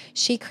 and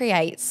she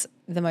creates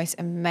the most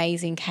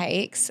amazing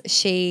cakes.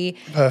 She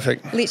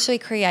Perfect. literally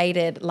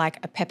created like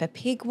a Peppa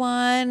Pig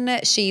one.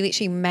 She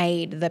literally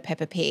made the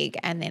Peppa Pig,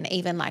 and then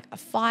even like a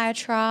fire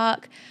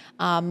truck.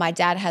 My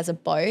dad has a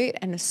boat,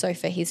 and so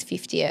for his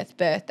 50th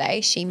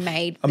birthday, she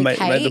made the cake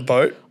made the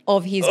boat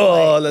of his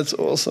Oh, boat. that's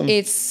awesome.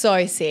 It's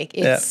so sick.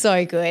 It's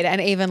so good. And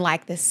even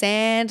like the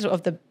sand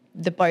of the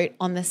boat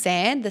on the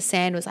sand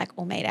was like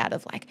all made out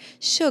of like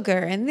sugar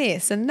and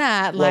this and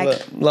that.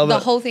 Love the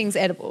it. whole thing's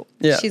edible.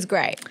 Yeah. She's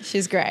great.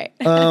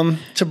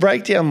 To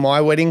break down my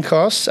wedding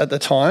costs at the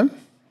time,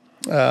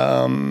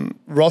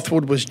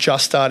 Rothwood was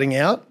just starting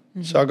out,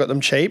 so I got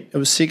them cheap. It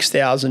was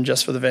 $6,000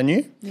 just for the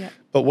venue. Yeah.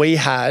 But we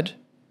had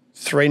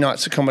 3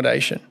 nights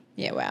accommodation.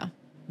 Yeah, wow.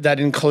 That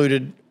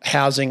included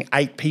housing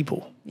 8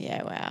 people.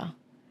 Yeah, wow.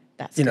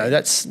 That's You know,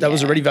 good. that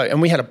was already valuable.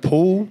 And we had a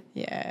pool.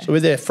 Yeah. So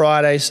we're there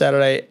Friday,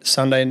 Saturday,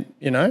 Sunday,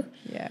 you know.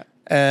 Yeah.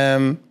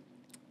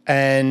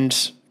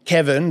 And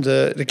Kevin,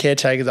 the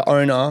caretaker, the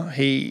owner,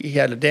 he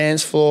had a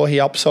dance floor. He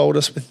upsold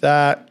us with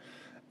that.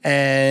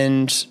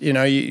 And, you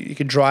know, you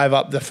could drive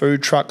up the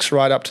food trucks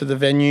right up to the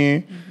venue.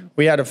 Mm-hmm.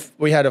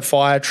 We had a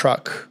fire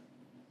truck,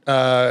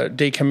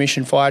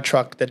 decommissioned fire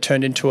truck that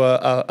turned into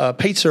a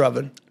pizza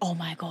oven. Oh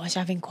my gosh,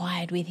 I've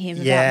inquired with him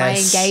about my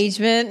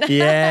engagement.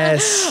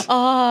 Yes.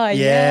 Oh,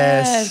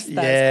 yes.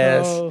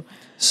 That's cool.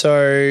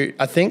 So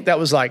I think that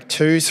was like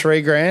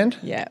 $2-3 grand.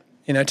 Yeah.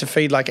 You know, to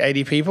feed like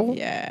 80 people.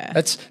 Yeah.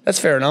 That's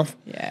fair enough.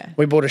 Yeah.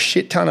 We bought a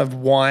shit ton of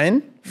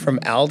wine from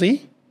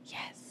Aldi.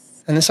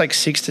 Yes. And it's like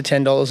 $6 to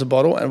 $10 a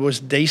bottle, and it was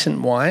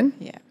decent wine.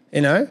 Yeah.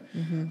 You know?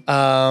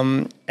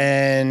 Mm-hmm.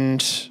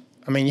 And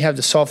I mean, you have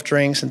the soft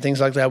drinks and things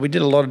like that. We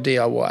did a lot of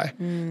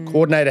DIY.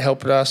 Coordinator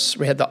helped us.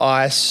 We had the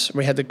ice.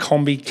 We had the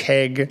combi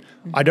keg.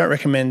 I don't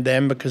recommend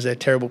them because they're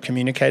terrible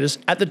communicators.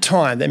 At the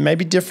time, they may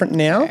be different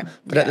now,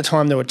 but at the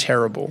time they were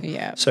terrible.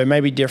 Yeah. So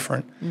maybe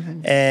different.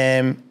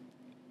 And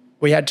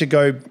we had to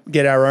go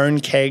get our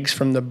own kegs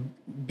from the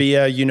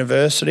beer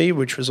university,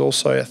 which was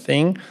also a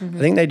thing. I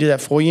think they do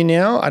that for you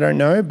now. I don't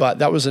know, but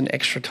that was an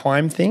extra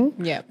time thing.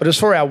 Yeah. But it was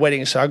for our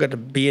wedding, so I got to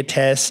beer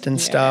test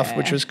and stuff,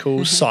 which was cool.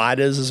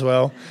 Ciders as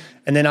well.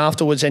 And then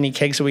afterwards, any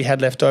kegs that we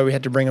had left over, we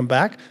had to bring them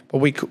back. But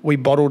we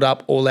bottled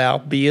up all our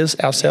beers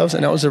ourselves,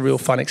 and that was a real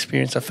fun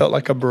experience. I felt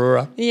like a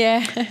brewer.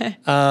 Yeah.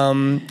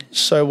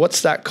 So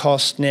what's that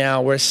cost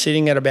now? We're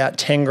sitting at about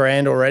 10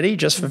 grand already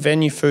just for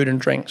venue, food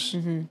and drinks.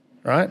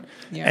 Right?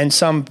 Yeah. And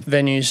some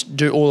venues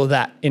do all of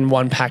that in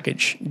one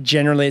package.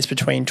 Generally, it's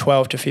between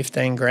 12 to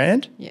 15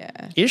 grand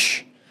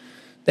ish.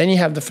 Then you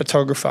have the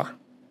photographer.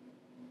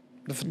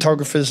 The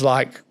photographer's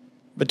like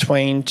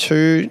between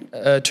 2,000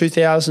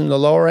 the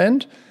lower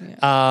end,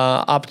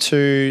 up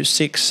to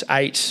 6,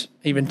 8,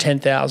 even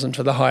 10,000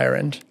 for the higher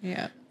end.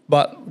 Yeah.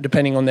 But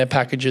depending on their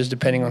packages,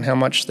 depending on how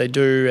much they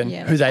do and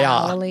who they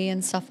are. Hourly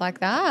and stuff like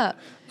that.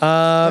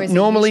 Or is it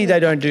Normally usually they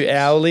don't do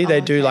hourly.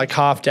 They do okay. like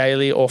half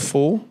daily or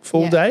full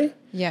day,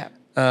 Yeah.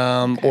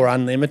 or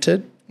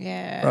unlimited,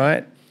 Yeah.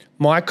 right?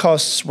 my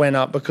costs went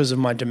up because of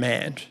my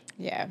demand.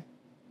 Yeah.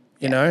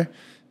 You know,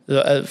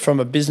 from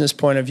a business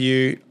point of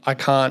view, I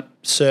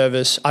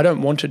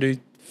don't want to do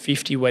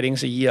 50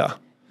 weddings a year.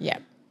 Yeah.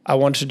 I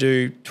want to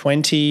do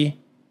 20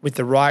 with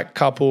the right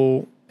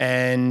couple,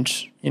 and,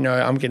 you know,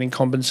 I'm getting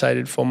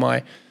compensated for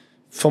my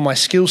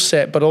skill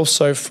set, but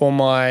also for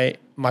my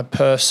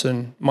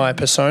persona.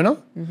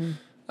 Mm-hmm.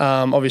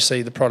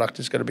 Obviously the product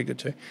has got to be good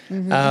too.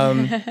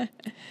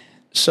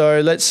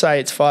 So let's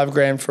say it's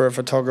 $5,000 for a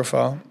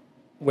photographer.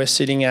 We're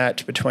sitting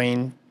at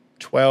between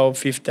 12,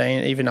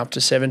 15, even up to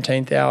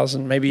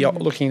 17,000, maybe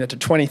looking at to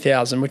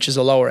 20,000, which is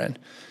a lower end.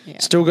 Yeah.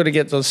 Still got to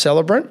get the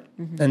celebrant,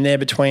 and they're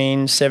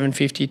between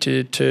 750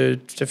 to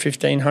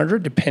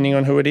 1,500, depending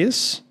on who it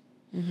is.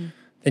 Mm-hmm.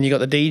 Then you got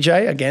the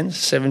DJ, again,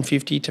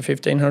 750 to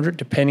 1,500,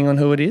 depending on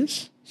who it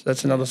is. So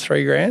that's another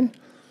 $3,000.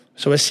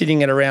 So we're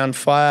sitting at around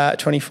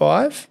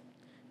 25.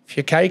 If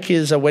your cake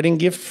is a wedding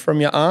gift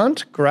from your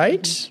aunt,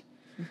 great.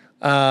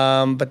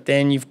 But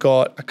then you've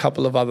got a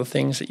couple of other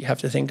things that you have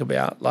to think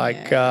about,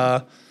 like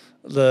the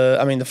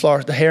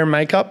hair and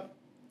makeup.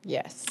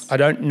 Yes. I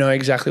don't know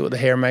exactly what the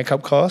hair and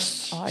makeup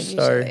costs. Oh,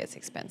 usually it's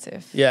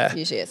expensive. Yeah.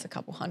 Usually it's a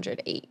couple $100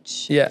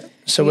 each. Yeah.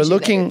 So usually we're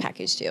looking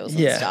package deals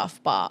and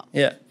stuff, but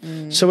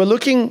So we're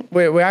looking.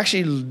 We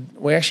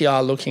actually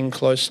are looking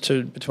close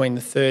to between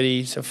the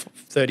 $30,000 to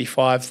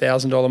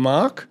 $35,000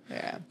 mark.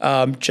 Yeah.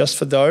 Just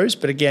for those,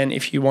 but again,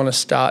 if you want to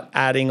start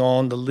adding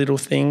on the little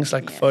things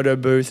like photo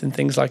booth and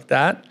things like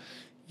that,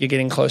 you're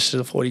getting close to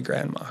the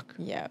 $40,000 mark.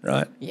 Yeah.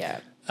 Right.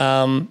 Yeah.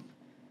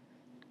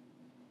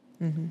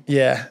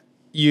 Yeah.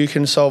 You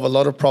can solve a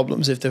lot of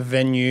problems if the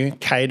venue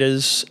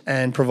caters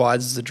and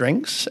provides the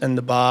drinks, and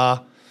the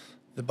bar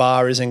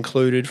is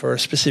included for a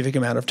specific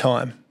amount of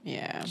time.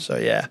 Yeah. So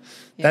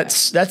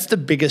that's the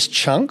biggest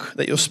chunk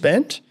that you'll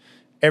spend.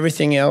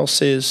 Everything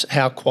else is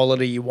how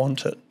quality you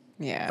want it.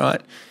 Yeah.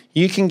 Right.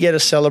 You can get a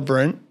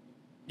celebrant.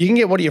 You can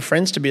get one of your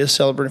friends to be a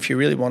celebrant if you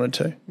really wanted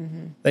to.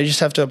 Mm-hmm. They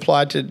just have to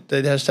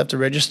they just have to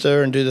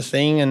register and do the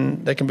thing,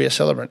 and they can be a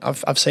celebrant.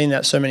 I've seen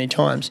that so many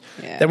times.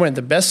 Yeah. They weren't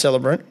the best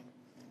celebrant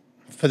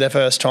for their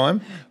first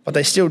time, but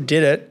they still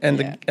did it, and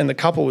the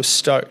couple was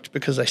stoked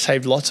because they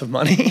saved lots of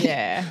money.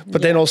 Yeah.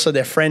 But then also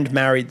their friend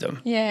married them.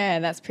 Yeah,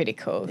 that's pretty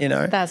cool. You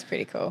know? That's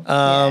pretty cool.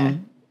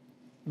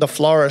 The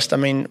florist,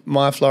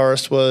 my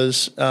florist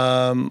was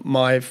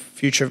my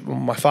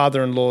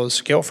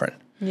father-in-law's girlfriend.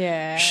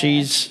 Yeah.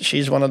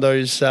 She's one of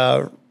those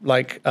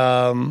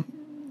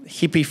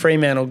hippie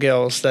Fremantle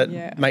girls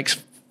that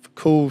makes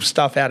cool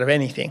stuff out of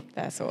anything.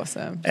 That's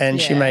awesome. And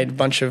she made a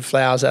bunch of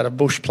flowers out of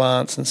bush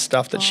plants and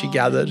stuff that she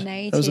gathered.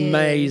 Natives. It was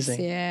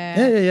amazing.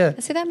 Yeah.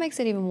 See, that makes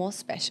it even more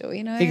special,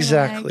 you know?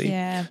 Exactly.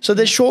 So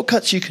there's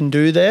shortcuts you can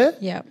do there.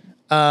 Yeah.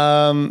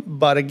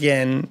 But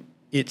again,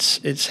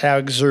 it's how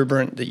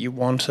exuberant that you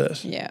want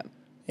it. Yeah.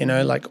 You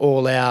know, like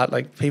all out.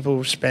 Like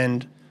people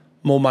spend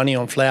more money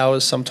on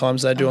flowers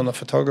sometimes they do on the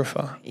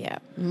photographer. Yeah.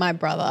 My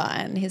brother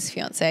and his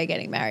fiancée are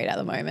getting married at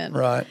the moment.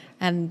 Right.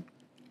 And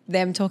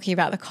them talking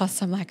about the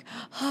costs, I'm like,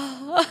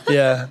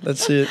 yeah,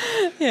 that's it.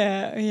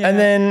 Yeah. And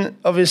then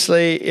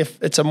obviously if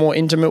it's a more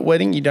intimate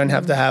wedding, you don't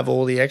have to have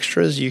all the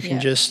extras. You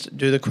can just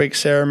do the quick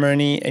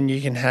ceremony, and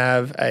you can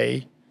have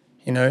a,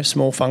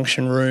 small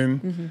function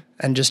room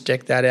and just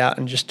deck that out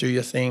and just do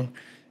your thing.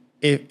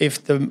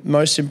 If the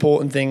most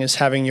important thing is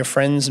having your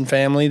friends and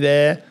family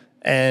there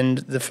and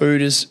the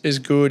food is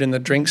good and the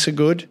drinks are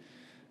good,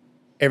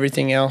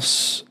 everything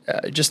else,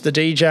 just the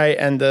DJ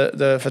and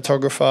the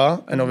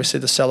photographer and obviously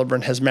the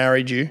celebrant has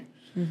married you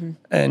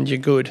and you're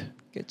good.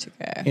 Good to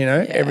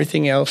go.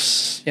 Everything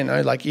else,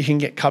 like you can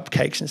get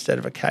cupcakes instead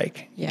of a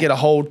cake. Yeah. You get a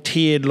whole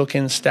tiered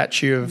looking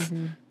statue of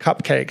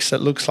cupcakes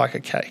that looks like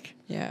a cake.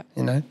 Yeah.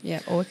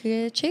 Yeah, or we could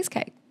get a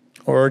cheesecake.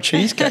 Or a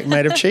cheesecake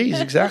made of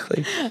cheese,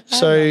 exactly.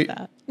 So,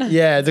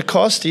 the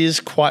cost is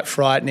quite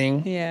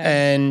frightening. Yeah.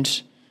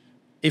 And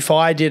if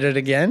I did it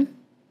again,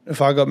 if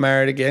I got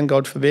married again,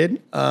 God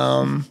forbid,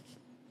 because,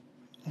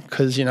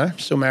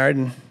 still married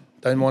and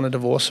don't want a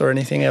divorce or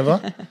anything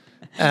ever,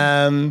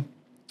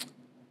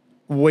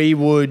 we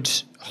would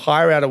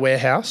hire out a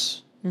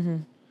warehouse. Mm-hmm.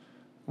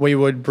 We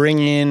would bring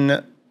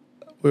in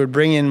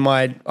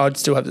I'd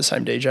still have the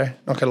same DJ,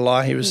 not going to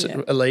lie, he was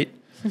elite.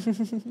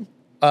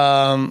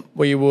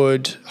 We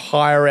would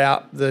hire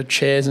out the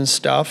chairs and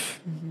stuff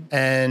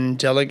and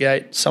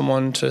delegate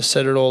someone to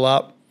set it all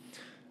up,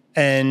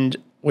 and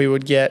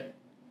we'd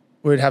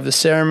have the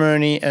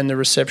ceremony and the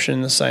reception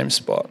in the same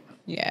spot.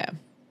 Yeah.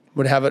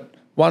 We'd have it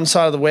one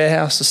side of the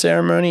warehouse, the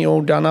ceremony,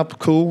 all done up,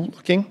 cool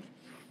looking.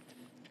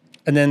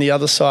 And then the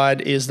other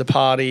side is the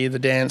party, the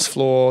dance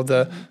floor,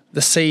 the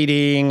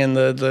seating and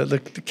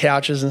the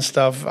couches and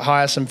stuff,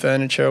 hire some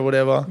furniture or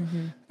whatever.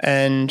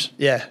 And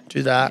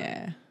do that.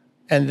 Yeah.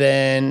 And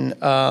then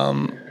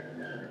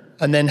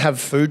have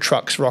food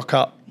trucks rock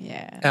up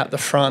out the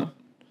front,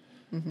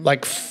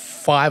 like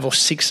 5 or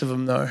 6 of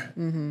them though,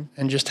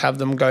 and just have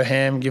them go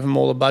ham, give them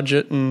all a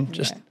budget and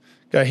just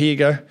go, here you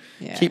go.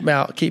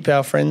 Yeah. Keep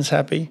our friends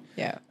happy.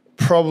 Yeah.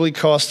 Probably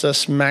cost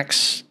us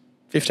max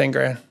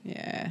 $15,000.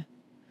 Yeah.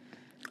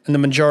 And the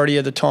majority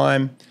of the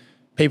time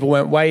people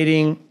weren't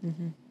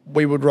waiting.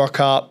 We would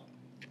rock up.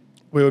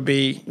 We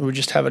would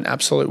just have an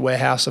absolute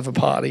warehouse of a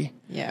party.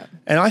 Yeah.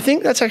 And I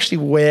think that's actually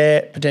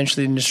where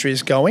potentially the industry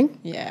is going.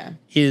 Yeah.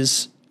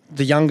 Is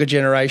the younger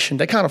generation,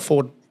 they can't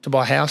afford to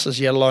buy houses,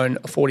 yet alone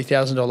a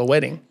 $40,000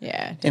 wedding.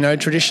 Yeah. You know,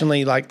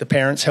 traditionally, like the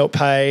parents help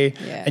pay,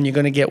 and you're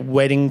going to get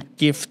wedding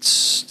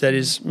gifts that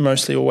is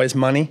mostly always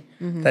money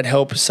that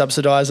help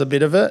subsidize a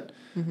bit of it.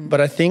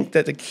 But I think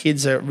that the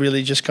kids are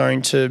really just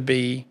going to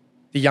be,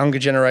 the younger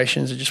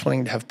generations are just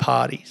wanting to have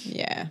parties.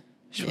 Yeah.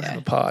 Just want to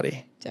have a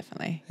party.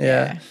 Definitely.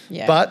 Yeah.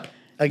 Yeah. But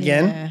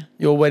again,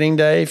 your wedding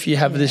day, if you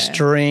have this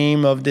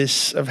dream of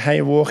how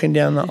you're walking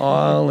down the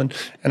aisle, and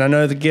I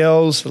know a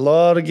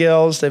lot of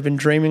girls, they've been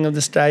dreaming of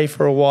this day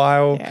for a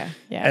while.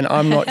 Yeah. And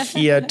I'm not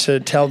here to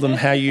tell them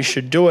how you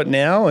should do it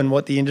now and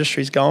what the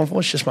industry's going for.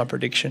 It's just my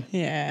prediction.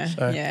 Yeah.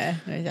 So. Yeah.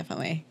 No,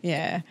 definitely.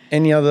 Yeah.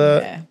 Any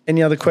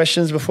other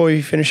questions before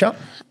you finish up?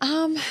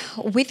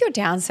 With your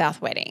down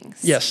south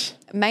weddings. Yes.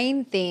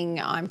 Main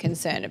thing I'm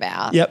concerned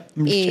about. Yep.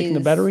 I'm just checking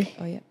the battery.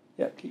 Oh, yeah.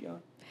 Yep, keep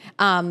going.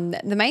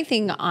 The main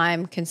thing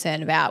I'm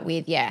concerned about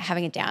with,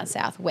 having a down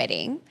south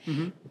wedding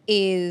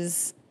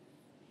is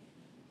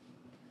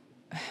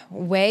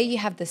where you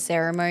have the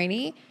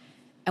ceremony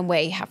and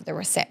where you have the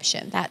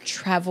reception, that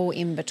travel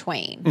in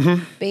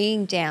between.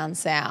 Being down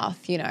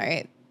south,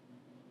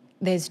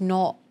 there's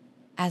not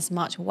as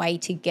much way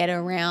to get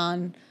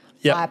around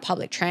via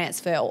public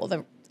transfer or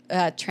the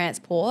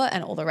transport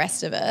and all the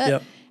rest of it.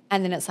 Yep.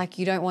 And then it's like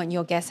you don't want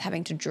your guests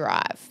having to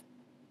drive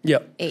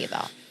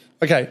either.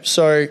 Okay,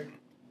 so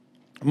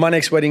my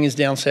next wedding is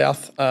down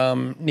south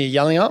near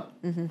Yallingup.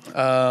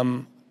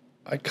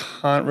 I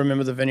can't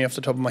remember the venue off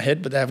the top of my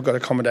head, but they have got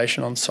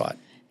accommodation on site.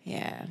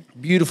 Yeah.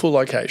 Beautiful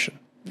location.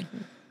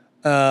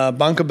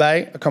 Bunker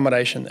Bay,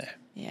 accommodation there.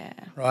 Yeah.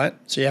 Right?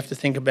 So you have to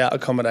think about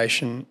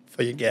accommodation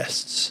for your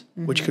guests,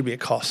 which could be a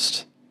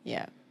cost.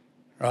 Yeah.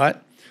 Right?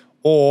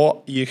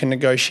 Or you can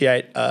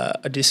negotiate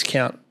a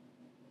discount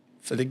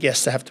for the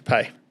guests to have to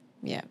pay.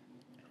 Yeah.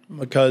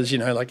 Because,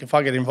 like if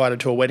I get invited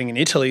to a wedding in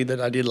Italy that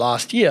I did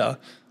last year,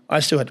 I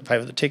still had to pay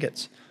for the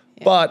tickets.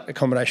 Yeah. But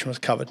accommodation was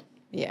covered.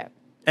 Yeah.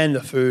 And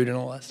the food and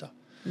all that stuff.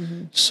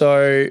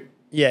 So,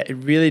 it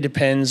really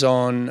depends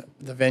on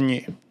the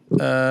venue.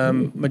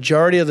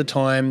 Majority of the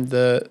time,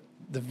 the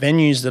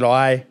venues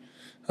that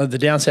the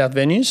down south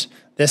venues,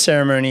 their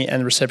ceremony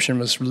and reception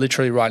was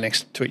literally right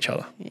next to each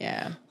other.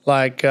 Yeah.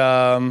 Like,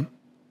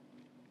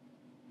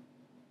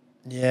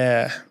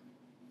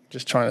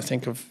 just trying to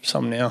think of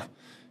some now.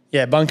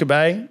 Yeah, Bunker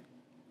Bay,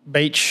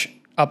 beach,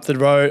 up the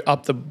road,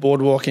 up the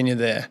boardwalk, and you're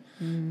there.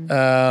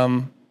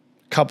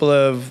 Couple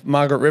of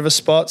Margaret River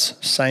spots,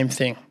 same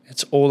thing.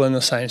 It's all in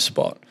the same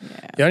spot.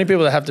 Yeah. The only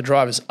people that have to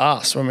drive is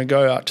us when we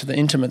go out to the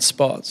intimate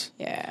spots.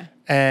 Yeah.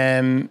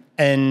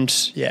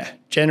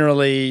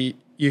 Generally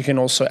you can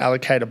also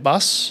allocate a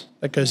bus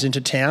that goes into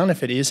town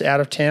if it is out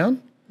of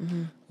town.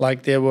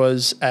 Like there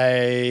was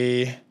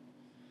another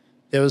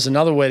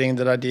wedding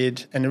that I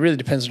did, and it really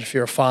depends on if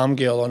you're a farm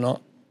girl or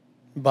not.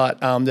 But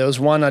there was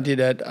one I did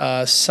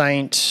at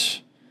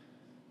Saint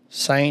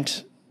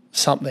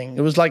something.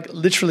 It was like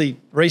literally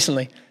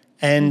recently.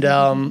 And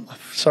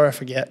sorry, I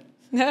forget.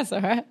 That's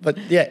all right. But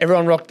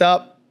everyone rocked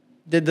up,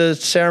 did the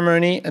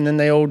ceremony, and then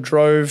they all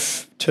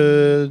drove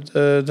to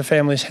the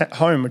family's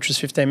home, which was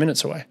 15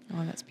 minutes away.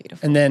 Oh, that's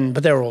beautiful.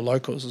 But they were all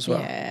locals as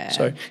well. Yeah.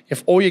 So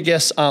if all your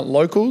guests aren't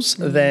locals,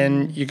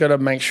 then you got to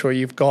make sure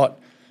you've got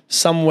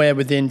somewhere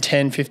within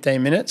 10,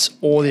 15 minutes,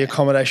 or the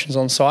accommodations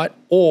on site,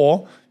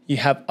 or you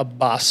have a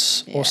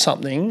bus or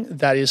something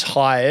that is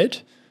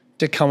hired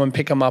to come and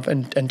pick them up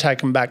and take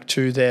them back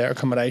to their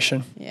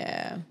accommodation.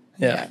 Yeah.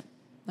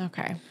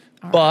 Okay.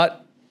 All right.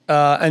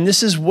 And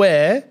this is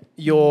where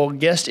your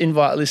guest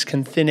invite list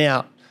can thin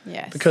out.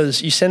 Yes.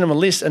 Because you send them a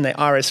list and they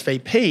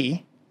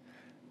RSVP,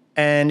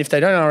 and if they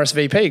don't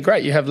RSVP,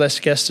 great, you have less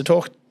guests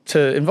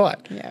to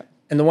invite. Yeah.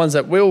 And the ones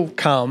that will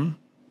come,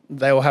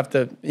 they will have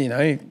to,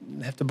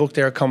 have to book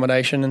their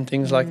accommodation and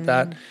things like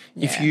that.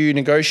 Yeah. If you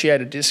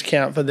negotiate a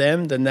discount for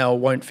them, then they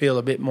won't feel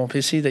a bit more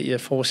pissy that you're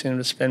forcing them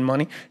to spend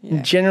money. Yeah.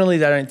 And generally,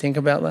 they don't think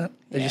about that.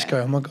 They just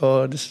go, oh, my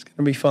God, this is going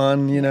to be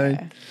fun,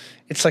 Yeah.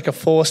 It's like a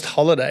forced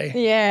holiday.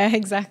 Yeah,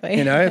 exactly.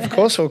 Of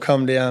course we'll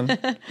come down.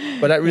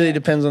 But that really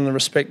depends on the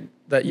respect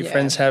that your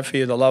friends have for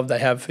you, the love they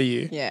have for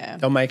you. Yeah.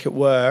 They'll make it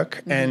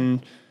work,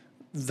 and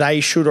they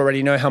should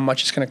already know how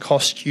much it's going to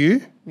cost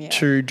you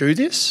to do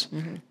this,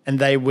 and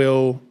they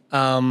will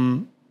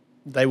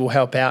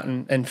help out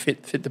and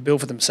fit the bill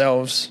for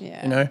themselves.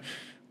 Yeah.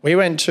 We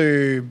went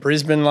to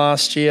Brisbane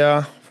last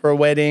year for a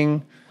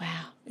wedding. Wow.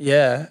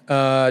 Yeah,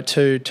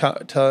 to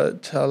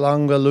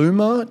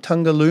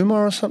Tungaluma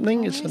or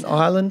something. It's an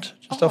island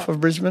just off of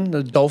Brisbane,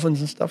 the dolphins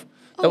and stuff.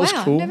 That was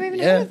cool. Never even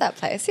heard of that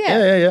place.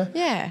 Yeah.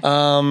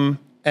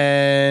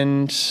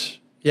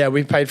 Yeah.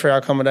 We paid for our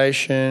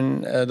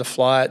accommodation, the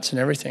flights and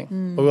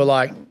everything. We were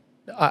like,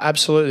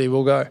 absolutely,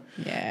 we'll go.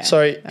 Yeah.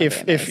 So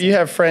if you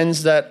have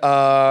friends that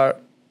are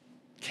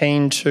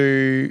keen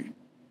to,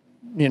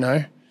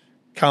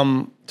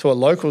 come to a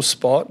local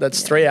spot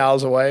that's 3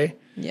 hours away,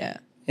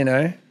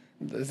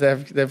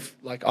 they've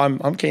like,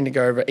 I'm keen to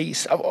go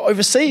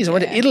overseas. I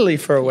went to Italy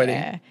for a wedding.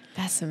 Yeah,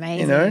 that's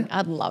amazing. You know?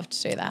 I'd love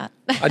to do that.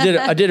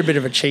 I did a bit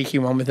of a cheeky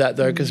one with that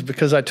though,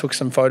 because I took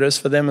some photos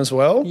for them as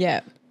well.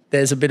 Yeah.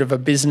 There's a bit of a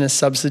business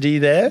subsidy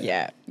there.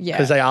 Yeah. Yeah.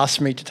 Because they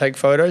asked me to take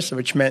photos,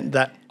 which meant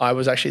that I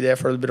was actually there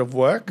for a bit of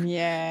work.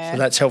 Yeah. So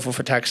that's helpful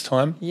for tax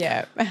time.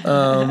 Yeah. But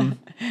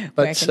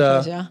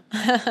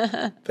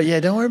yeah,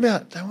 don't worry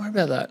about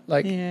that.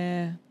 Like,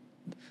 yeah.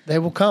 they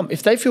will come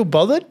if they feel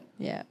bothered.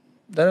 Yeah.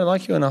 They don't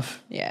like you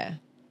enough. Yeah.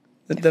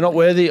 They're not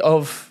worthy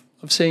of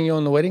seeing you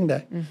on the wedding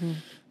day. Mm-hmm.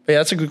 But yeah,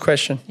 that's a good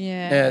question.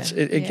 Yeah.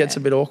 It gets a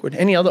bit awkward.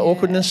 Any other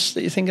awkwardness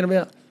that you're thinking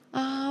about?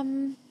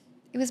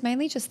 It was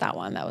mainly just that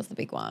one. That was the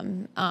big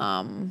one.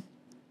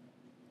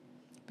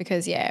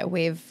 Because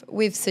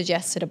we've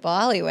suggested a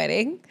Bali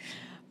wedding,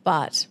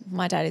 but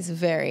my dad is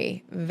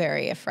very,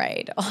 very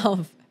afraid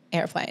of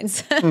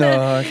airplanes.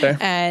 No, okay.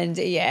 And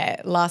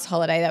last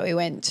holiday that we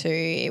went to,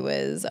 it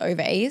was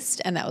over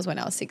East, and that was when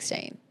I was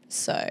 16.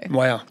 So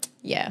Wow.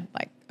 yeah,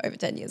 like over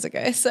 10 years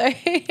ago. So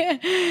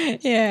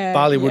yeah.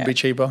 Bali would be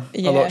cheaper,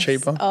 a lot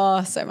cheaper.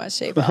 Oh, so much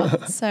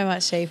cheaper. So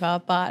much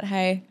cheaper. But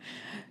hey,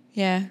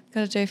 yeah,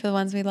 got to do for the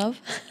ones we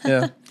love.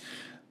 Yeah.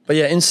 But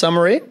yeah, in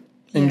summary,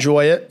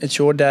 enjoy it. It's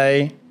your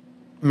day.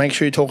 Make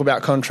sure you talk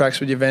about contracts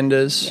with your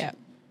vendors. Yeah.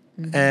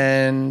 Mm-hmm.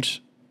 And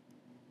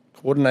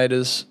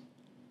coordinators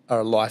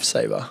are a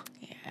lifesaver.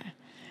 Yeah.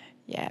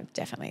 Yeah,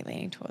 definitely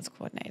leaning towards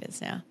coordinators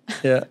now.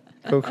 Yeah.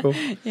 Cool.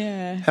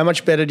 Yeah. How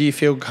much better do you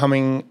feel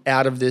coming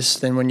out of this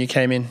than when you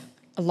came in?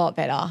 A lot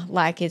better.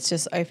 Like, it's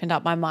just opened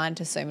up my mind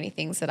to so many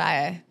things that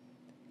I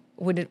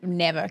would have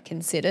never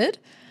considered,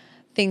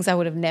 things I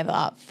would have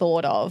never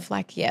thought of,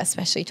 like,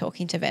 especially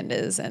talking to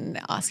vendors and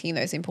asking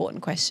those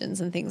important questions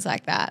and things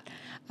like that.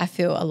 I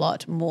feel a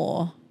lot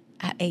more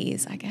at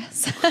ease, I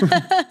guess.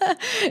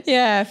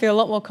 Yeah, I feel a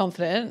lot more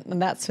confident,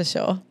 and that's for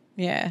sure.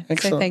 Yeah.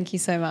 Excellent. So thank you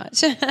so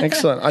much.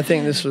 Excellent. I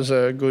think this was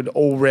a good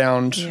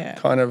all-round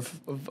kind of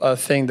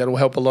thing that will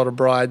help a lot of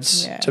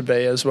brides to be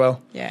as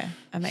well. Yeah.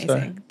 Amazing.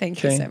 So,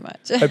 thank you so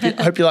much.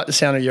 hope you like the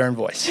sound of your own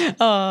voice.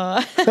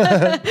 Oh,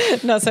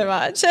 not so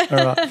much.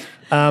 All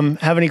right.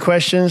 Have any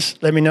questions,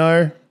 let me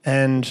know.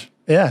 And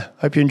yeah,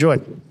 hope you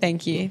enjoyed.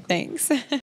 Thank you. Thanks.